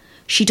stop?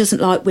 She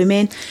doesn't like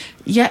women."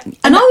 Yeah.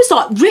 And I was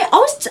like,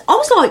 I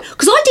was like,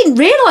 because I didn't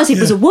realise it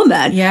was a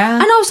woman. Yeah.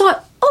 And I was like,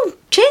 "Oh,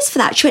 cheers for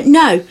that." She went,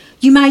 "No,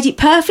 you made it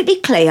perfectly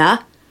clear."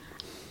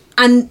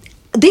 And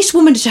this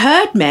woman had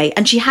heard me,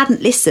 and she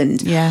hadn't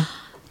listened. Yeah.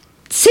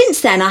 Since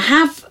then, I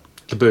have.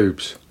 The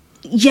boobs.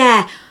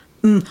 Yeah.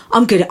 I'm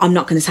not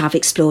going to say I've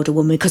explored a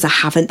woman, because I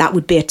haven't. That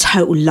would be a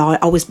total lie.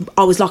 I was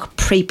like a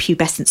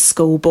prepubescent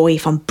schoolboy,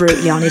 if I'm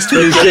brutally honest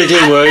with you. You were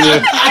giggling, weren't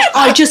you?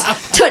 I just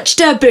touched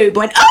her boob,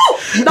 went,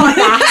 "Oh!" like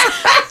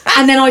that.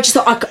 And then I just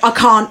thought,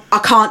 I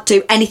can't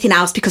do anything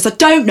else, because I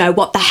don't know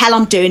what the hell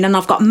I'm doing, and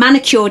I've got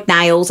manicured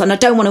nails, and I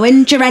don't want to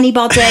injure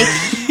anybody.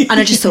 And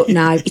I just thought,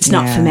 no, it's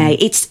not for me.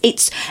 It's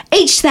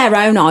each their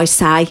own, I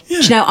say. Do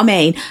you know what I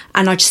mean?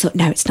 And I just thought,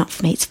 no, it's not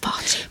for me. It's far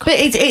too cool. But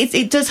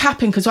it does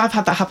happen, because I've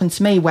had that happen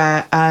to me where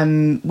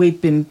we've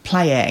been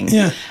playing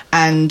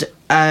and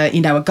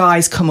a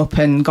guy's come up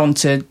and gone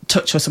to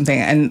touch or something,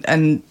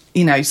 and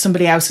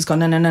somebody else has gone,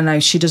 no,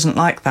 she doesn't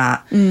like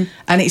that. And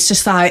it's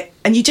just like,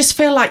 and you just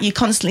feel like you're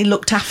constantly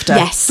looked after.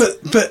 Yes.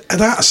 But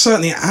that's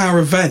certainly at our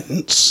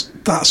events,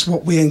 that's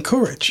what we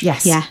encourage.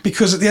 Yes. Yeah.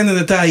 Because at the end of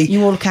the day,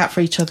 you all look out for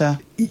each other.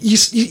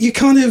 You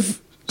kind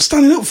of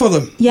standing up for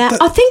them. Yeah,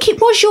 I think it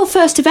was your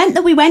first event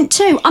that we went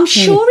to. I'm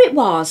sure it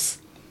was.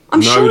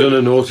 We done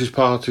a naughty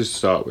party to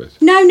start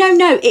with. No.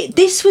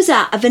 This was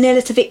at a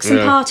Vanilla to Vixen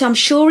party. I'm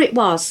sure it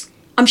was.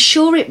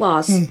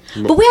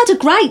 But we had a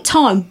great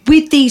time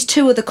with these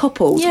two other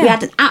couples. We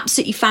had an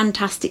absolutely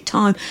fantastic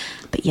time.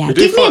 But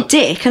give me a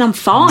dick and I'm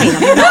fine.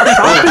 I'm not a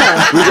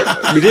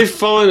problem. We did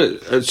find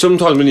that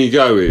sometimes when you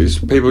go is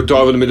people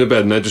dive in the middle of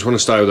bed and they just want to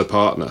stay with a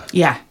partner.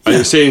 Yeah. And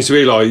it seems to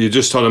be like you're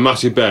just on a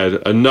massive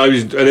bed and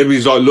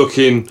everybody's like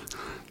looking,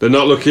 they're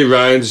not looking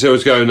around to see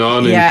what's going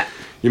on. And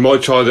you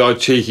might try the odd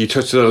cheeky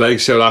touch of the leg,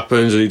 see what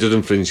happens, and he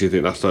doesn't flinch. You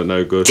think that's like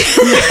no good.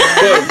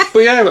 but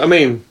yeah, I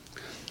mean.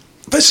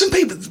 But some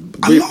people,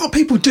 a lot of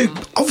people do,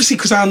 obviously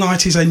because our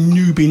night is a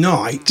newbie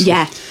night.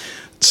 Yeah.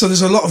 So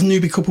there's a lot of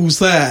newbie couples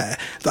there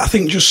that I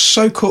think just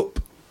soak up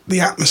the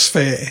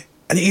atmosphere,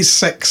 and it is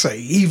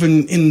sexy,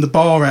 even in the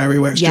bar area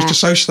where it's just a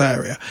social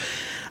area.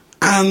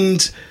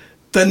 And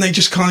then they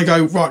just kind of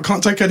go, right,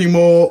 can't take any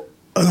more,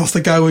 and off they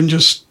go and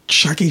just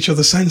shag each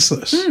other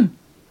senseless. And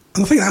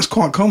I think that's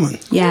quite common.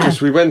 Yeah. Because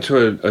we went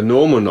to a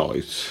normal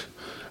night,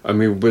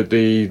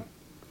 the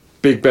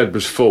big bed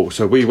was full,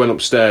 so we went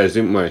upstairs,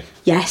 didn't we?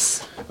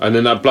 Yes. And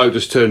then that bloke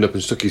just turned up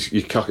and stuck his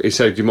cock. He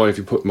said, "Do you mind if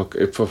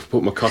I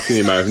put my cock in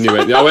your mouth?" And you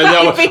went, "Yeah."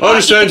 I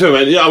just turned to him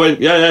and went, "Yeah." I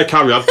went, "Yeah,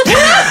 carry on."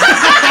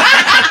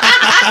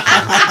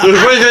 When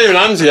you even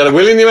answer, you had a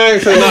will in your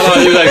mouth, and not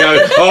like you there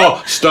going,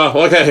 oh, stop.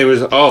 Okay, he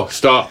was, oh,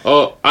 stop.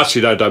 Oh,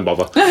 actually, no, don't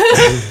bother.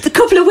 A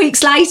couple of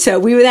weeks later,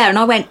 we were there, and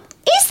I went,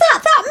 "Is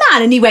that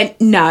man?" And he went,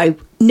 "No,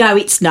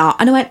 it's not."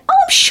 And I went, "Oh,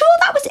 I'm sure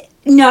that was it."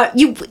 No,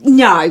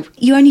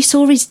 you only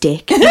saw his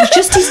dick. It was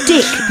just his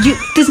dick.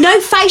 There's no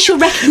facial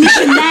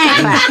recognition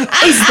there,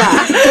 is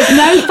there? There's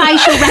no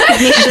facial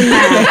recognition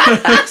there.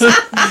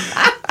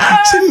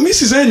 See,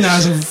 Mrs. N now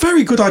is a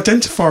very good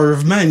identifier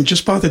of men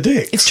just by the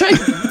dick. It's true.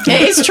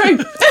 It is true.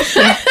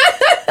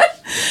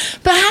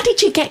 But how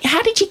did you get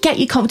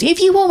your confidence? Have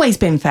you always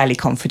been fairly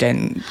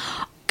confident?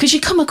 Because you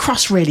come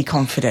across really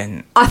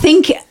confident. I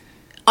think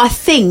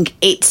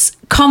it's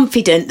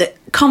confidence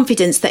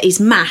that is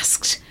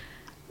masked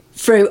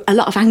through a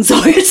lot of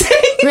anxiety.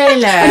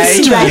 Really?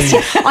 And stress.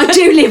 I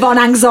do live on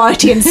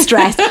anxiety and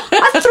stress.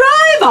 I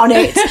thrive on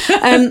it.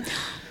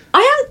 I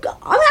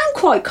am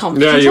quite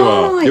confident. Yeah, you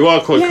are. aren't I? You are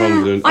quite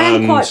confident. I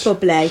am quite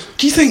bubbly.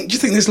 Do you think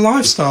this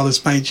lifestyle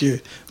has made you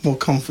more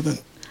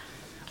confident?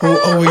 Or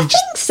I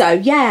think so,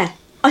 yeah.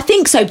 I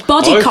think so. I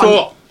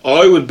thought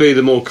I would be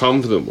the more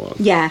confident one.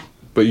 Yeah.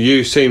 But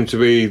you seem to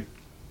be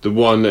the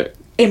one that...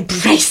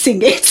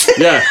 Embracing it.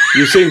 Yeah,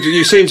 you seem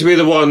to be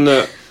the one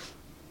that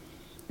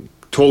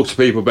talk to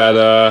people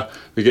better,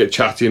 we get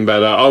chatting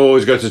better. I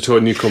always go to tour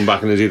and you come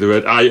back and there's either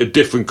a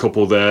different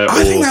couple there.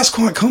 I think that's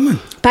quite common.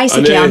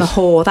 Basically, I'm a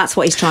whore. That's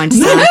what he's trying to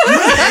say.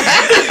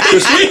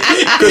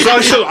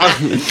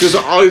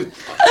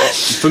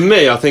 Because for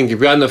me, I think if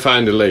we hadn't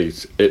found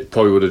Elite, it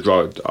probably would have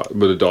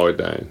died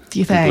down. Do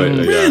you think?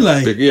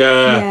 Really?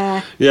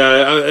 Yeah.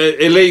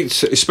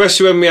 Elite,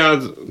 especially when we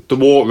had the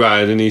walk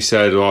round and he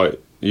said, right,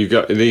 you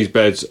got these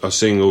beds are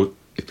single.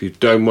 If you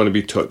don't want to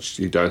be touched,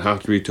 you don't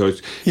have to be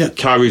touched. Yeah. It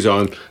carries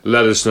on.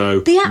 Let us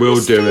know.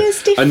 We'll do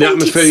it. And the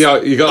atmosphere,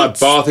 you got that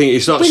bar thing.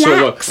 It's not sort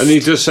of, and he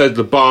just said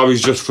the bar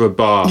is just for a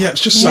bar. Yeah,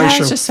 it's just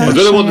social. I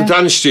don't know what the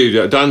dance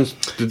studio,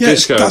 the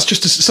disco. That's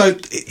just so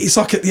it's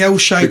like at the L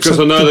shape. Because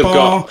so I know the they've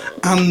bar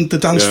and the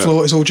dance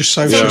floor is all just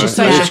social. It's just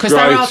social because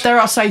there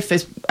are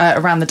sofas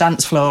around the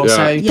dance floor. Yeah.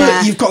 So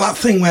But you've got that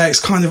thing where it's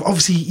kind of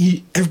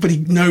obviously everybody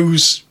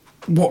knows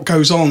what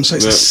goes on, so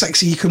it's a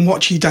sexy. You can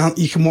watch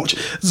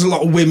there's a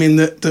lot of women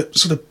that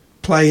sort of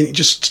play and it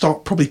just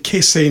start probably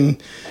kissing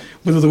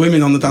with other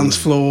women on the dance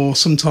floor.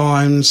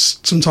 Sometimes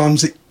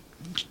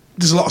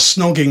there's a lot of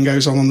snogging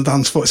goes on the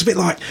dance floor. It's a bit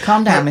like,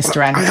 calm down,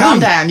 Mr. N. Calm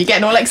down. You're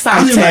getting all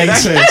excited. I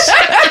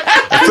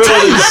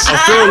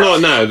feel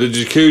like now the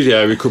jacuzzi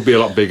area could be a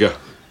lot bigger.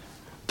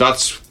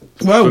 That's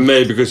for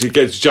me, because it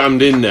gets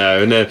jammed in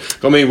there, and then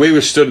we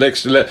were stood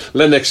next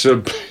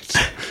to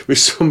with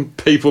some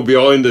people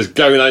behind us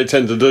going out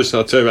 10 to dust,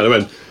 and I turned around and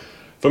went,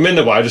 if I'm in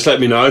the way, just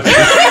let me know.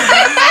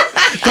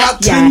 That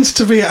tends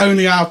to be at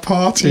only our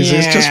parties.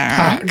 It's just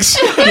packed.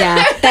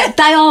 Yeah,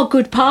 they are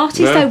good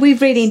parties though. We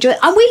really enjoy it,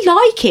 and we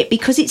like it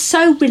because it's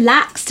so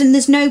relaxed and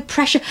there's no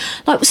pressure.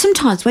 Like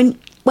sometimes when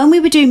we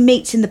were doing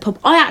meets in the pub,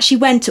 I actually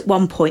went at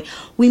one point.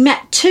 We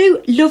met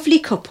two lovely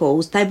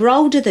couples. They were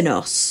older than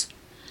us.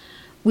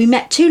 We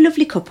met two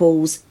lovely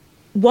couples,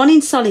 one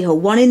in Solihull,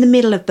 one in the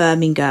middle of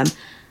Birmingham.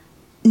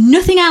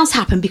 Nothing else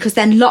happened because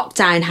then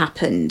lockdown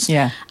happened.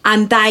 Yeah.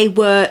 And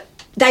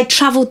they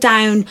travelled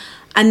down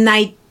and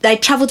they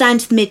travelled down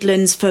to the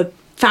Midlands for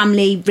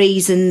family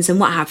reasons and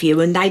what have you,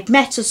 and they'd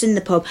met us in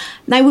the pub.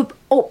 They were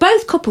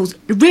both couples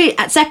really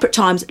at separate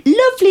times,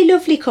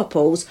 lovely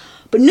couples,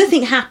 but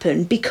nothing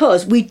happened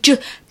because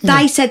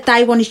they said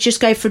they wanted to just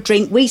go for a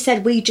drink. We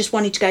said we just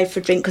wanted to go for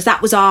a drink because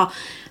that's our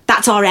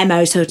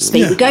MO, so to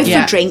speak. We go for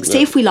a drink,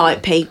 see if we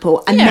like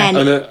people, and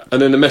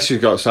then the message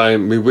got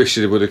saying we wish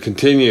it would have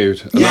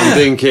continued, and I'm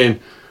thinking,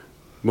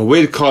 well,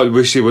 we kind of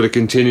wish it would have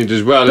continued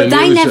as well. But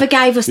they never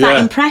gave us that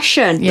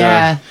impression.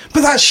 Yeah.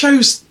 But that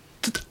shows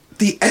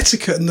the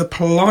etiquette and the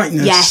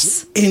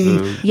politeness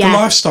in the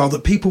lifestyle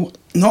that people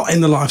not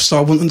in the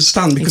lifestyle won't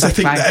understand, because they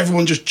think that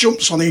everyone just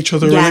jumps on each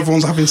other and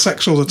everyone's having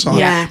sex all the time.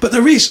 Yeah. But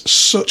there is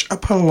such a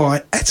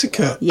polite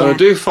etiquette. Yeah. And I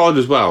do find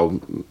as well,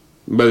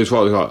 whether it's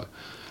what they got,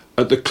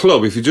 at the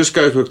club, if you just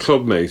go to a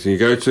club meet and you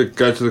go to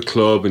the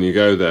club and you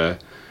go there,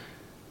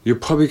 you're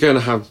probably going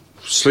to have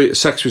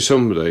sex with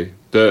somebody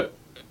that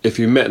if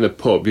you met in a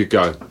pub, you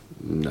go,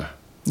 no.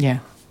 Yeah.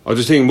 I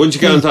just think once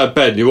you get into that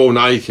bed and you're all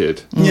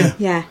naked,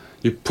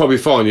 you probably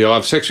find you'll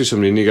have sex with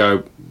somebody and you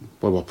go,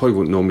 well, I probably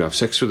wouldn't normally have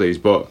sex with these,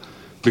 but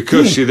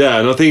because you're there,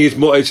 and I think it's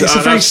more... It's a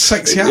very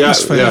sexy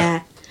atmosphere. Yeah.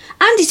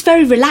 And it's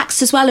very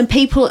relaxed as well, and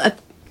people,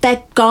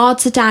 their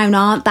guards are down,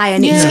 aren't they?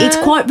 And it's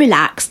quite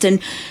relaxed, and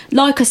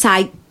like I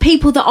say,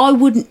 people that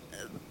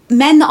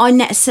men that I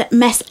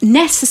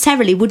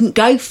necessarily wouldn't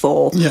go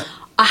for,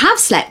 I have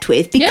slept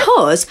with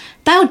because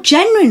they are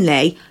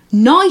genuinely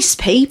nice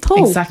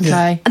people. Exactly.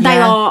 And they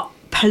are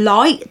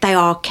polite, they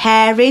are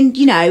caring,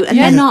 and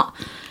they're not...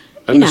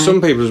 And there's some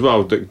people as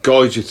well that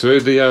guide you through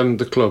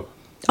the club.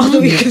 I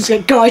thought you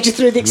could guide you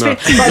through the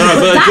experience. No,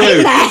 but they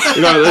do.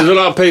 There's a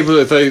lot of people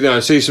that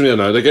they see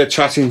somebody they get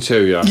chatting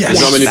to you. Yes.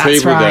 There's not many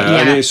people there,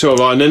 and it's sort of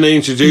like, and then they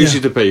introduce you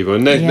to people,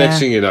 and next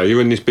thing you know,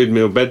 you're in this big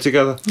meal bed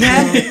together.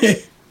 Yeah.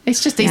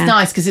 It's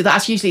nice because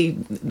that's usually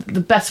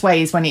the best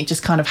way is when it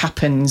just kind of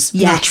happens.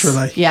 Yes.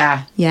 Naturally.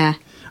 Yeah. Yeah.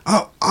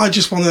 I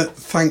just want to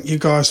thank you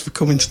guys for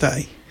coming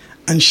today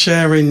and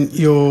sharing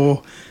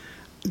your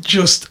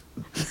just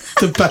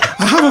the best.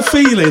 I have a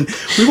feeling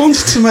we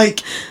wanted to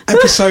make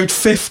episode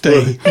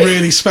 50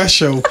 really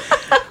special.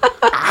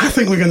 I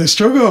think we're going to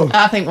struggle.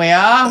 I think we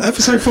are.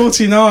 Episode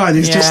 49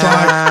 is just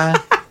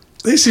like,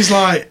 this is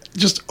like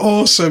just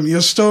awesome.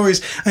 Your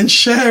stories and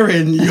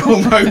sharing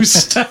your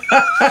most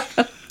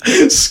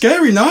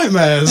scary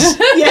nightmares.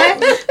 Yeah,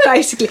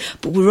 basically.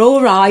 But we're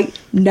all right.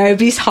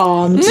 Nobody's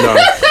harmed. No.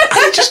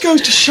 And it just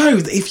goes to show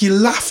that if you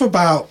laugh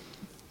about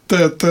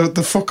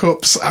the fuck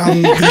ups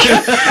and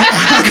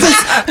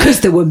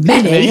Because there were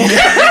many.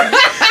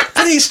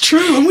 and it's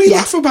true, and we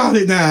laugh about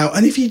it now.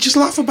 And if you just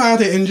laugh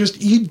about it and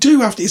you do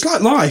have to, it's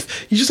like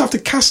life. You just have to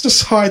cast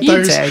aside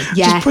those,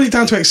 just put it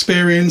down to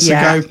experience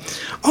and go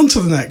on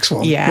to the next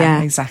one.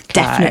 Yeah, exactly.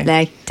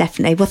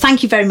 Definitely. Well,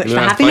 thank you very much for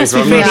having us. thanks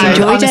We've very really much.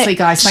 enjoyed Honestly, it.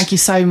 guys, thank you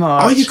so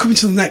much. Are you coming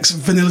to the next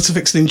Vanilla to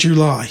Vixen in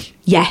July?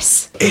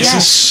 Yes. It's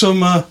a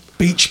summer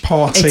beach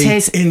party It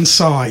is.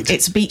 inside.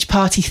 It's a beach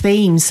party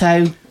theme, so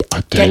I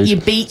get dare your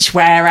beach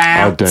wear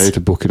I out. dare to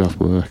book it off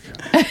work.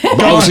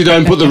 But obviously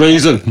don't put the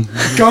reason.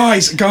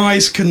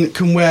 Guys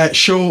can wear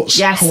shorts,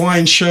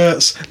 Hawaiian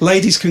shirts.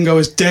 Ladies can go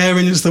as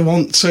daring as they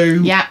want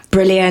to. Yeah.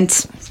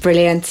 Brilliant.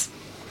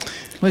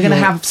 We're going to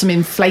have some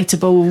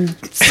inflatable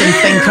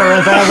something or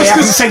other. We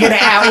haven't figured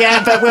it out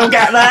yet, but we'll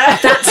get there.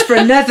 That's for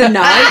another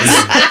night.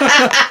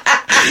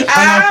 And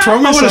I I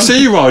promise want to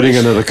see you riding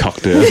another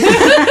cocktail.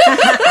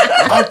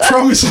 I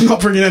promise I'm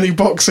not bringing any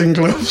boxing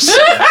gloves.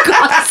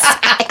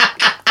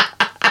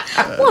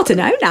 What an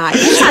night.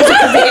 Sounds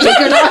like a really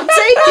good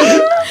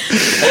idea.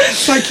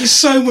 Thank you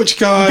so much,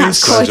 guys.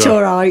 That's quite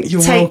all right.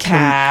 You're Take welcome.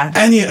 care.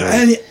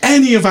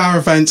 Any of our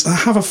events, I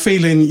have a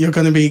feeling you're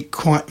going to be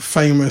quite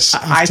famous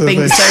I after think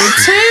this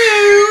so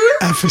too.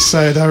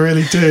 episode. I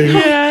really do.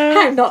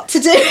 How not to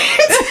do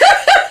it.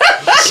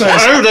 So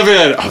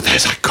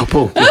There's a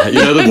couple. Yeah, you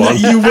know the one.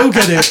 you will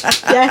get it.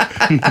 Yeah.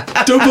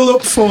 Double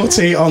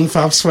Up40 on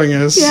Fab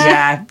Swingers.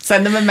 Yeah,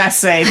 send them a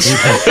message.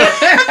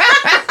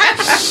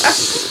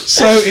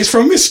 So it's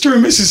from Mr.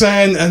 and Mrs.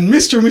 N and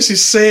Mr. and Mrs.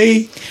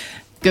 C.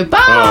 Goodbye.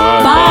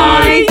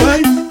 Bye.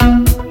 Bye.